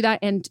people don't do that.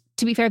 And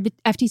to be fair, the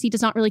FTC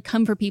does not really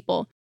come for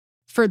people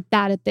for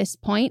that at this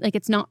point. Like,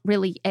 it's not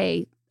really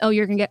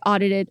you're going to get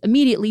audited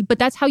immediately, but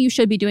that's how you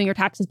should be doing your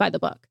taxes by the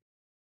book.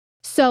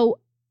 So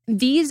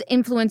these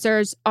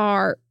influencers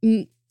are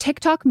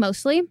TikTok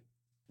mostly.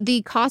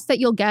 The cost that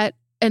you'll get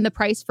and the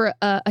price for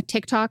a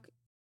TikTok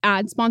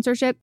ad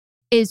sponsorship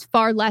is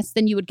far less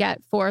than you would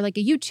get for like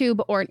a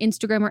YouTube or an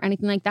Instagram or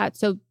anything like that.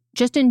 So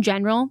just in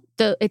general,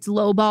 it's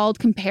lowballed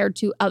compared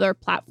to other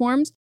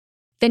platforms.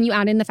 Then you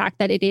add in the fact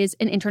that it is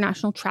an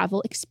international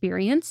travel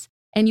experience.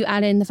 And you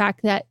add in the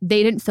fact that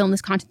they didn't film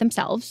this content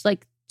themselves.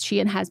 Like,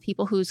 Shein has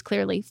people who's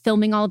clearly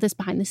filming all of this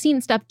behind the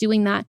scenes stuff,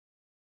 doing that.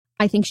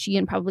 I think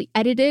Shein probably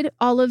edited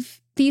all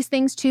of these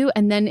things too.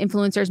 And then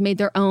influencers made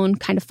their own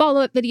kind of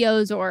follow-up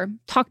videos or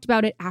talked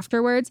about it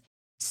afterwards.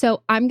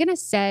 So I'm going to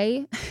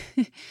say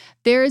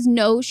there is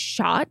no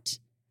shot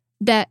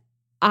that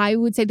I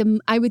would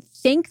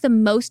think the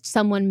most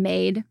someone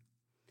made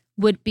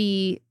would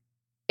be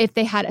if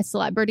they had a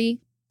celebrity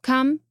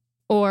come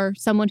or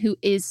someone who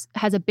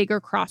has a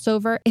bigger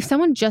crossover. If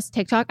someone just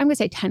TikTok, I'm going to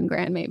say 10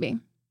 grand maybe.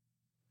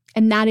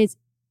 And that is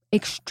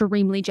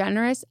extremely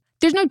generous.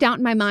 There's no doubt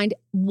in my mind,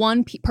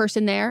 one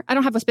person there, I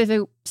don't have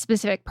a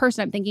specific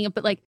person I'm thinking of,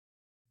 but like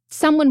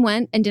someone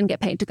went and didn't get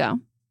paid to go.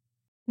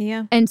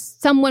 Yeah. And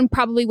someone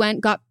probably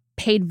got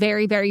paid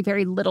very, very,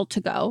 very little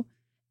to go.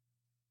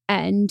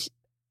 And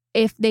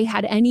if they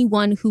had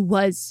anyone who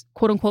was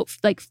quote unquote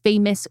like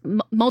famous,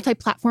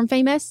 multi-platform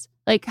famous,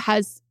 like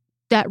has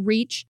that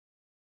reach,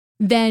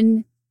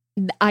 then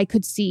I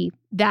could see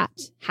that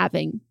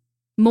having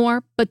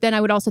more. But then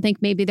I would also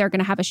think maybe they're going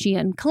to have a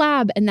Shein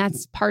collab and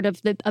that's part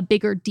of a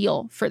bigger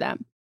deal for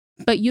them.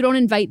 But you don't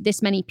invite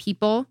this many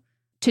people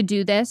to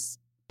do this,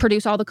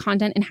 produce all the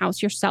content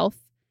in-house yourself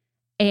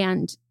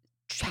and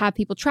have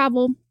people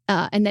travel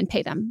and then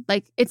pay them.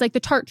 Like, it's like the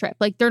Tarte trip.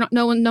 Like,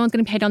 no one's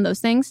going to pay on those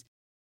things.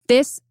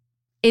 This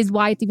is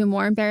why it's even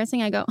more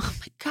embarrassing. I go, oh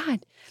my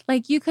God,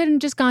 like you couldn't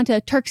just gone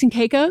to Turks and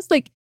Caicos.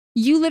 Like,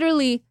 you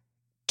literally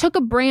took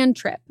a brand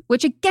trip,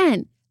 which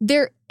again,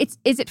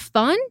 is it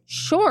fun?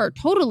 Sure,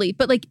 totally.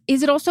 But like,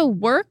 is it also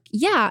work?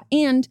 Yeah.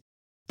 And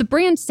the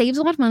brand saves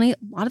a lot of money. A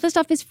lot of the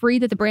stuff is free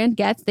that the brand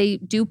gets. They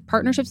do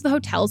partnerships with the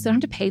hotels. They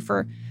don't have to pay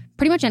for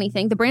pretty much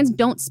anything. The brands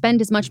don't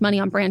spend as much money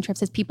on brand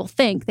trips as people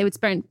think. They would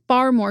spend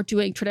far more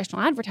doing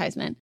traditional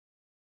advertisement.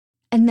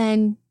 And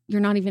then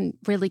you're not even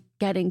really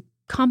getting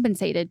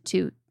compensated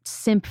to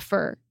simp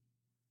for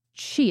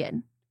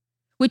Shein,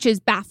 which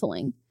is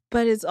baffling.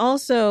 But it's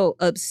also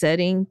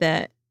upsetting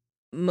that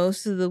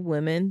most of the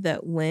women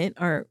that went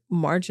are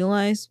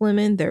marginalized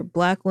women. They're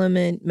Black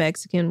women,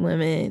 Mexican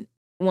women.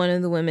 One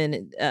of the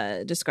women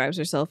describes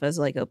herself as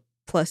like a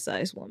plus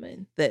size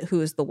woman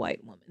who is the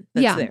white woman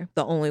that's there,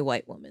 the only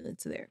white woman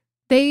that's there.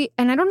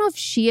 And I don't know if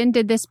Shein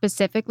did this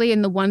specifically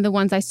in the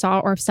ones I saw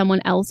or if someone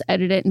else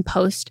edited it and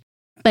post,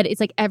 but it's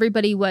like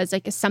everybody was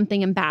like a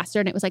something ambassador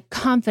and it was like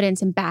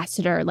confidence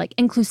ambassador, like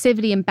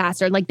inclusivity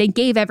ambassador. Like they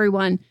gave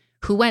everyone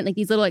who went like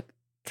these little like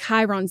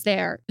chyrons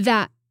there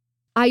that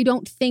I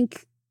don't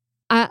think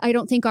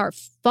are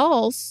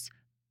false,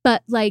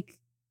 but like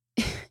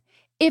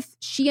if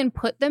Shein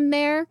put them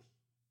there,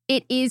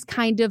 it is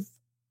kind of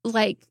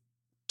like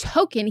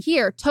token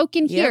here,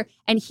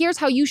 and here's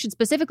how you should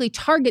specifically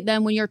target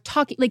them when you're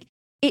talking. Like,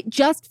 it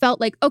just felt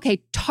like,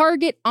 okay,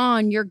 target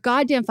on your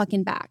goddamn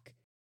fucking back.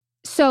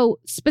 So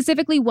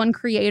specifically one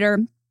creator,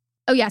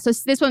 so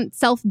this one,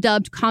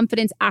 self-dubbed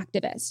confidence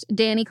activist,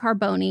 Danny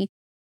Carboni,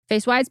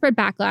 faced widespread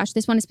backlash.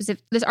 This one is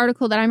specific. This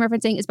article that I'm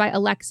referencing is by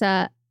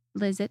Alexa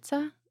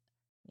Lizitza.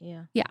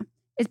 Yeah.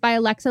 It's by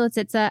Alexa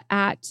Lizitza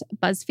at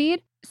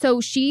BuzzFeed.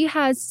 So she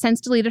has since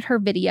deleted her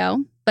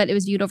video, but it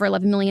was viewed over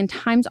 11 million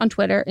times on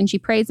Twitter. And she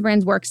praised the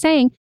brand's work,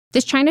 saying,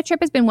 "This China trip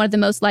has been one of the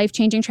most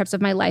life-changing trips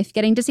of my life.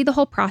 Getting to see the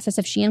whole process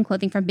of Shein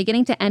clothing from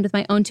beginning to end with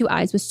my own two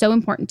eyes was so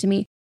important to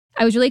me.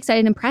 I was really excited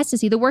and impressed to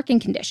see the working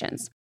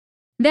conditions."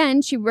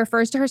 Then she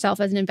refers to herself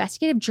as an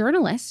investigative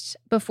journalist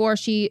before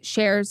she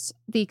shares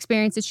the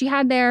experiences she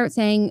had there,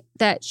 saying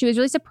that she was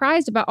really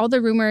surprised about all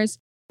the rumors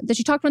that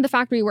she talked to one of the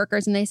factory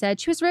workers and they said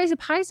she was really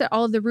surprised at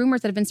all of the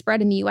rumors that have been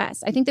spread in the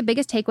US. "I think the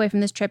biggest takeaway from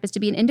this trip is to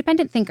be an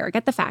independent thinker,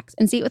 get the facts,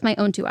 and see it with my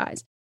own two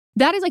eyes."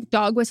 That is like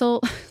dog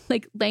whistle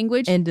like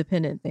language.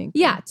 Independent thinker.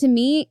 Yeah, to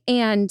me.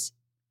 And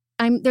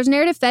there's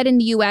narrative fed in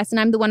the US and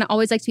I'm the one that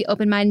always likes to be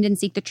open-minded and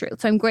seek the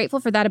truth. So I'm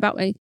grateful for that about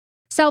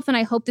myself and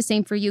I hope the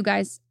same for you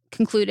guys.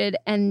 Concluded.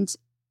 And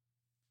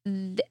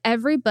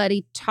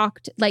everybody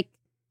talked like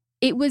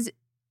it was,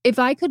 if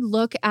I could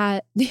look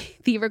at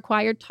the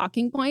required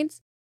talking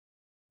points,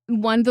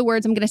 one of the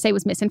words I'm going to say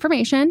was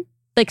misinformation,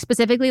 like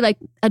specifically like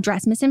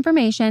address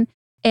misinformation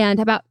and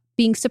about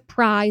being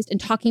surprised and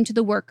talking to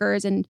the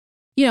workers and,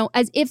 you know,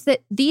 as if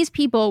that these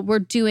people were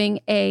doing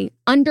a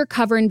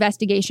undercover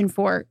investigation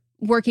for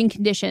working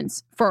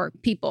conditions for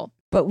people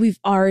But we've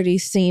already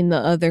seen the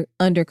other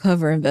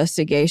undercover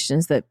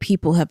investigations that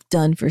people have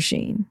done for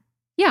Shein.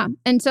 Yeah.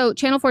 And so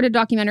Channel 4 did a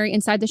documentary,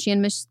 Inside the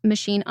Shein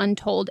Machine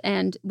Untold.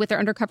 And with their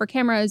undercover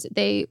cameras,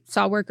 they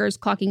saw workers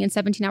clocking in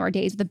 17-hour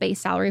days with a base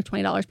salary of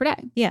 $20 per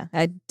day. Yeah,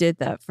 I did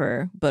that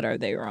for But Are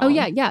They Wrong? Oh,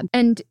 yeah, yeah.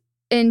 And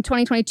in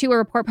 2022, a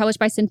report published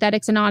by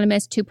Synthetics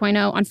Anonymous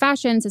 2.0 on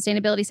fashion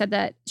sustainability said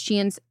that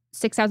Shein's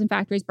 6,000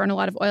 factories burn a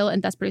lot of oil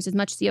and thus produce as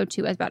much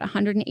CO2 as about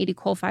 180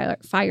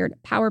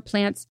 coal-fired power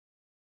plants.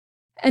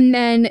 And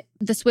then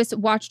the Swiss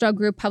watchdog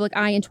group Public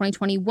Eye in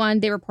 2021,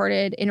 they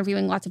reported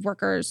interviewing lots of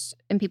workers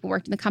and people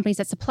worked in the companies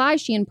that supply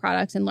Shein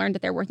products and learned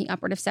that they're working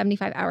upward of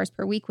 75 hours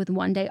per week with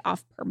 1 day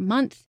off per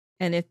month.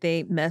 And if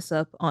they mess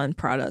up on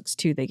products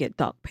too, they get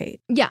dock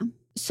paid. Yeah.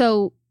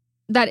 So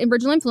that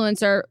original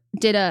influencer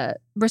did a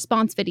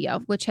response video,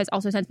 which has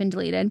also since been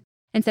deleted,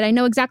 and said, I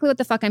know exactly what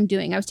the fuck I'm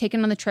doing. I was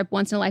taken on the trip,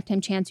 once in a lifetime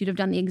chance. You'd have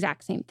done the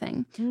exact same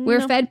thing. No. We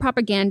were fed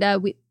propaganda.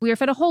 We were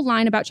fed a whole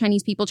line about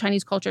Chinese people,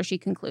 Chinese culture, she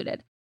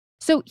concluded.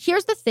 So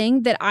here's the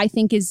thing that I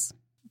think is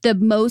the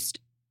most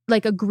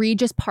like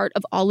egregious part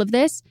of all of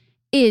this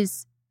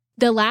is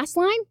the last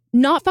line,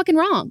 not fucking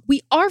wrong. We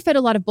are fed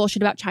a lot of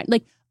bullshit about China.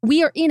 Like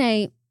we are in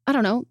a, I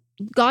don't know,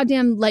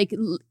 goddamn like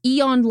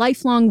eon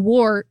lifelong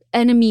war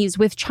enemies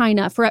with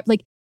China for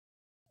like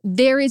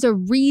there is a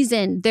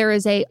reason there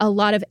is a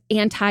lot of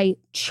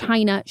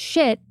anti-China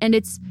shit, and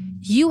it's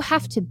you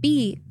have to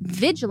be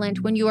vigilant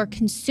when you are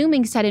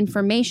consuming said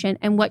information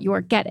and what you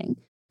are getting.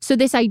 So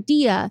this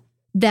idea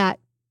that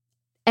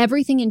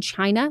everything in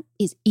China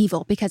is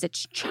evil because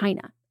it's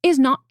China is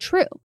not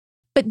true.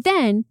 But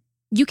then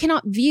you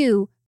cannot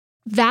view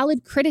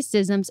valid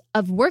criticisms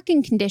of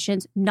working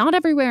conditions, not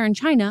everywhere in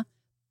China,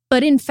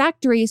 but in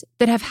factories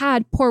that have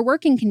had poor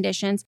working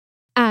conditions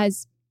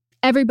as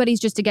everybody's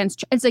just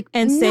against. It's like,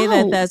 and say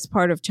that that's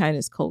part of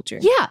China's culture.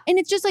 Yeah. And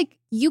it's just like,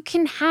 you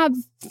can have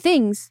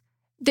things,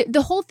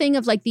 the whole thing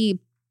of like this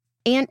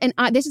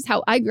is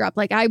how I grew up.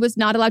 Like I was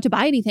not allowed to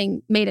buy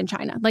anything made in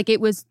China. Like that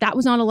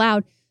was not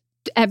allowed.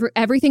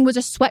 Everything was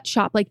a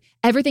sweatshop. Like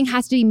everything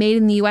has to be made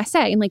in the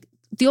USA. And like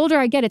the older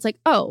I get, it's like,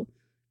 oh,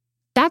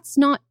 that's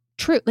not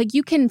true. Like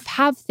you can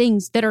have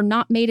things that are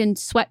not made in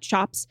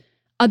sweatshops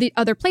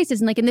other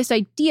places. And like in this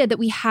idea that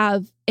we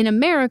have in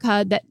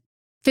America, that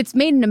if it's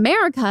made in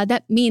America,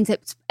 that means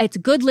it's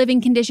good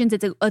living conditions.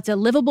 It's a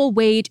livable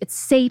wage. It's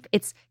safe.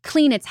 It's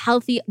clean. It's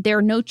healthy. There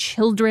are no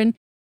children.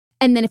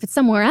 And then if it's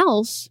somewhere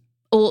else,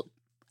 well,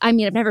 I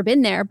mean, I've never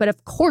been there, but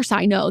of course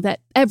I know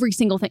that every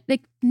single thing,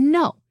 like,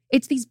 no.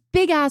 It's these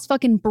big ass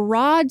fucking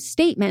broad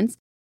statements.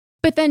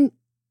 But then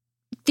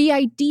the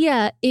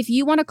idea, if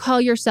you want to call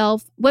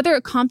yourself, whether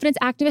a confidence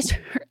activist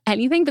or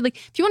anything, but like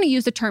if you want to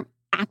use the term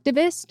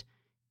activist,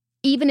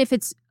 even if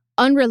it's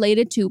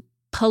unrelated to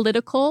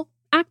political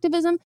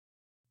activism,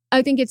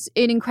 I think it's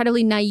an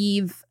incredibly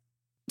naive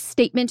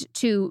statement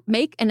to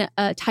make and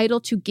a title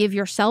to give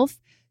yourself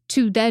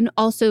to then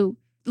also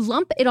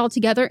lump it all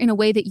together in a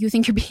way that you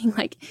think you're being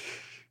like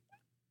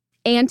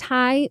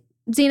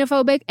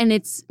anti-xenophobic. And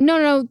it's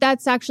no,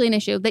 that's actually an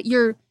issue that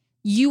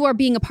you are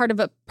being a part of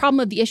a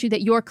problem of the issue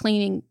that you're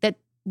claiming that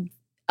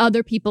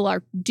other people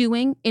are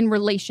doing in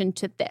relation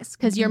to this,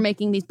 because you're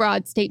making these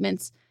broad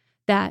statements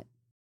that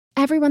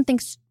everyone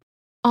thinks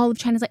all of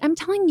China's like, I'm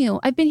telling you,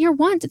 I've been here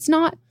once. It's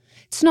not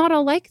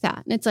all like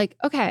that. And it's like,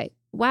 okay,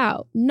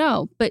 wow,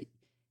 no, but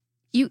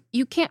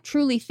you can't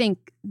truly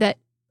think that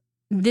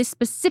this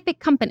specific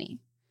company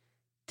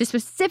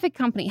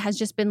has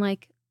just been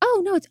like,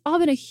 oh no, it's all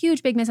been a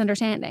huge, big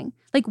misunderstanding.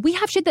 Like we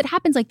have shit that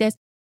happens like this.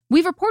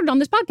 We've reported on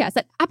this podcast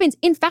that happens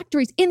in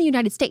factories in the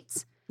United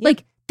States. Yep.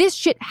 Like this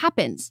shit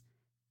happens.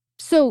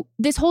 So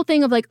this whole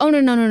thing of like, oh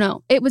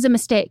no, it was a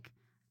mistake,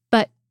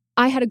 but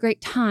I had a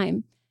great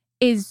time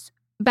is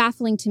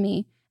baffling to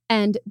me.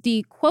 And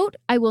the quote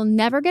I will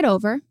never get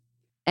over,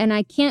 and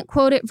I can't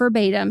quote it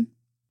verbatim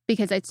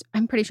because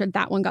I'm pretty sure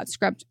that one got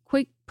scrubbed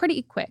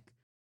pretty quick.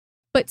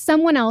 But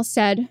someone else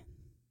said,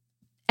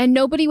 and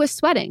nobody was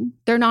sweating.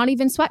 They're not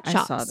even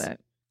sweatshops. I saw that.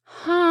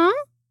 Huh?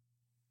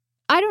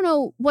 I don't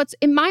know what's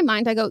in my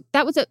mind. I go,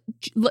 that was a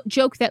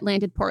joke that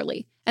landed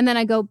poorly. And then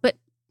I go, but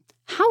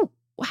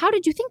how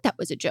did you think that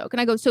was a joke?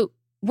 And I go, so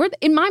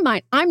in my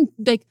mind, I'm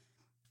like,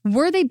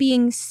 were they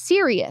being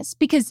serious?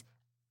 Because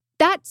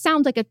that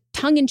sounds like a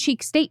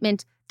tongue-in-cheek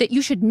statement that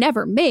you should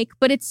never make,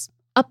 but it's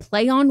a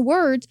play on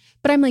words.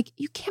 But I'm like,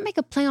 you can't make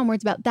a play on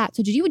words about that.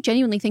 So did you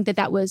genuinely think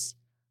that was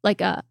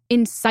like a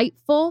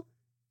insightful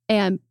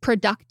and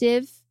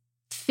productive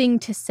thing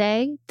to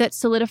say that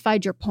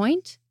solidified your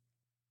point?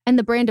 And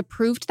the brand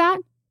approved that?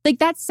 Like,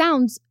 that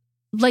sounds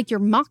like you're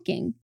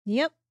mocking.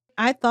 Yep.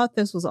 I thought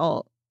this was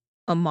all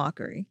a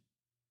mockery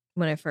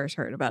when I first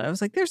heard about it. I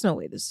was like, there's no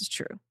way this is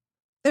true.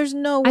 There's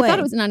no way. I thought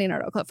it was an Onion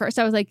article at first.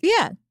 I was like,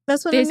 yeah,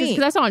 that's what I mean.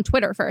 Because I saw on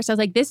Twitter first. I was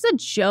like, this is a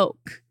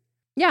joke.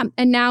 Yeah.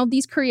 And now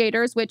these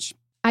creators, which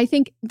I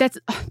think that's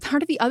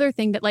part of the other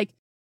thing that, like,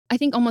 I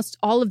think almost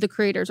all of the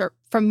creators are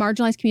from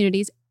marginalized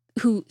communities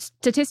who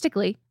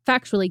statistically,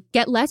 factually,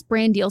 get less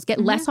brand deals,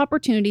 get less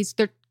opportunities.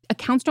 Their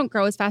accounts don't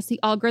grow as fast. The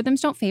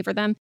algorithms don't favor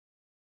them.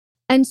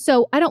 And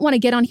so I don't want to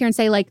get on here and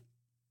say, like,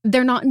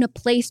 they're not in a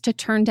place to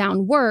turn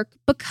down work,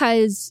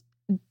 because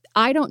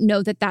I don't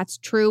know that that's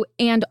true.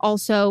 And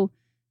also,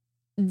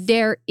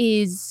 there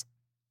is,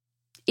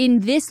 in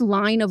this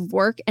line of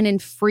work and in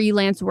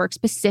freelance work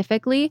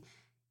specifically,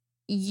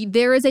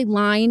 there is a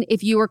line,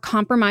 if you are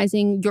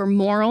compromising your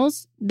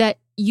morals, that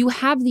you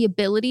have the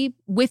ability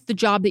with the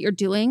job that you're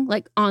doing,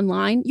 like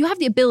online, you have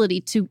the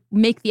ability to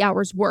make the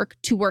hours work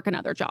to work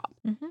another job.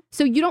 Mm-hmm.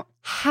 So you don't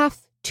have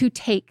to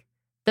take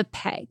the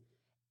pay.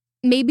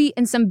 Maybe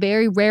in some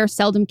very rare,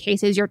 seldom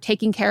cases, you're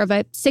taking care of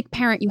a sick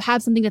parent. You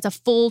have something that's a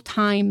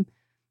full-time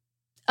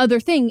other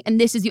thing, and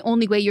this is the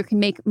only way you can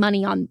make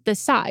money on the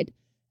side.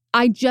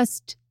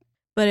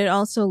 But it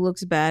also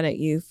looks bad at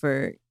you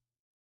for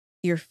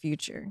your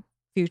future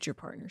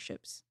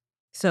partnerships.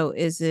 So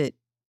is it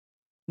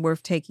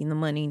worth taking the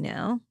money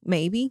now?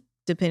 Maybe,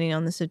 depending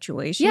on the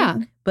situation. Yeah.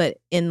 But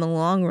in the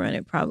long run,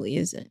 it probably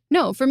isn't.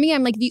 No, for me,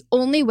 I'm like, the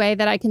only way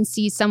that I can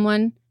see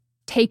someone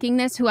taking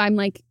this, who I'm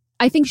like,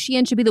 I think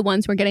Shein should be the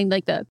ones who are getting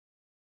like the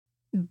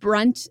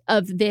brunt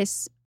of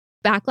this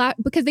backlash,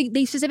 because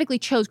they specifically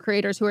chose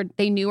creators who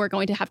they knew are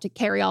going to have to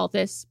carry all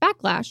this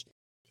backlash.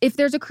 If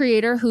there's a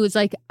creator who's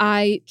like,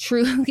 I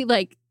truly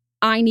like,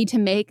 I need to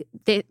make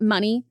the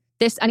money.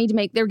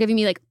 They're giving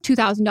me like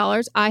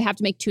 $2,000. I have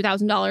to make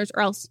 $2,000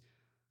 or else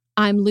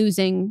I'm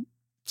losing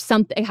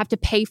something. I have to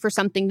pay for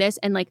something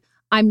and like,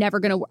 I'm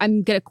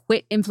going to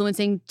quit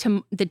influencing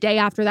to the day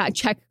after that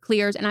check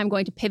clears and I'm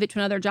going to pivot to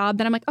another job.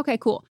 Then I'm like, okay,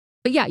 cool.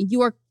 But yeah,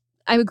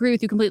 I agree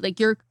with you completely. Like,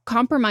 you're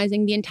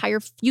compromising the entire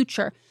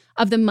future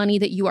of the money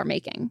that you are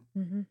making.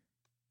 Mm-hmm.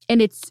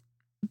 And it's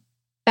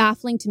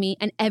baffling to me.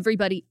 And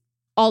everybody,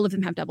 all of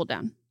them have doubled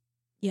down.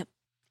 Yep.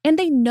 And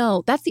they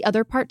know. That's the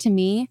other part to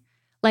me.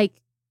 Like,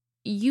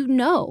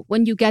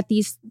 when you get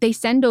these, they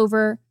send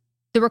over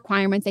the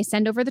requirements, they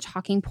send over the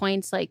talking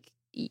points, like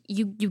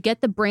you get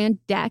the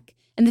brand deck,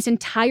 and this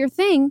entire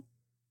thing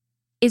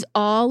is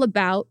all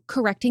about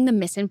correcting the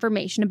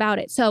misinformation about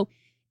it. So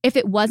if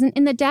it wasn't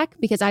in the deck,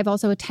 because I've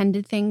also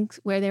attended things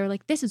where they were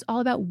like, this is all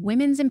about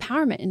women's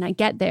empowerment, and I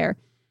get there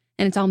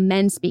and it's all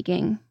men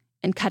speaking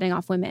and cutting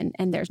off women,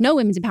 and there's no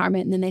women's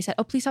empowerment. And then they said,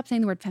 oh, please stop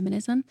saying the word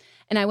feminism.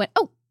 And I went,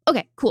 oh,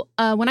 okay, cool.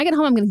 When I get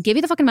home, I'm going to give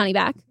you the fucking money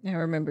back. I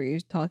remember you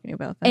talking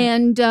about that.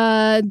 And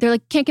they're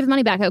like, can't give the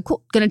money back. I go,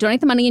 cool. Going to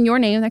donate the money in your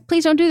name. They're like,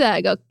 please don't do that.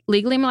 I go,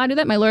 legally, I'm allowed to do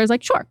that. My lawyer's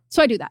like, sure.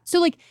 So I do that.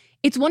 So like,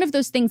 it's one of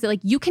those things that like,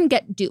 you can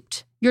get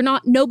duped.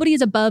 Nobody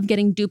is above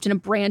getting duped in a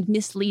brand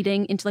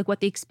misleading into like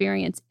what the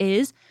experience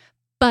is.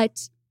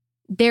 But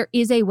there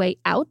is a way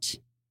out.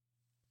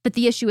 But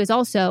the issue is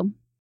also,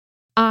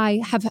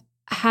 I have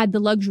had the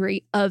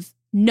luxury of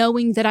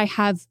knowing that I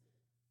have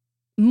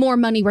more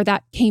money where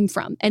that came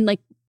from. And like,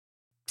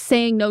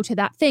 saying no to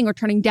that thing or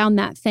turning down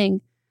that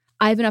thing,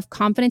 I have enough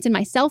confidence in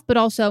myself, but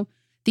also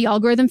the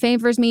algorithm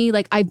favors me.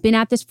 Like, I've been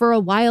at this for a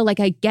while. Like,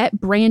 I get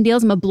brand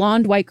deals. I'm a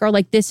blonde white girl.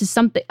 Like, this is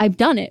something, I've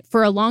done it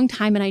for a long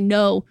time. And I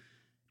know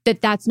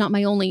that that's not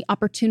my only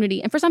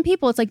opportunity. And for some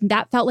people, it's like,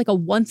 that felt like a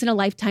once in a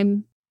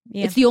lifetime.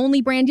 Yeah. It's the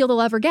only brand deal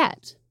they'll ever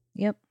get.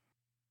 Yep.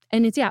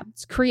 And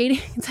it's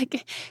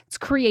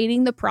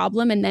creating the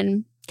problem and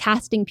then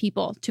casting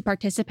people to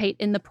participate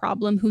in the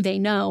problem who they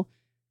know,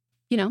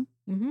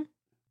 mm-hmm.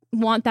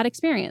 want that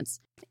experience.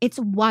 It's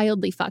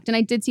wildly fucked. And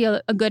I did see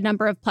a good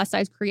number of plus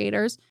size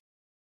creators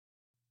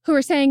who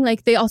are saying,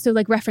 like, they also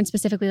like reference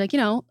specifically, like,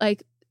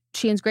 like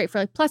Shein's great for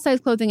like plus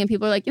size clothing, and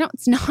people are like,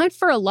 it's not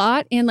for a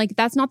lot. And like,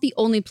 that's not the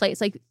only place.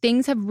 Like,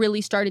 things have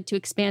really started to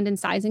expand in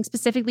sizing,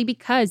 specifically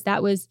because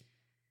that was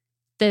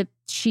the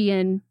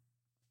Shein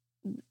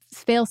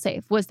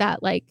failsafe, was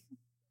that like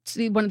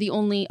one of the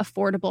only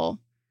affordable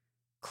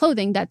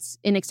clothing that's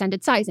in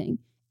extended sizing.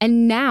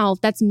 And now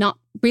that's not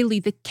really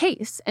the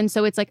case. And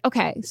so it's like,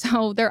 okay,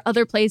 so there are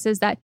other places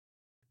that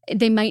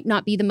they might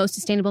not be the most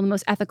sustainable, the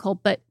most ethical,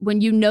 but when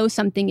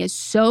something is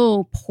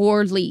so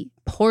poorly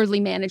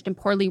managed and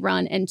poorly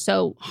run and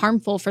so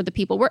harmful for the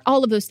people, where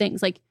all of those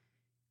things, like,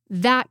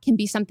 that can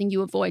be something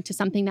you avoid to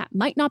something that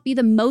might not be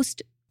the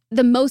most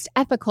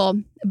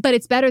ethical, but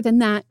it's better than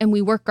that. And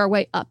we work our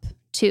way up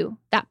to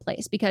that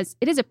place because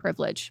it is a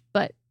privilege.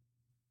 But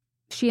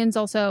Shein's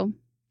also,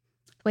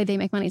 the way they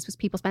make money is because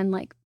people spend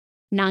like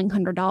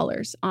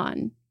 $900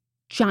 on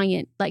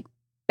giant like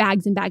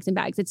bags and bags and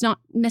bags. It's not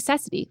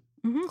necessity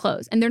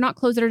clothes. And they're not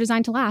clothes that are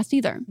designed to last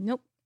either.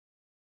 Nope.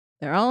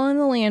 They're all in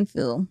the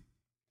landfill.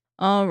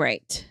 All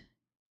right.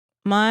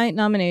 My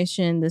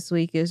nomination this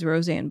week is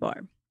Roseanne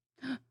Barr.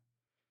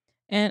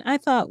 And I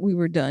thought we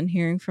were done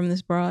hearing from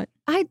this broad.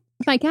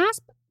 My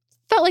gasp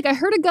felt like I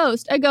heard a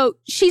ghost. I go,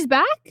 she's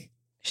back?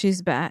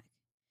 She's back.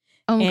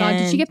 Oh my God.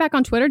 Did she get back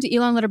on Twitter? Did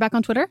Elon let her back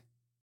on Twitter?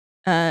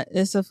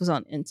 This stuff was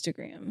on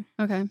Instagram.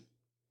 Okay.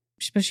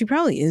 But she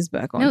probably is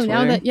back on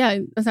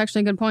Twitter. That's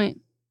actually a good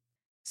point.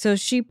 So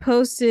she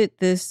posted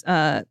this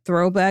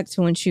throwback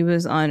to when she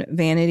was on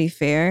Vanity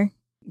Fair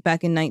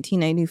back in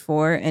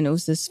 1994. And it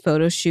was this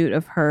photo shoot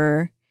of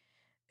her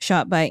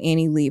shot by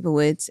Annie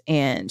Leibovitz.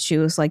 And she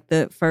was like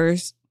the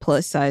first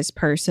plus size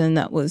person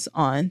that was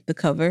on the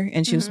cover.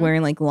 And she was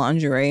wearing like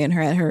lingerie and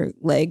had her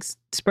legs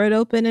spread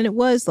open. And it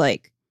was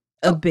like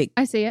a big...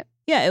 I see it.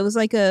 Yeah, it was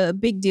like a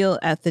big deal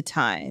at the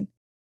time.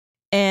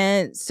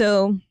 And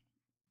so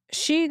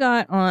she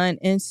got on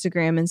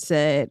Instagram and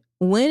said,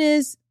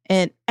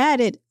 and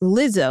added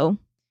Lizzo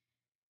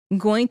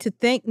going to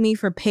thank me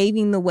for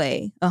paving the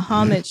way, a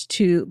homage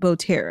to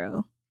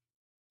Botero.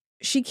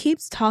 She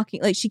keeps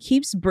talking, like she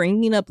keeps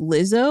bringing up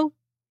Lizzo.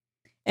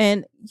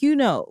 And, you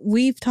know,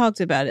 we've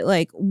talked about it.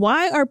 Like,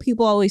 why are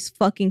people always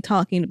fucking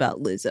talking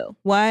about Lizzo?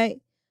 Why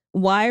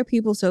are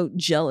people so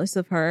jealous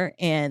of her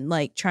and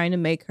like trying to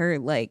make her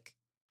like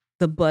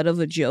the butt of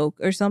a joke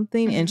or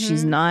something? And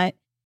she's not.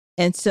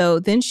 And so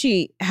then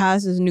she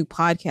has this new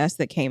podcast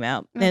that came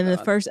out. And in the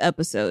first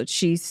episode,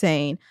 she's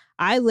saying,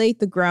 I laid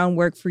the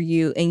groundwork for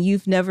you and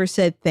you've never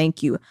said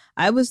thank you.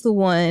 I was the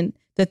one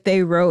that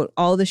they wrote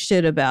all the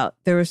shit about.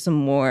 There was some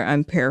more.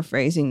 I'm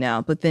paraphrasing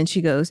now. But then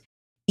she goes,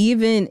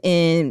 even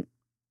in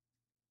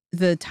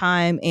the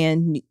Time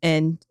and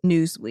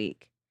Newsweek,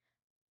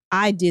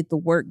 I did the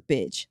work,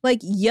 bitch. Like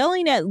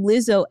yelling at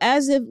Lizzo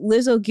as if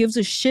Lizzo gives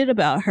a shit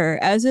about her,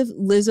 as if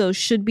Lizzo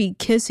should be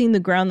kissing the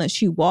ground that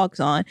she walks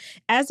on,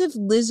 as if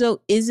Lizzo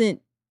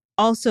isn't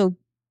also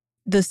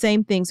the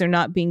same things are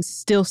not being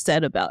still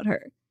said about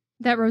her.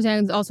 That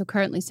Roseanne's also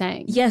currently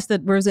saying. Yes,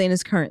 that Roseanne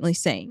is currently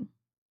saying.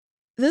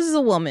 This is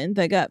a woman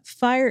that got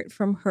fired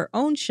from her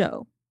own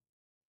show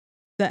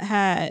that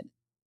had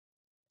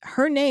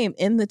her name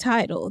in the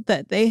title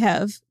that they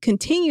have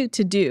continued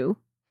to do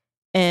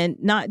and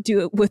not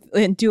do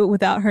it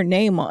without her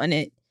name on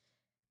it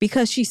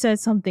because she said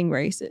something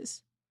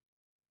racist.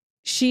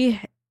 She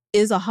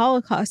is a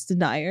Holocaust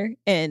denier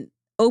and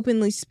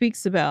openly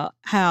speaks about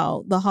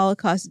how the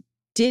Holocaust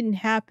didn't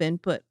happen,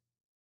 but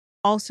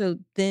also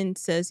then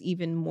says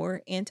even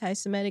more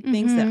anti-Semitic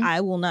things that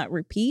I will not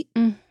repeat.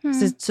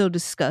 It's so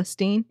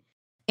disgusting.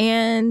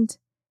 And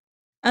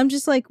I'm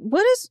just like,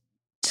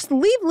 just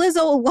leave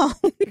Lizzo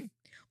alone.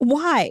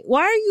 Why?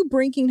 Why are you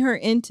bringing her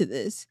into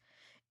this?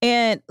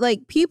 And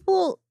like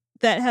people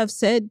that have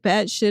said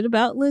bad shit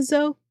about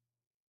Lizzo,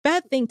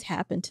 bad things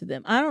happen to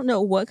them. I don't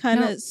know what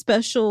kind of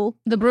special.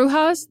 The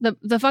Brujas,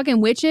 the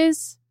fucking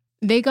witches,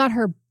 they got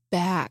her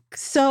back.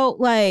 So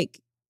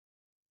like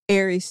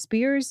Aries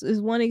Spears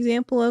is one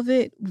example of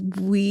it.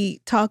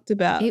 We talked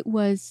about it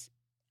was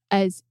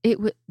the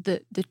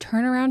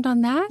turnaround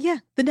on that. Yeah,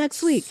 the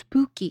next week.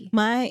 Spooky.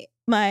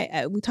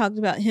 We talked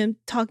about him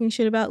talking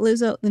shit about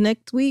Lizzo. The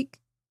next week,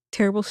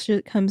 terrible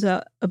shit comes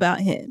out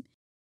about him.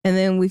 And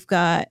then we've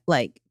got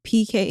like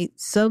PK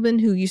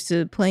Subban, who used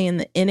to play in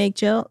the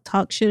NHL,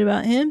 talk shit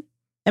about him.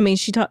 I mean,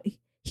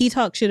 he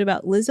talked shit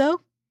about Lizzo.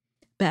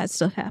 Bad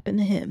stuff happened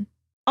to him.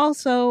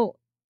 Also,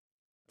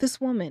 this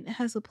woman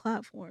has a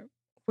platform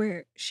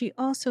where she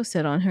also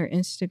said on her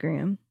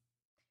Instagram,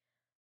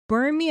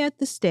 burn me at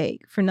the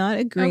stake for not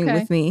agreeing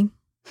with me.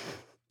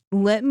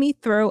 Let me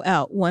throw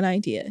out one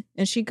idea.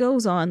 And she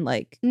goes on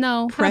like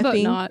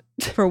prepping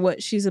for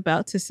what she's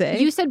about to say.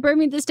 You said burn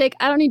me at the stake.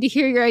 I don't need to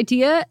hear your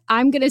idea.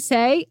 I'm going to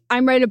say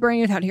I'm ready to burn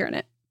it out hearing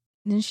it.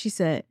 And then she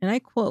said, and I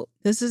quote,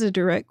 this is a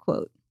direct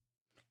quote,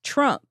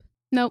 Trump.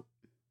 Nope.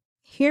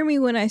 Hear me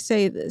when I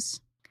say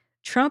this.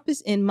 Trump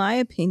is, in my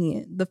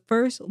opinion, the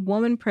first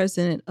woman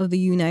president of the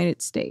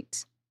United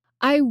States.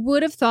 I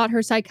would have thought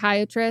her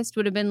psychiatrist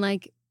would have been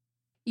like,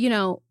 you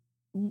know,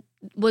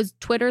 was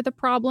Twitter the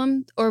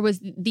problem or was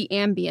the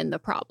Ambien the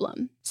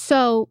problem?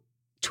 So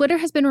Twitter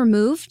has been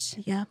removed.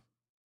 Yeah.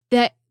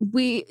 That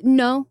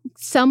no,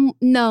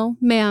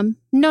 ma'am.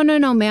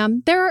 No,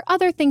 ma'am. There are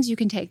other things you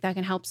can take that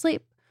can help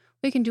sleep.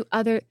 We can do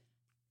other.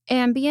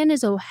 Ambien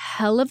is a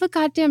hell of a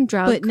goddamn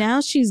drug. But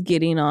now she's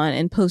getting on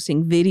and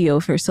posting video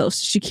of herself.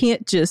 So she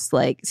can't just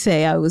like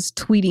say I was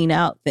tweeting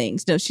out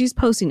things. No, she's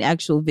posting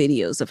actual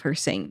videos of her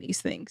saying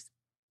these things.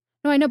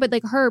 No, I know, but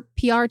like her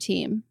PR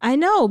team. I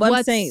know, but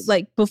I'm saying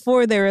like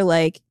before they were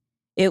like,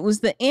 it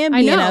was the Ambien.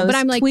 I know, I was but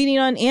I'm like tweeting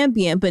on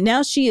Ambien, but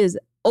now she is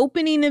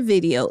opening a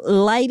video,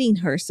 lighting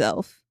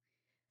herself,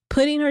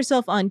 putting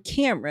herself on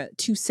camera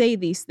to say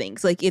these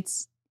things. Like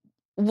it's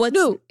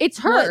it's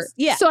her.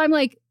 Yeah. So I'm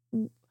like,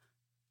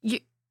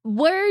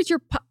 where's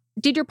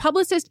did your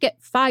publicist get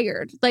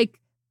fired? Like,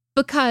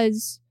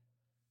 because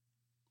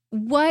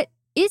what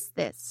is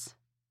this?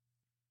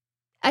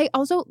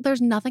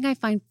 There's nothing I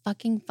find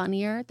fucking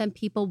funnier than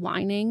people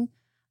whining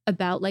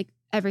about like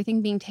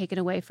everything being taken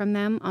away from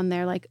them on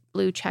their like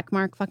blue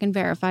checkmark fucking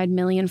verified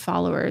million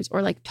followers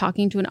or like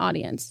talking to an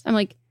audience. I'm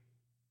like,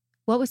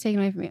 what was taken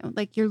away from you?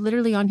 Like, you're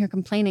literally on here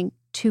complaining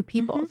to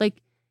people.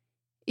 Like,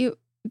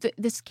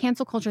 this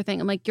cancel culture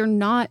thing. I'm like, you're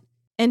not.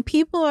 And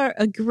people are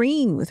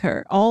agreeing with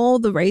her. All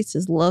the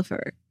races love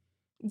her.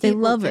 They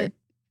love her.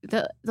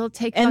 They'll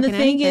take and fucking the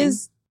thing anything.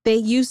 is, they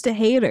used to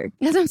hate her.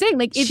 That's what I'm saying.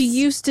 Like, she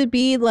used to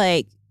be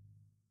like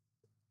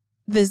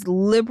this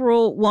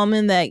liberal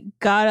woman that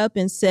got up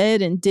and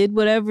said and did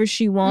whatever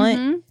she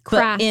wanted.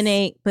 But in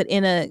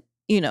a,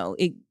 you know,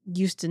 it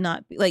used to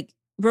not be like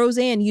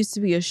Roseanne used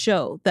to be a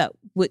show that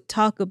would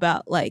talk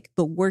about like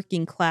the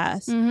working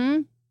class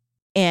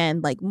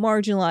and like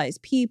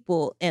marginalized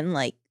people and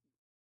like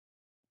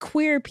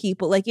queer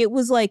people. Like it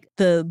was like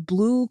the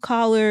blue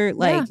collar,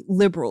 like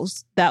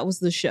liberals. That was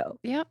the show.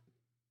 Yep.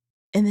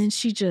 And then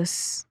she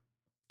just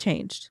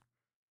changed.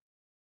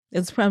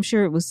 I'm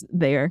sure it was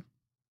there.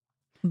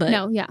 But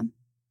no, yeah.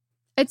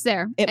 It's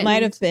there. It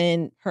might have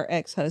been her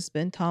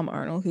ex-husband, Tom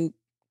Arnold, who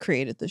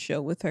created the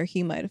show with her.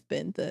 He might have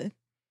been the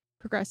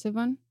progressive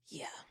one.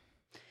 Yeah.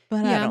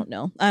 But I don't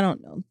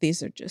know.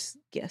 These are just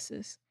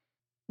guesses.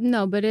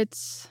 No, but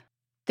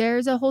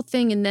there's a whole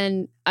thing. And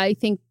then I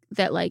think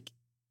that like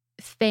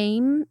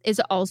fame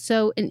is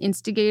also an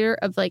instigator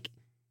of like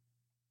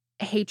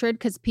hatred,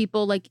 because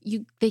people like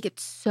they get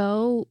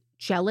so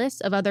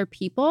jealous of other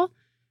people,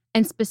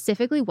 and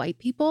specifically white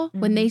people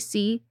when they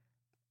see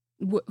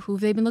who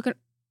they've been looking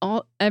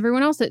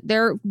everyone else that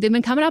they've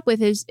been coming up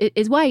with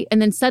is white,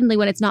 and then suddenly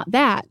when it's not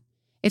that,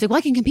 it's like, well,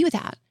 I can compete with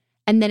that.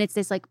 And then it's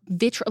this like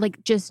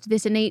like just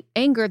this innate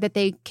anger that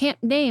they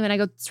can't name. And I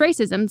go, it's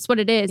racism. It's what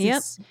it is. Yep.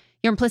 It's,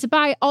 you're implicit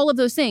by all of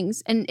those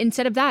things. And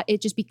instead of that,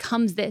 it just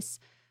becomes this,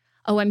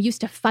 oh, I'm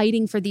used to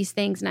fighting for these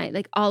things. And I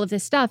like all of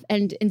this stuff.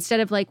 And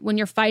instead of like when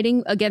you're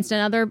fighting against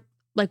another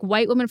like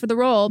white woman for the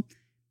role,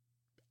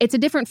 it's a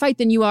different fight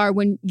than you are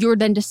when you're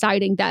then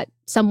deciding that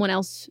someone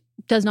else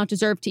does not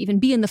deserve to even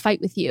be in the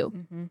fight with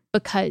you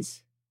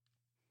because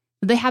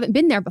they haven't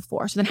been there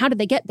before. So then how did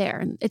they get there?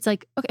 And it's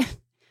like, okay.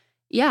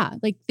 Yeah,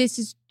 like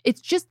it's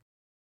just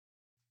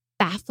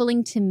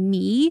baffling to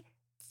me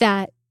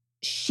that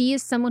she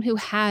is someone who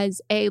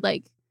has her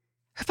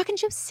fucking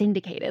show's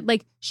syndicated.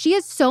 Like she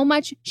has so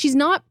much,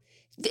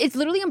 it's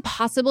literally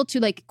impossible to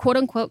like quote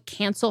unquote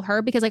cancel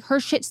her because like her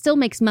shit still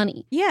makes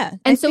money. Yeah.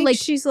 And so like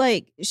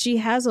she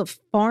has a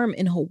farm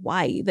in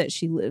Hawaii that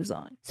she lives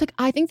on. It's like,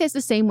 I think that's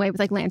the same way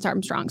with like Lance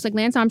Armstrong. It's like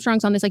Lance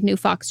Armstrong's on this like new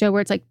Fox show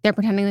where it's like they're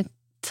pretending like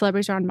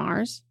celebrities are on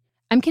Mars.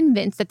 I'm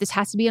convinced that this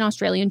has to be an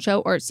Australian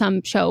show or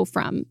some show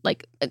from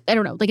like, I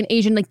don't know, like an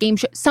Asian like game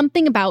show,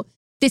 something about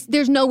this.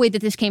 There's no way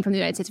that this came from the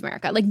United States of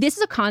America. Like this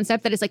is a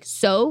concept that is like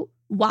so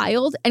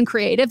wild and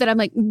creative that I'm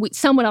like,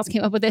 someone else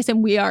came up with this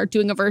and we are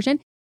doing a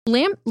version.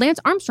 Lance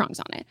Armstrong's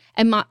on it.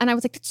 And I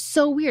was like, that's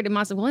so weird. And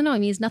Ma's like, well, no, I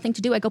mean, he has nothing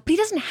to do. I go, but he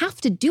doesn't have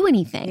to do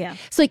anything. Yeah.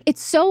 So like,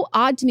 it's so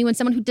odd to me when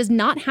someone who does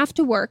not have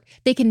to work,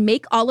 they can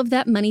make all of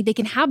that money. They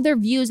can have their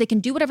views. They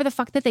can do whatever the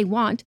fuck that they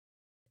want.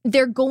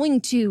 They're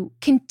going to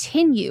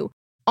continue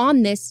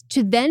on this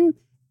to then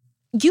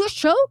your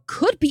show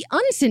could be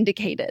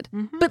unsyndicated.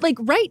 But like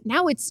right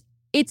now it's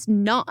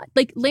not.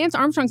 Like Lance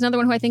Armstrong's another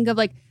one who I think of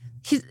like,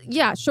 the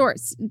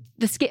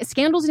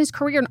scandals in his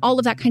career and all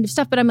of that kind of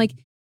stuff. But I'm like,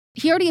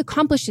 he already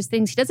accomplished his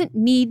things. He doesn't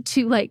need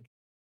to like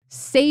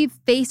save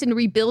face and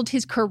rebuild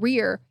his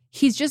career.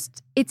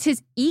 It's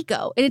his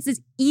ego. And it's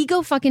this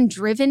ego fucking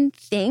driven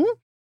thing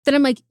that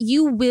I'm like,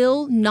 you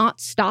will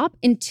not stop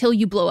until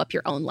you blow up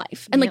your own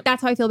life. And like,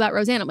 that's how I feel about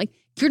Roseanne. I'm like,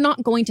 you're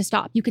not going to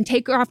stop. You can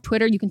take her off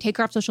Twitter. You can take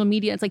her off social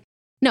media. It's like,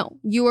 no,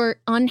 you're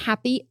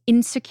unhappy,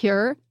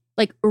 insecure,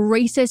 like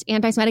racist,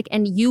 anti-Semitic,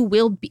 and you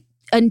will be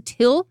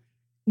until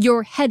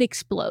your head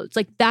explodes.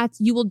 Like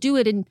you will do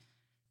it and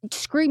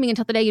screaming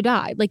until the day you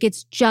die. Like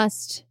it's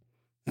just,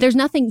 there's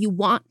nothing you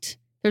want.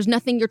 There's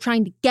nothing you're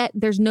trying to get.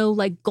 There's no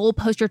like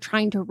goalpost you're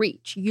trying to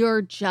reach.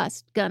 You're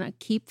just gonna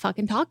keep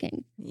fucking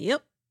talking.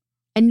 Yep.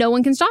 And no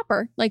one can stop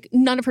her. Like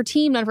none of her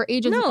team, none of her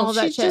agents, all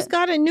that shit. No, she's just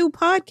got a new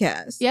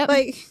podcast. Yep.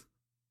 Like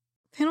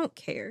they don't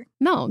care.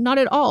 No, not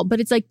at all.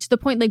 But it's like to the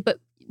point, like, but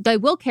they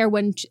will care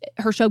when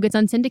her show gets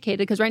unsyndicated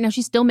because right now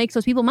she still makes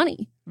those people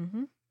money.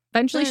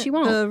 Eventually she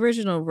won't. The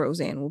original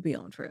Roseanne will be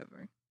on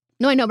forever.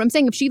 No, I know. But I'm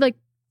saying if she like,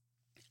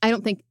 I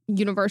don't think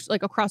universal,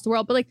 like across the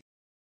world, but like,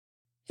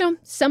 you know,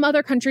 some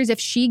other countries, if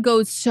she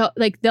goes so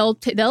like they'll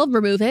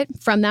remove it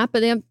from that,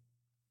 but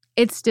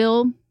it's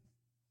still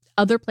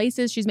other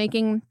places she's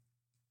making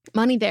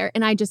money there.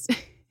 And I just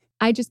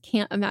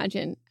can't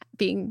imagine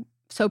being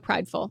so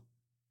prideful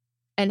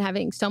and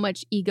having so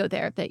much ego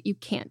there that you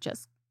can't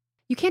just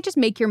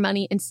make your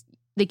money and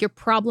like your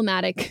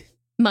problematic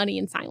money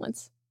in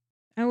silence.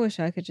 I wish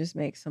I could just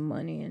make some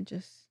money and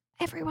just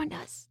everyone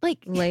does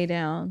like lay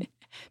down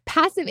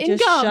passive income.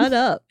 Just shut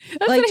up.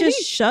 That's like what I just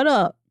mean. shut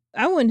up.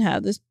 I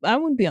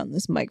wouldn't be on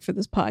this mic for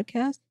this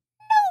podcast.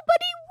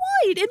 Nobody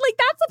would. And like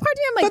that's the part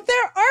I'm like, but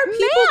there are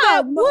people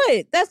that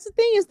would. That's the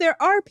thing is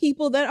there are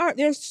people that are.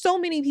 There's so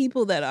many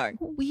people that are.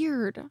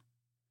 Weird.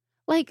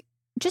 Like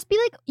just be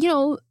like, you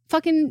know,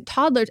 fucking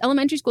toddlers,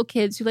 elementary school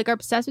kids who like are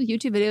obsessed with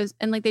YouTube videos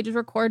and like they just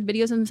record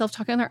videos of themselves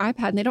talking on their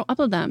iPad and they don't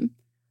upload them.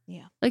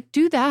 Yeah. Like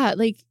do that.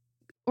 Like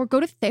or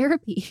go to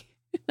therapy.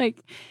 Like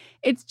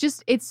it's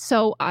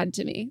so odd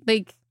to me.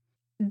 Like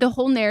the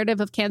whole narrative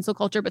of cancel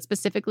culture, but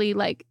specifically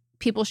like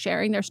people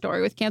sharing their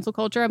story with cancel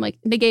culture. I'm like,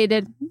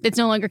 negated. It's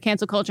no longer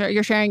cancel culture.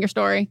 You're sharing your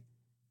story.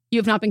 You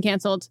have not been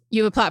canceled.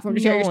 You have a platform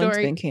to share your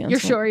story. Your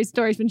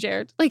story's been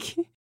shared. Like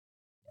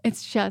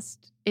it's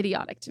just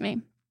idiotic to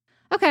me.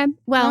 Okay.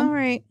 Well, all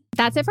right.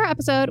 That's it for our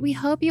episode. We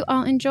hope you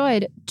all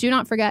enjoyed. Do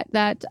not forget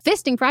that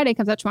Fisting Friday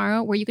comes out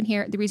tomorrow where you can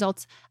hear the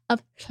results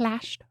of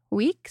Clashed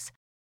Week's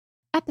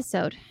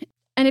episode.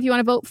 And if you want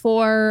to vote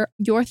for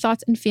your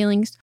thoughts and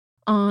feelings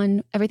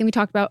on everything we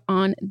talked about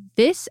on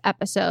this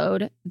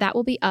episode, that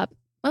will be up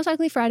most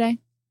likely Friday,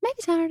 maybe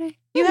Saturday.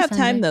 You maybe have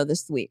Sunday. time though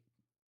this week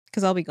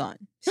because I'll be gone.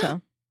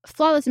 So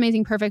flawless,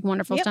 amazing, perfect,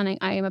 wonderful, stunning.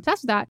 I am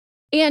obsessed with that.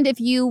 And if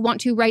you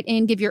want to write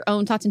in, give your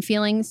own thoughts and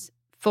feelings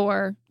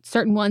for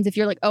certain ones, if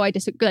you're like, oh, I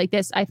disagree like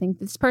this, I think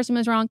this person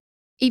was wrong.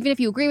 Even if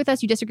you agree with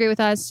us, you disagree with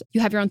us,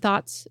 you have your own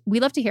thoughts. We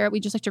love to hear it. We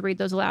just like to read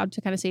those aloud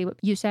to kind of see what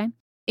you say.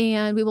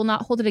 And we will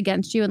not hold it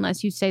against you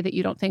unless you say that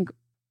you don't think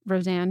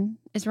Roseanne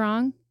is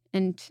wrong.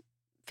 And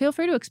feel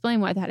free to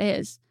explain why that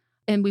is.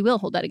 And we will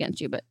hold that against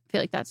you, but I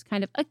feel like that's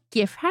kind of a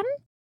given.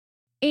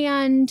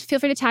 And feel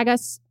free to tag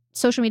us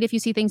social media if you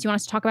see things you want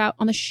us to talk about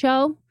on the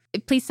show.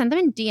 Please send them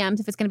in DMs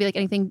if it's going to be like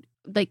anything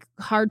like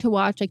hard to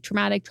watch, like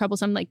traumatic,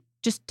 troublesome, like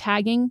just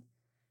tagging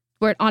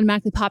where it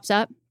automatically pops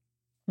up.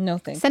 No,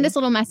 thank you. Send us a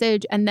little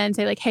message and then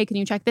say like, hey, can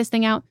you check this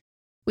thing out?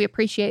 We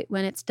appreciate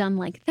when it's done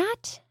like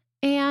that.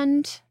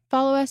 And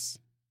follow us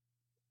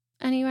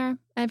anywhere,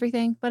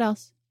 everything. What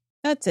else?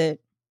 That's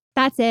it.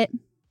 That's it.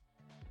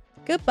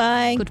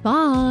 Goodbye.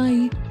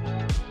 Goodbye.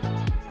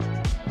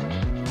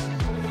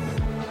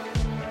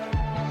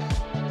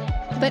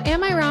 But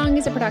Am I Wrong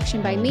is a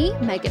production by me,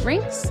 Megan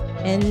Rinks.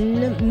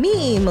 And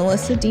me,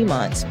 Melissa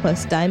DeMont,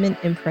 plus Diamond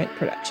Imprint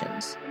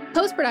Productions.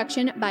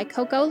 Post-production by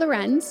Coco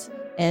Lorenz.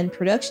 And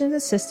production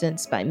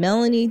assistance by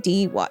Melanie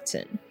D.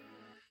 Watson.